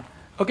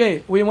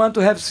 okay, we want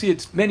to have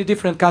seeds, many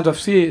different kinds of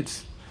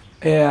seeds.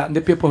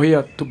 The people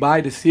here to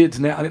buy the seeds,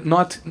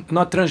 not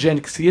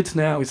transgenic seeds.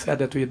 We said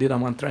that we didn't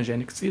want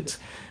transgenic seeds.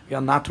 We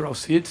are natural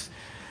seeds.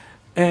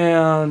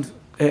 And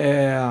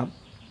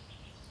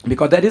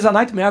because there is a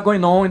nightmare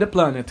going on in the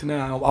planet,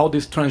 all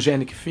this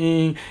transgenic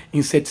thing,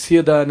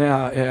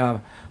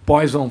 insecticide,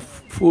 poison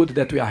food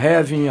that we are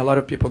having, a lot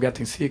of people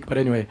getting sick. But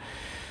anyway,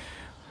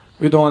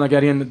 we don't want to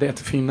get into that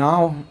thing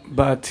now,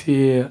 but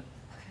it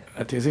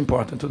is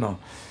important to know.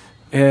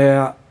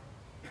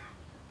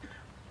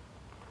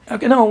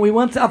 Okay, no, we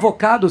want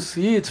avocado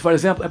seeds, for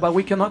example, but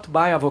we cannot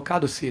buy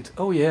avocado seeds.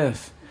 Oh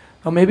yes,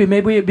 or maybe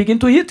we begin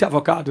to eat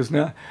avocados,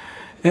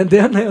 And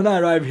then when I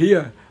arrive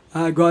here,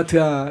 I got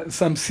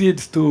some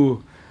seeds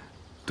to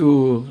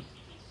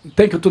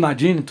thank you to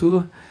Nadine,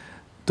 to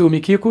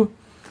Mikiko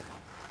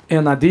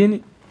and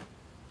Nadine.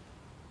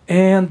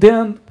 And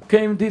then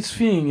came this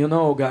thing, you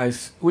know,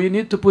 guys. We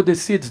need to put the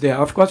seeds there.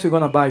 Of course, we're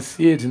going to buy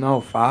seeds, you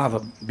know,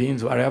 fava,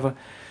 beans, whatever.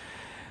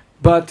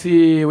 But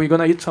we're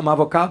going to eat some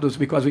avocados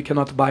because we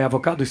cannot buy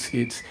avocado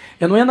seeds.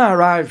 And when I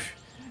arrived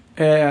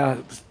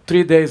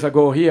 3 days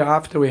ago here,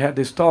 after we had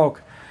this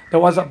talk, there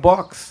was a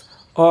box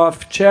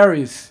of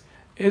cherries.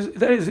 Is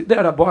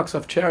there a box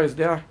of cherries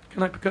there?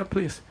 Can I pick up,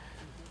 please?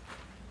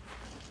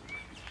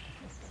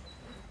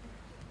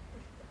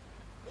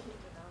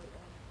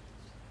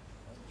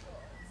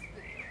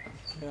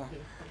 Yeah.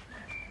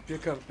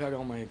 Pega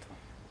uma aí, então.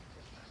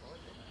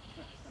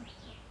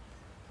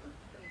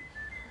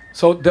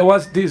 So there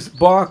was this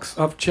box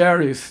of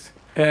cherries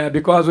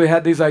because we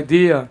had this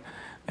idea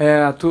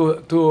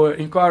to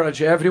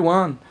encourage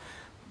everyone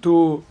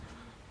to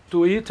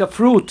eat a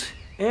fruit,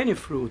 any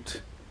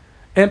fruit,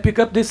 and pick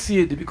up the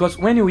seed, because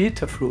when you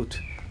eat a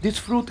fruit, this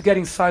fruit gets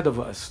inside of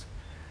us,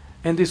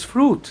 and this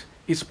fruit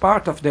is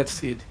part of that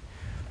seed.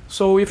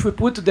 So if we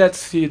put that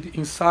seed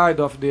inside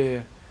of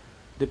the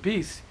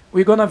piece,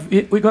 we're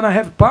gonna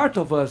have part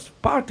of us,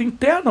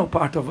 internal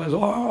part of us,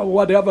 or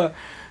whatever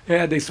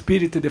the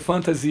spirit, the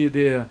fantasy,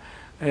 the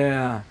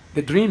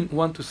dream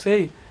want to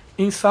say,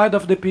 inside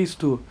of the piece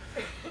too.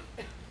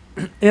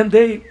 And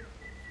they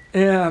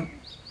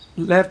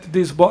left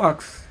this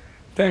box,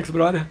 thanks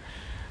brother,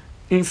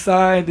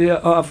 inside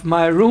of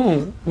my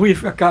room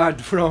with a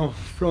card from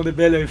the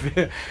Beyeler.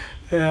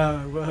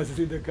 Was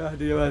in the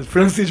card? It was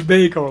Francis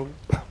Bacon.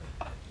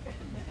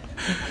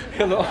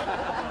 Hello.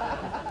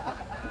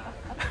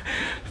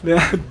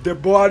 The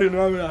body,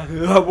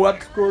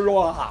 what?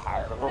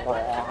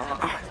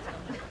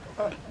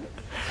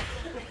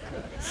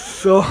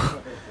 So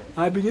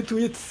I began to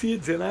eat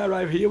seeds, and I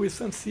arrived here with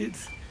some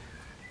seeds,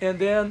 and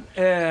then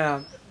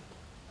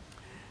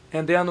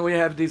we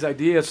have this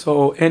idea.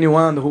 So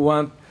anyone who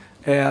want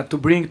to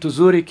bring to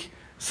Zurich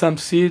some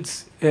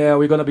seeds,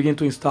 we're gonna begin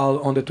to install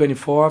on the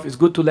 24th. It's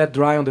good to let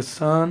dry on the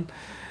sun.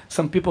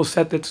 Some people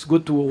said that it's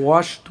good to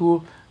wash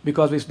too,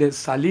 because with the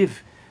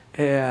salive,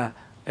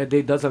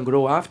 they doesn't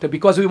grow after,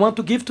 because we want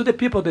to give to the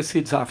people the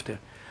seeds after.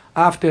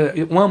 After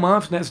 1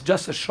 month, that's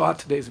just a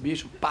short day's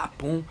bicho, pá,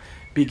 pum,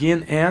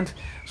 begin, end.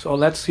 So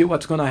let's see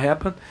what's going to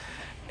happen.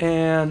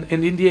 And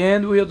in the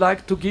end, we would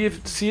like to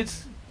give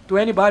seeds to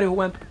anybody who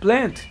want to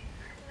plant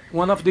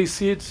one of these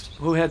seeds,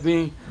 who had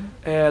been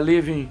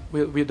living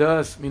with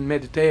us in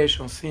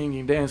meditation,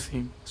 singing,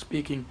 dancing,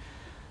 speaking,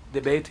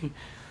 debating,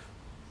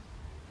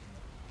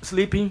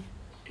 sleeping.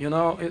 You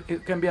know,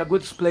 it can be a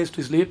good place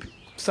to sleep.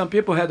 Some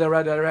people had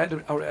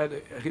already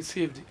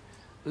received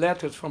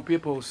letters from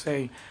people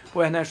saying,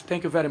 "Oh, Ernesto,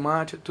 thank you very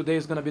much. Today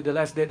is going to be the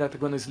last day that I'm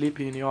going to sleep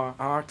in your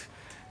art.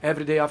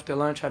 Every day after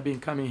lunch, I've been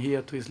coming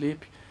here to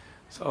sleep."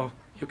 So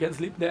you can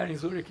sleep there in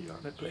Zurich,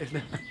 on that place.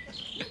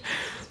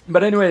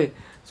 But anyway,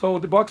 so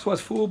the box was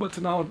full, but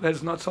now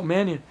there's not so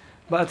many.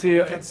 But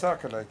you can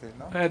circulate it,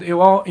 no? And you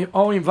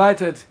all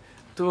invited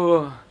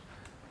to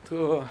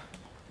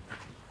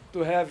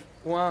have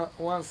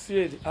one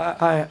seed.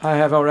 I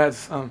have already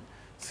some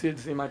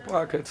seeds in my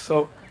pocket,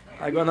 so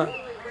I'm gonna. Where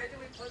do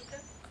we put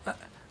them?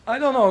 I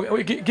don't know.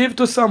 We give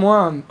to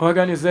someone,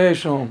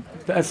 organization.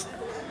 That's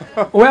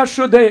where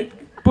should they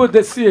put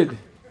the seed? Shall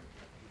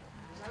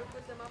we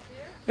put them up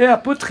here? Yeah,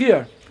 put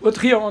here. Put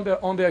here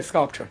on the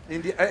sculpture.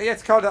 In the,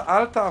 it's called an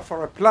altar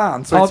for a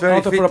plant, so it's very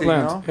Altar fitting, for a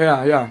plant. no?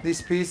 Yeah, yeah.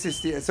 This piece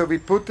is so we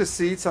put the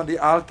seeds on the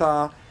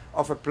altar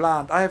of a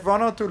plant. I have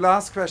 1 or 2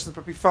 last questions,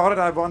 but before that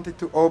I wanted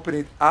to open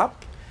it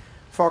up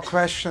for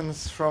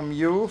questions from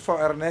you,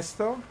 for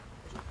Ernesto.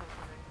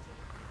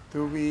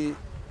 Do we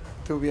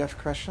have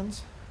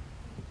questions?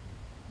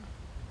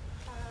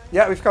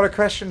 Yeah, we've got a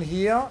question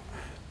here.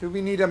 Do we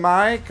need a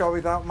mic or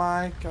without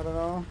mic? I don't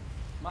know.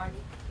 Mike.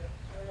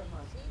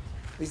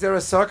 Is there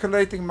a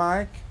circulating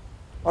mic?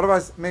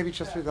 Otherwise, maybe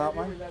just without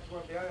mic.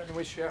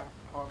 We share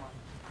our mic.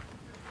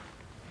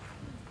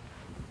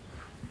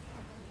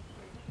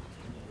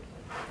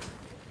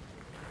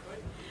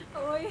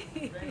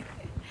 Oi.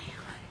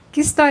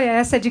 Que história é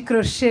essa de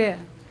crochê?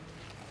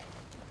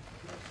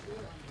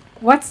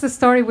 What's the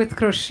story with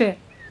crochet?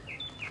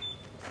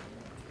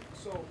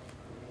 So,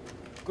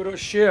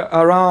 crochet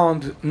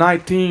around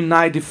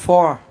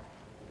 1994,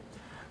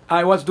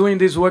 I was doing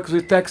these works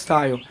with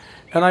textile,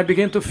 and I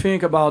began to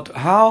think about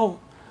how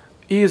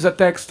is a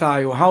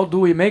textile, how do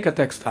we make a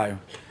textile?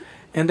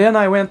 And then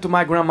I went to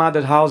my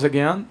grandmother's house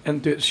again,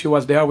 and she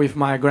was there with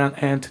my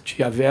grand-aunt,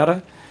 Tia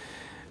Vera,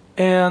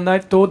 and I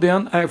told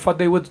them, I thought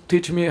they would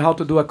teach me how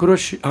to do a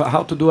crochet,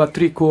 how to do a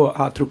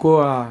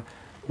tricot,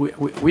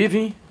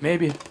 weaving,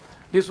 maybe.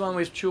 This one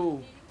with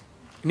 2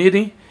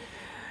 knitting,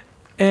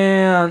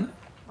 and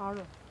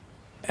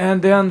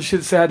then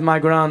she said, my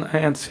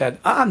grand-aunt said,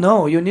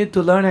 no, you need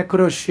to learn a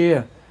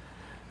crochet.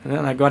 And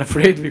then I got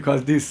afraid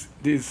because this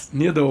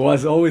needle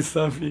was always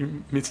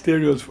something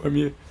mysterious for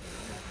me,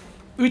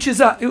 which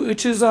is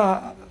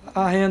a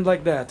hand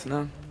like that,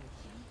 no?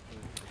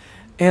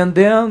 And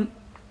then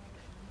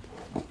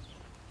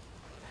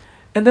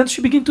And then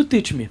she began to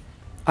teach me.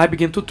 I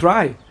began to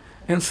try,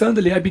 and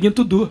suddenly I began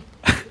to do.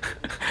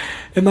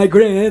 And my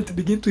grand-aunt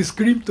began to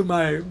scream to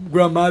my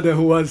grandmother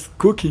who was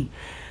cooking.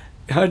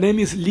 Her name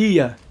is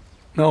Lia.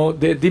 No,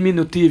 the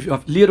diminutive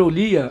of little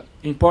Lia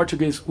in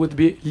Portuguese would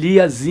be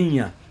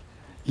Liazinha.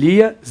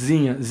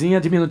 Liazinha,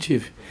 Zinha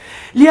diminutive.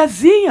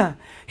 Liazinha,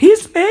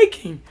 he's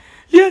making.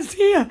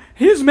 Liazinha,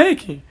 he's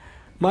making.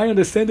 My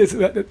understanding is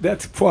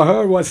that for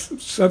her was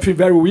something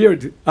very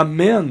weird. A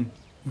man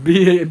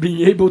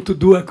being able to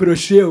do a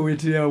crochet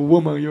with a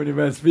woman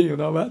university, you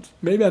know what?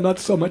 Maybe I'm not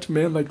so much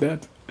man like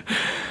that.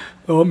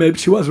 Or maybe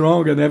she was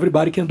wrong and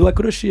everybody can do a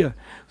crochet.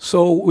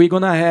 So we're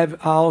going to have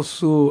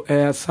also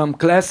some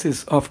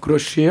classes of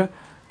crochet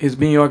is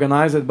being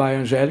organized by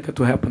Angelica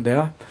to happen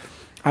there.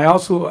 I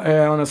also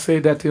want to say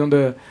that on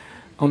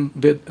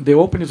the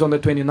opening is on the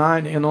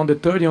 29th, and on the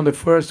 30th, on the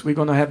 1st, we're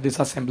going to have this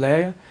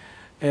assembly.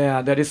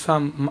 There is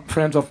some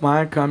friends of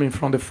mine coming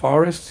from the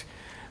forest,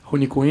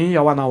 Runicuim,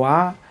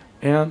 Yawanawá,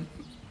 and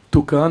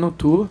Tucano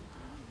too,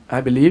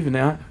 I believe.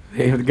 Né?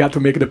 They got to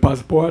make the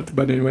passport,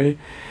 but anyway.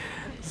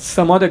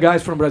 Some other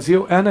guys from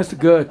Brazil, Ernest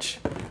Gutsch,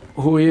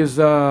 who is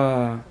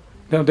the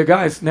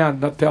guys, né,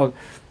 that tell,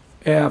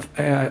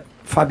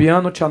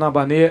 Fabiano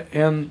Tchanabane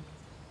and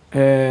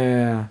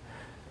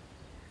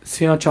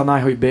Cian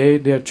Chanai Ruibei,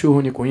 they are two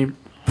Runicuim.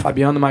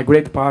 Fabiano, my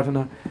great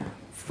partner,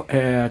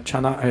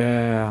 Cian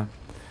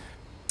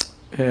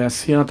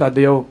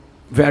Tadeu,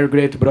 very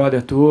great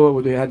brother too.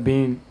 We had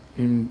been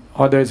in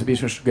other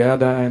exhibitions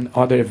together and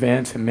other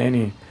events and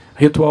many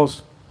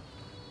rituals.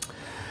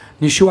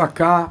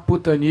 Nishuaka,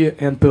 Putani,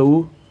 and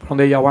Peu from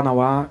the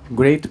Yawanawá,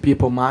 great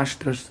people,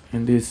 masters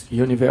in this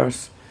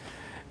universe.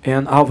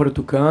 And Álvaro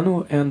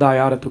Tucano and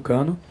Dayara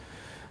Tucano,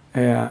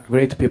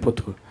 great people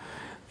too.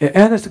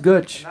 Ernest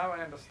Gutsch. Now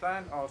I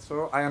understand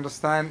also, I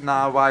understand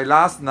now why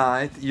last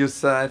night you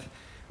said,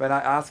 when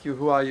I asked you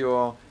who are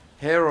your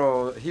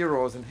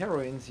heroes and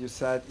heroines, you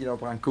said, you know,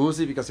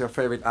 Brancusi, because your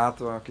favorite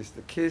artwork is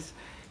The Kiss.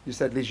 You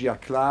said Ligia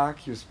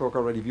Clark. You spoke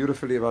already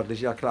beautifully about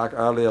Ligia Clark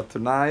earlier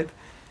tonight.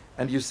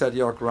 And you said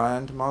your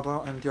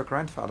grandmother and your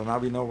grandfather. Now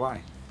we know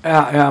why.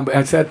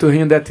 I said to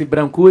him that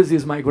Brancusi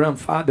is my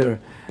grandfather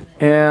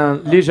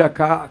and Ligia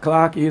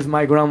Clark is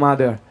my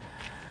grandmother.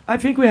 I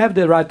think we have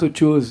the right to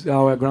choose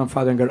our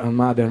grandfather and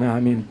grandmother. I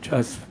mean,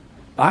 just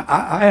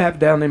I have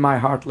them in my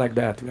heart like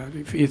that.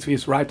 If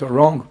it's right or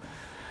wrong,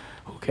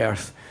 who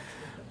cares?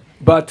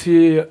 But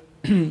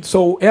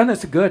so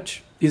Ernest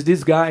Gutsch is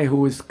this guy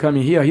who is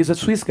coming here. He's a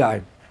Swiss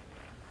guy,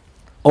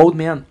 old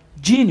man,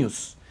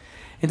 genius.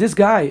 And this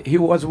guy, he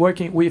was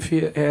working with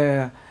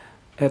a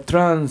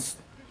transformed,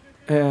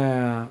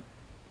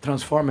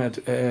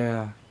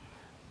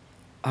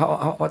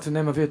 what's the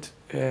name of it?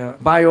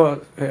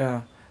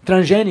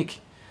 Transgenic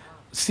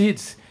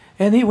seeds.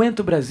 And he went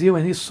to Brazil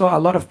and he saw a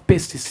lot of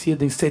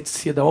pesticide,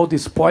 insecticide, all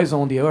this poison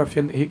on the earth.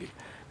 And he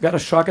got a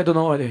shock. I don't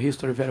know the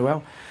history very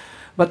well.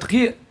 But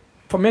he,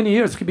 for many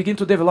years, he began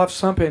to develop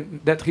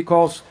something that he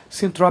calls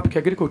syntropic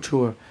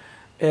agriculture.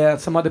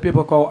 Some other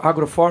people call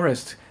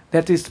agroforest.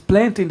 That is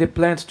planting the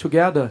plants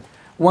together,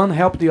 one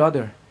help the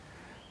other.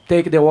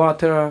 Take the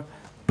water,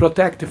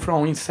 protect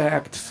from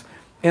insects,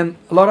 and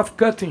a lot of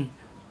cutting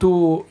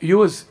to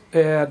use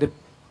the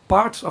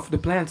parts of the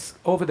plants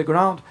over the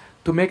ground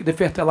to make the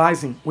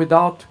fertilizing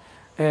without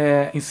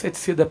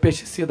insecticide,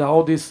 pesticide,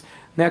 all these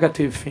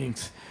negative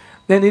things.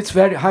 Then it's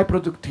very high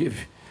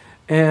productive.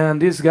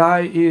 And this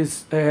guy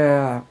is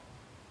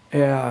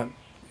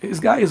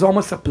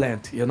almost a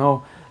plant, you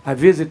know. I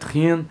visit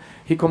him.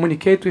 He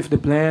communicates with the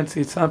plants.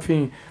 It's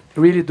something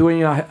really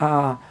doing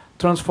a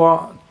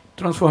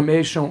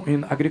transformation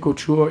in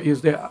agriculture.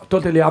 Is the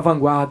totally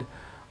avant-garde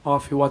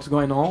of what's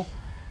going on.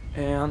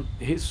 And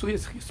he's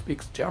Swiss. He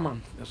speaks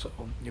German, so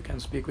you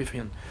can speak with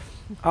him.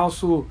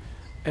 Also,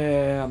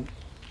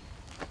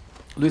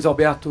 Luiz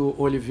Alberto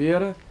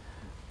Oliveira,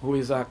 who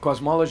is a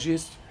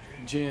cosmologist,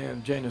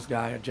 genius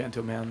guy, a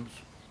gentleman.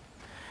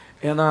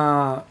 And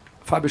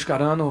Fábio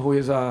Scarano, who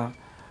is a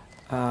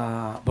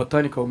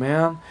botanical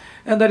man,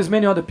 and there is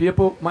many other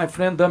people. My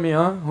friend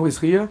Damian, who is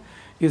here,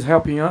 is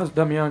helping us,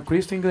 Damian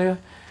Christingler,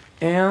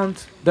 and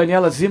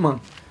Daniela Ziman.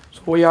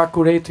 So we are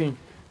curating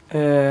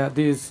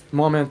this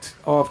moment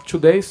of 2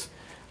 days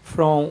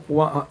from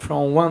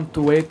 1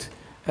 to 8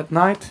 at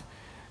night.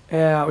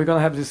 We're going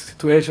to have this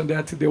situation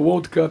that the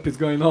World Cup is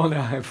going on.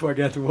 I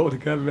forget the World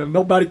Cup.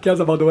 Nobody cares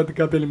about the World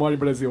Cup anymore in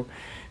Brazil.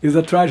 It's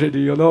a tragedy,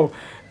 you know.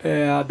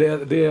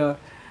 The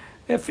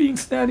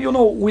things that, you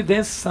know, we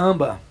dance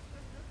samba.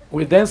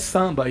 We dance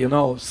samba, you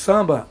know.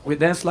 Samba, we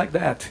dance like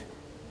that.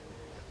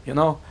 You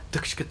know?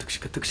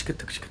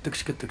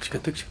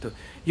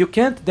 You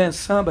can't dance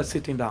samba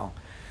sitting down.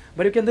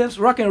 But you can dance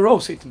rock and roll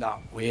sitting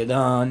down. We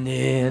don't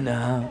need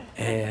no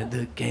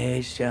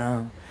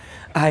education.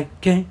 I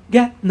can't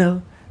get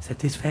no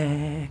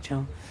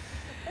satisfaction.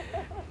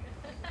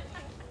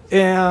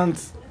 And,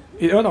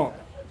 you know,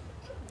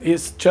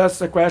 it's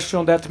just a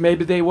question that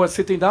maybe they were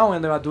sitting down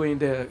when they were doing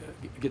the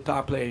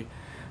guitar play.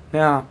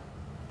 Now,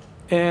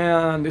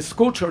 and it's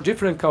culture,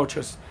 different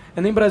cultures.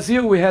 And in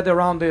Brazil, we had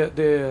around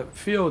the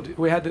field,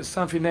 we had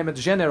something named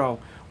General,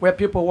 where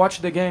people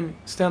watch the game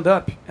stand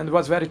up, and it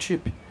was very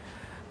cheap.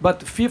 But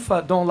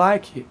FIFA don't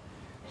like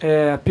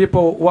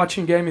people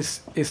watching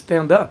games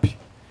stand up.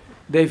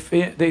 They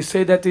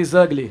say that is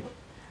ugly,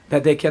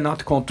 that they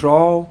cannot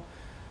control,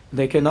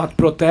 they cannot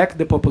protect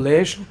the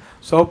population,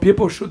 so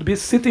people should be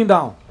sitting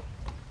down,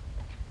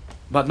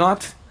 but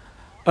not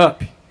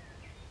up.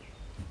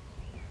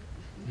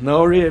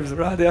 No ribs,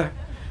 brother.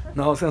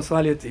 No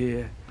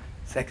sensuality.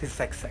 Sex is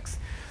sex, sex.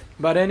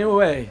 But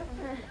anyway,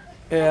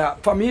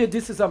 for me,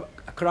 this is a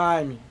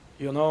crime,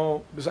 you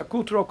know. It's a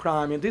cultural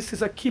crime. And this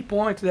is a key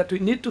point that we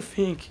need to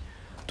think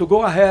to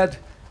go ahead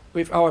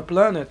with our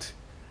planet,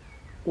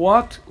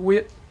 what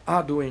we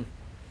are doing.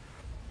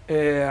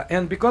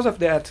 And because of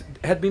that,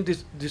 had been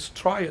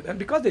destroyed. And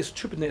because the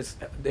stupidness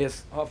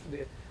of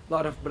a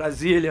lot of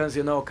Brazilians,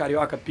 you know,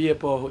 Carioca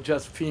people who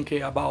just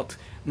thinking about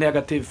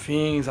negative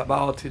things,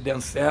 about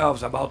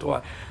themselves, about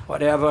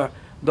whatever,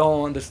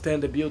 don't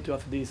understand the beauty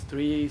of these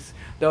trees,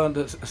 don't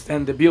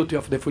understand the beauty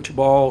of the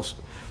footballs,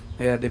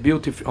 the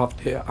beauty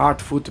of the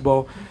art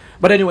football.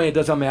 But anyway, it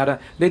doesn't matter.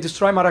 They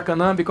destroy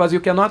Maracanã because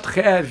you cannot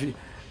have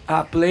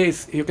a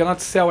place, you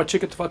cannot sell a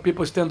ticket for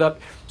people stand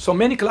up. So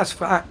many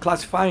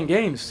classifying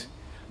games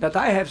that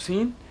I have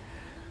seen,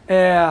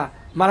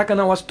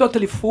 Maracanã was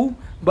totally full,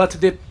 but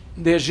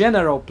the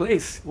general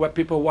place where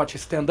people watch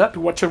stand up,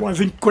 which was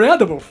an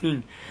incredible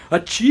thing, a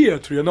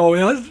theater, you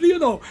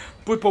know,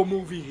 people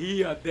moving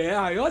here,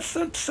 there, it was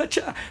such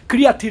a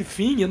creative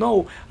thing, you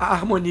know,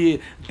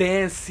 harmony,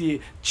 dance,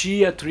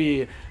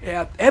 theater,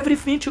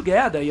 everything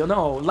together, you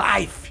know,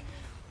 life.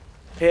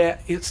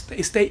 It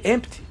stay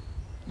empty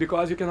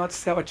because you cannot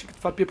sell a ticket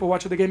for people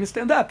watching the game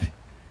stand up.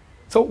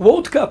 So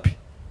World Cup,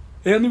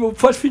 and the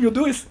first thing you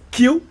do is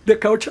kill the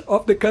culture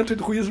of the country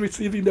who is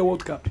receiving the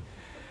World Cup.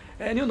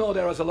 And you know,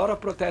 there was a lot of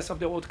protests of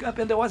the World Cup,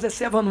 and there was a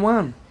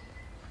 7-1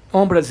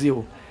 on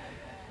Brazil.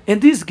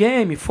 And this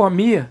game, for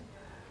me,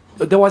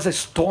 there was a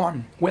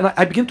storm. When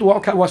I began to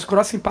walk, I was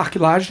crossing Parque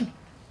Lage,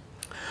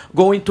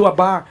 going to a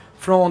bar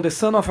from the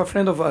son of a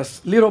friend of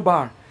us, little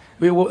bar.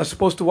 We were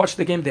supposed to watch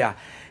the game there.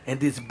 And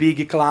these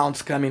big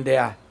clowns coming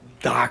there,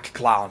 dark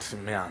clowns,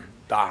 man,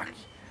 dark.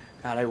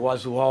 And I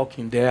was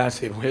walking there,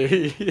 saying,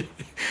 wait.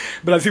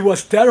 Brazil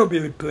was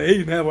terribly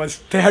played, it was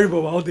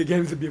terrible all the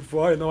games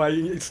before, you know,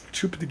 it's a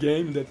stupid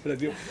game that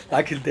Brazil,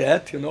 like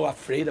that, you know,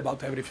 afraid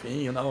about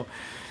everything, you know.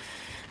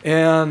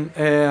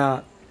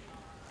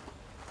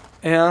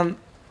 And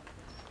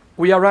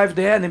we arrived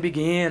there and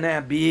begin,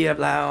 beer,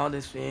 blah, all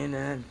this thing,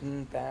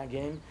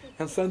 game.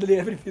 And suddenly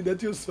everything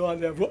that you saw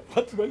there,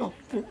 what's going on?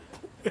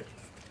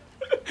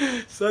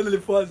 Suddenly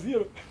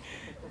 4-0.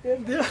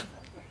 And then,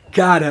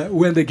 cara,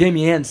 when the game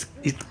ends,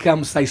 it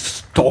comes a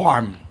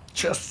storm,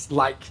 just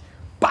like,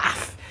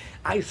 paf,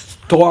 a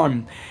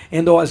storm.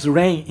 And there was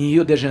rain in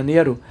Rio de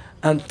Janeiro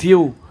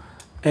until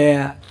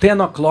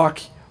 10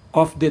 o'clock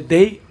of the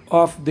day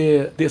of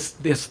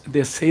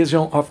the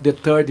season of the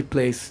third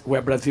place,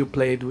 where Brazil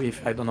played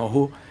with I don't know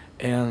who,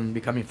 and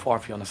becoming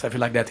fourth, you know, something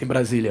like that in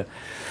Brasilia.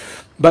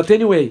 But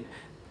anyway,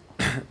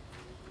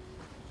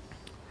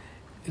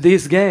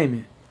 this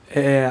game,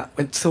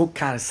 and so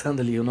kind of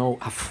suddenly, you know,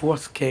 a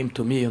force came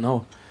to me, you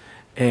know.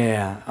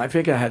 I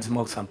think I had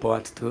smoked some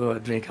pot too,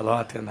 drink a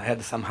lot, and I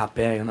had some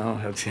rapé, you know.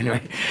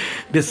 Anyway,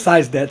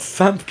 besides that,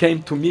 some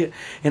came to me,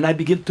 and I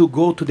began to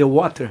go to the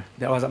water.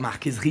 There was a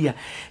marqueteria,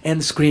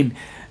 and scream,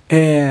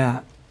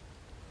 jogo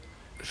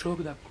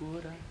da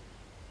cura,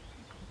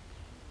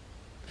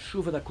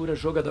 chuva da cura,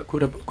 jogo da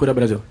cura, cura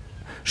Brasil.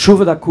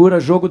 Chuva da cura,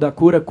 jogo da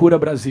cura, cura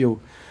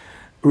Brasil.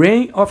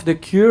 Rain of the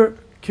cure,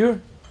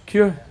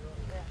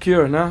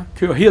 no?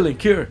 Cure, healing,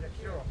 cure.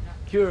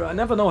 Cure, I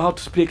never know how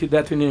to speak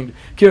that in English.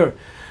 Cure.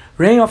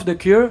 Reign of the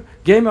cure,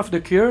 game of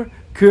the cure,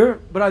 cure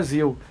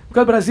Brazil.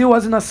 Because Brazil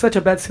was in such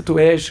a bad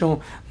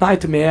situation,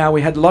 nightmare,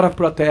 we had a lot of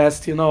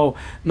protests, you know,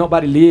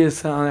 nobody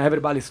listened,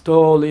 everybody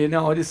stole, you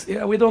know,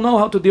 we don't know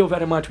how to deal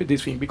very much with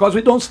this thing, because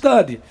we don't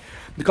study.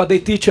 Because they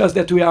teach us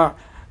that we are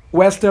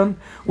Western,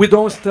 we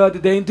don't study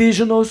the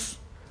indigenous,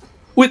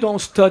 we don't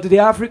study the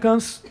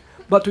Africans,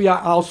 but we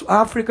are also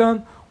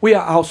African, we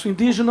are also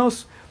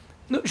indigenous.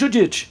 No,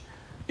 Judith,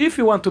 if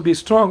you want to be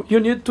strong, you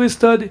need to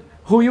study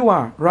who you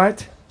are,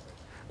 right?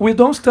 We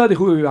don't study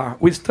who we are.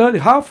 We study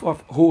half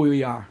of who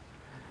we are.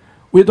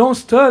 We don't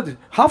study,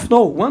 half,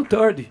 no,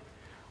 1/3.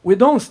 We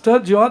don't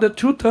study the other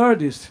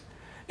 2/3.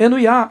 And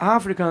we are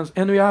Africans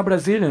and we are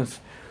Brazilians.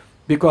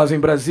 Because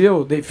in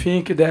Brazil, they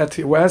think that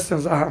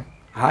Westerns are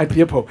high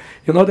people.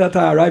 You know that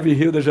I arrived in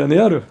Rio de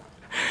Janeiro,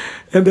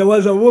 and there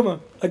was a woman,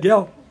 a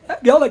girl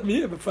like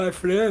me, my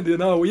friend, you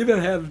know, we even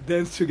have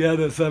danced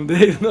together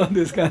someday, you know,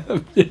 this kind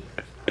of thing.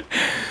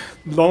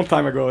 Long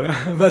time ago,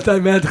 yeah? But I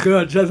met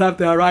her just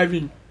after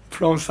arriving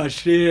from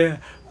Sachet,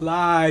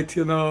 light,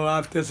 you know,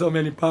 after so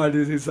many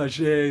parties in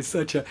Sachet,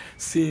 such a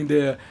seeing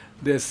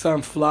the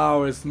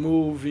sunflowers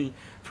moving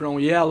from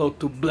yellow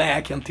to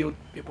black until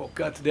people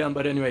cut them.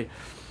 But anyway,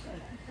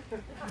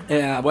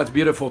 what a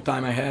beautiful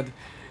time I had.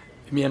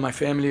 Me and my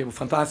family,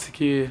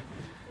 fantastic.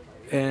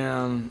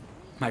 and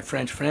my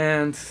French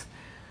friends.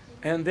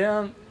 And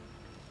then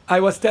I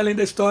was telling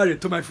the story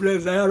to my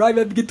friends. I arrived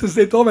and began to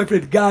say to all my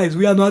friends, guys,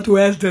 we are not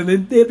Western.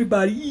 And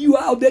everybody,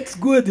 wow, that's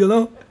good, you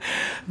know.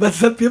 But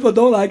some people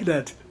don't like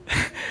that.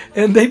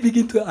 And they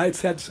begin to, I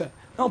said,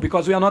 no,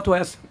 because we are not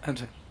Western. And I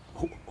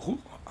said,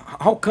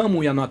 how come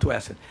we are not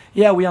Western?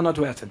 Yeah, we are not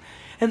Western.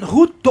 And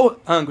who told,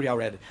 angry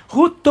already,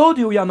 who told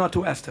you we are not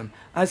Western?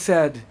 I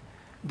said,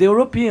 the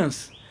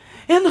Europeans.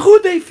 And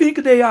who they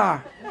think they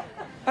are?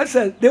 I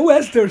said, the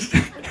Westerns.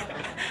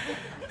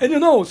 And you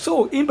know,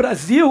 so in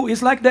Brazil,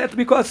 it's like that,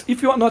 because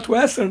if you are not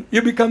Western,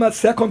 you become a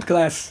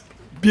second-class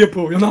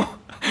people, you know.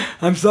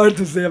 I'm sorry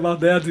to say about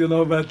that, you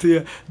know, but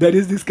there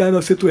is this kind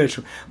of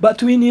situation.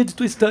 But we need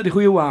to study who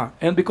you are.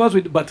 And because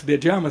but the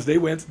Germans, they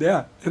went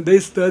there, and they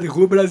study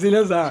who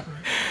Brazilians are.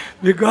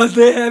 Because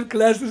they have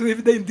classes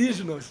with the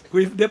indigenous,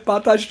 with the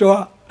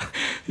Pataxó.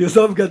 You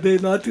know, because they're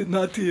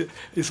not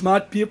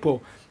smart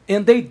people.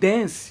 And they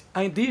dance,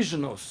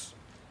 indigenous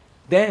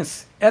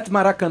dance at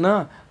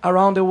Maracanã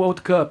around the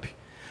World Cup.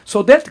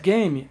 So that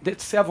game, that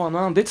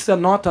 7-1, that's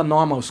not a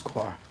normal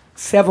score.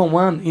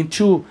 7-1 in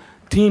two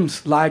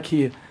teams like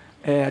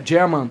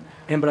German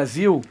and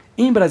Brazil.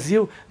 In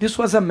Brazil, this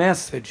was a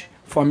message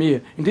for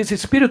me. In this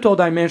spiritual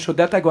dimension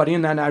that I got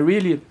in, and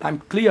I'm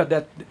clear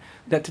that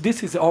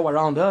this is all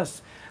around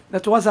us,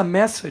 that was a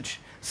message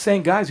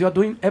saying, guys, you are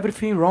doing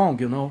everything wrong,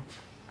 you know.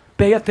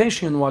 Pay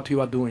attention to what you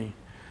are doing.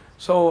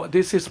 So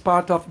this is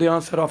part of the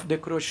answer of the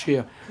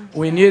crochet.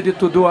 We need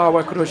to do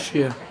our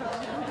crochet.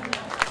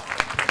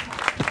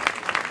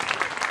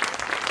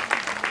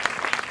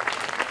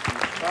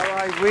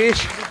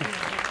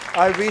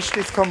 I wish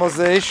this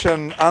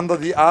conversation under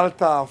the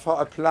altar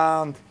for a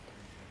plant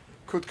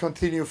could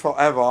continue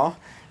forever.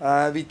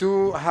 We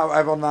do,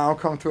 however, now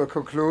come to a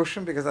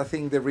conclusion, because I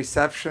think the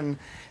reception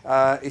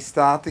is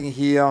starting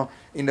here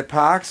in the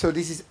park. So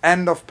this is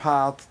end of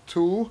part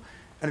 2,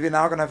 and we're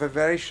now going to have a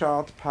very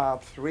short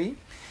part 3.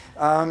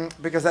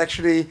 Because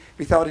actually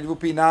we thought it would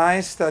be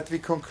nice that we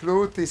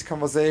conclude this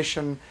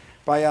conversation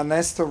by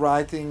Ernesto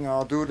writing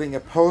or doodling a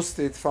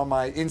post-it for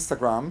my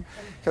Instagram.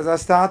 Because I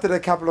started a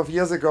couple of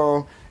years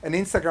ago an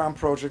Instagram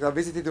project. I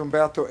visited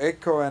Umberto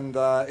Eco and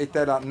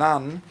Etel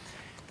Adnan,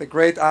 the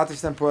great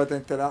artist and poet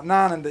Etel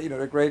Adnan, and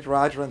the great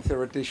writer and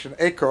theoretician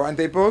Eco. And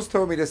they both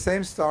told me the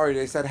same story.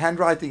 They said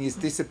handwriting is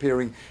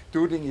disappearing,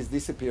 doodling is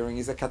disappearing,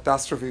 it's a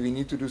catastrophe, we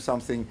need to do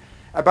something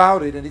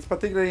about it. And it's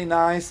particularly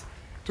nice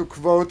to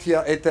quote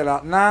here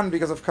Etel Adnan,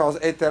 because of course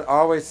Etel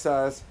always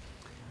says,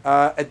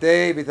 a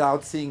day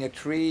without seeing a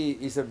tree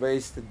is a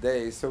wasted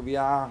day. So we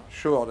are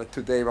sure that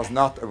today was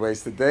not a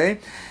wasted day.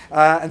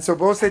 And so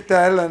both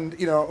Etel and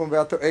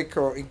Umberto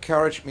Eco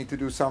encouraged me to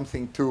do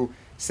something to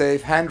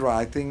save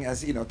handwriting.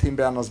 As Tim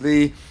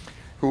Berners-Lee,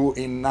 who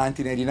in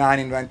 1989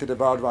 invented the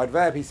World Wide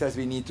Web, he says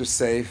we need to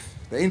save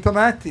the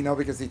internet,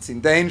 because it's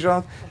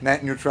endangered.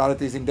 Net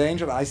neutrality is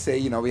endangered. I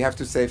say, we have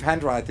to save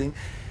handwriting.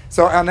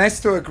 So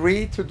Ernesto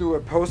agreed to do a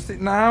post-it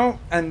now,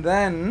 and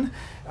then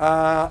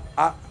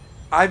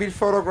I will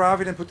photograph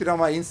it and put it on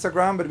my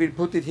Instagram, but we'll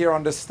put it here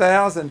on the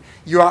stairs, and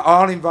you are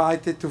all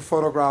invited to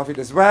photograph it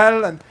as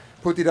well and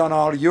put it on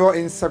all your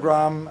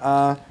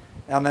Instagram.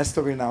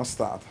 Ernesto will now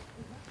start.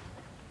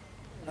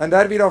 And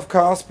that will, of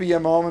course, be a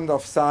moment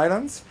of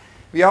silence.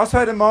 We also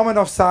had a moment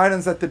of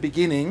silence at the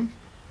beginning,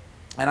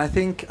 and I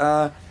think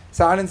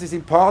silence is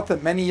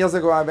important. Many years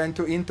ago, I went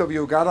to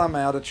interview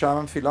Gadamer, the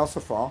German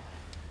philosopher,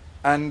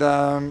 and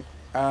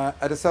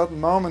at a certain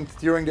moment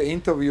during the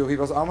interview, he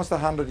was almost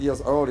 100 years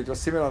old. It was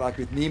similar like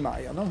with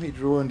Niemeyer, he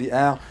drew in the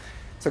air.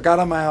 So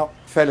Gadamer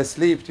fell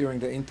asleep during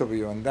the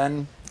interview, and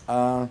then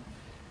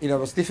it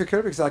was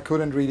difficult because I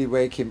couldn't really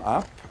wake him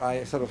up.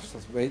 I sort of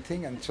was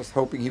waiting and just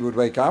hoping he would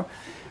wake up.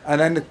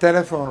 And then the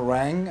telephone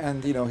rang,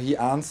 and he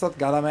answered,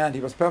 Gadamer, and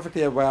he was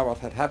perfectly aware what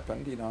had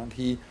happened, and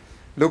he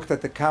looked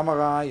at the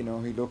camera, he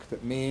looked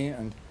at me,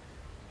 and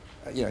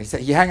he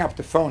said, he hung up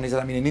the phone. He said,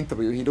 I'm in an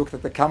interview. He looked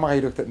at the camera,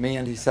 he looked at me,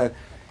 and he said,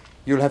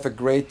 you'll have a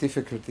great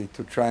difficulty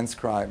to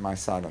transcribe my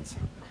silence.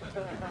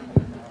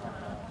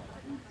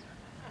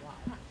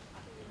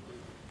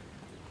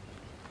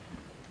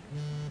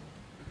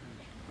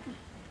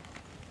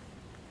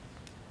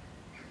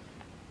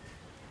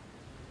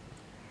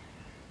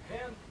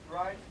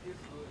 Handwrite is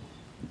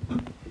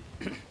good.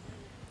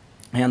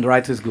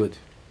 Handwrite is good.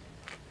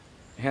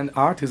 Hand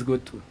art is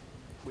good too.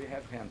 We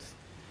have hands.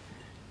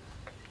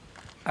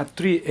 A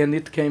tree, and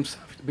it came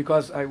soft,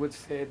 because I would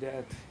say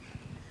that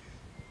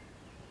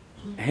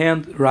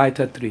hand write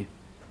a tree.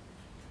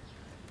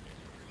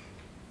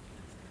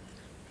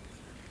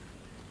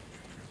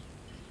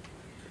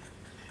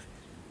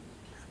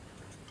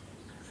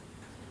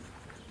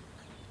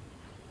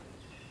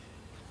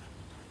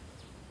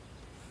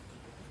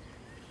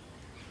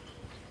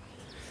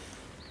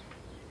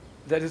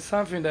 There is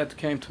something that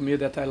came to me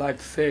that I like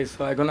to say,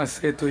 so I'm gonna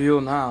say to you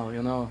now,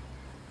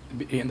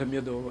 in the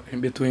middle,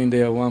 in between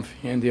the one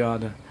thing and the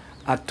other.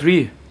 A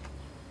tree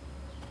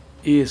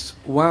is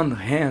one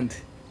hand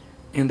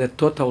in the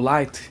total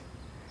light,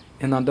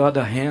 and on the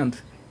other hand,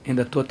 in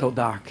the total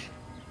dark.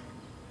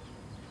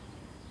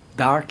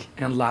 dark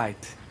and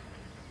light,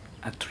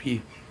 a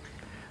tree.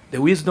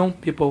 The wisdom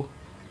people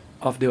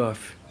of the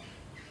earth.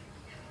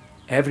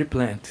 Every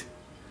plant,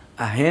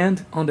 a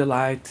hand on the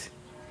light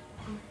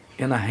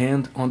and a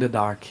hand on the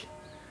dark.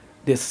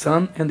 The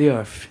sun and the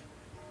earth.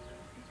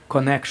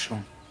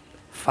 Connection,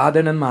 father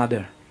and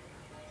mother.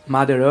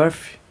 Mother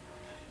earth,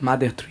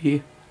 mother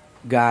tree,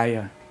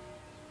 Gaia.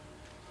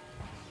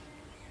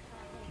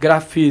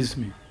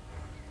 Graphism.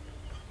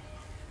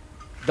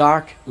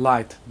 Dark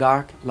light,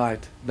 dark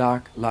light,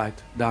 dark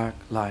light, dark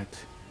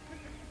light.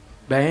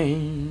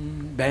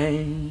 Bang,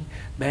 bang,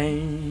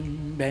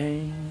 bang,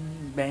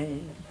 bang,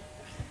 bang.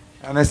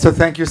 Ernesto,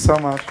 thank you so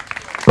much.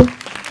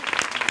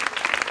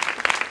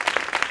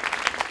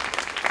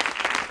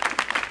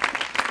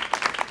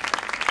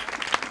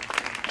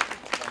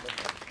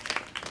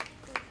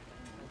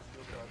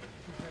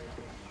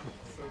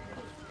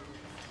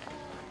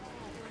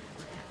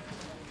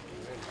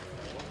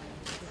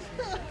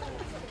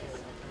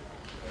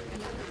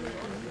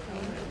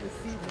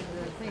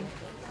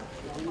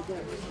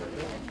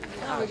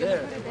 Oh, we're going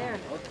to put it there.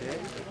 Okay.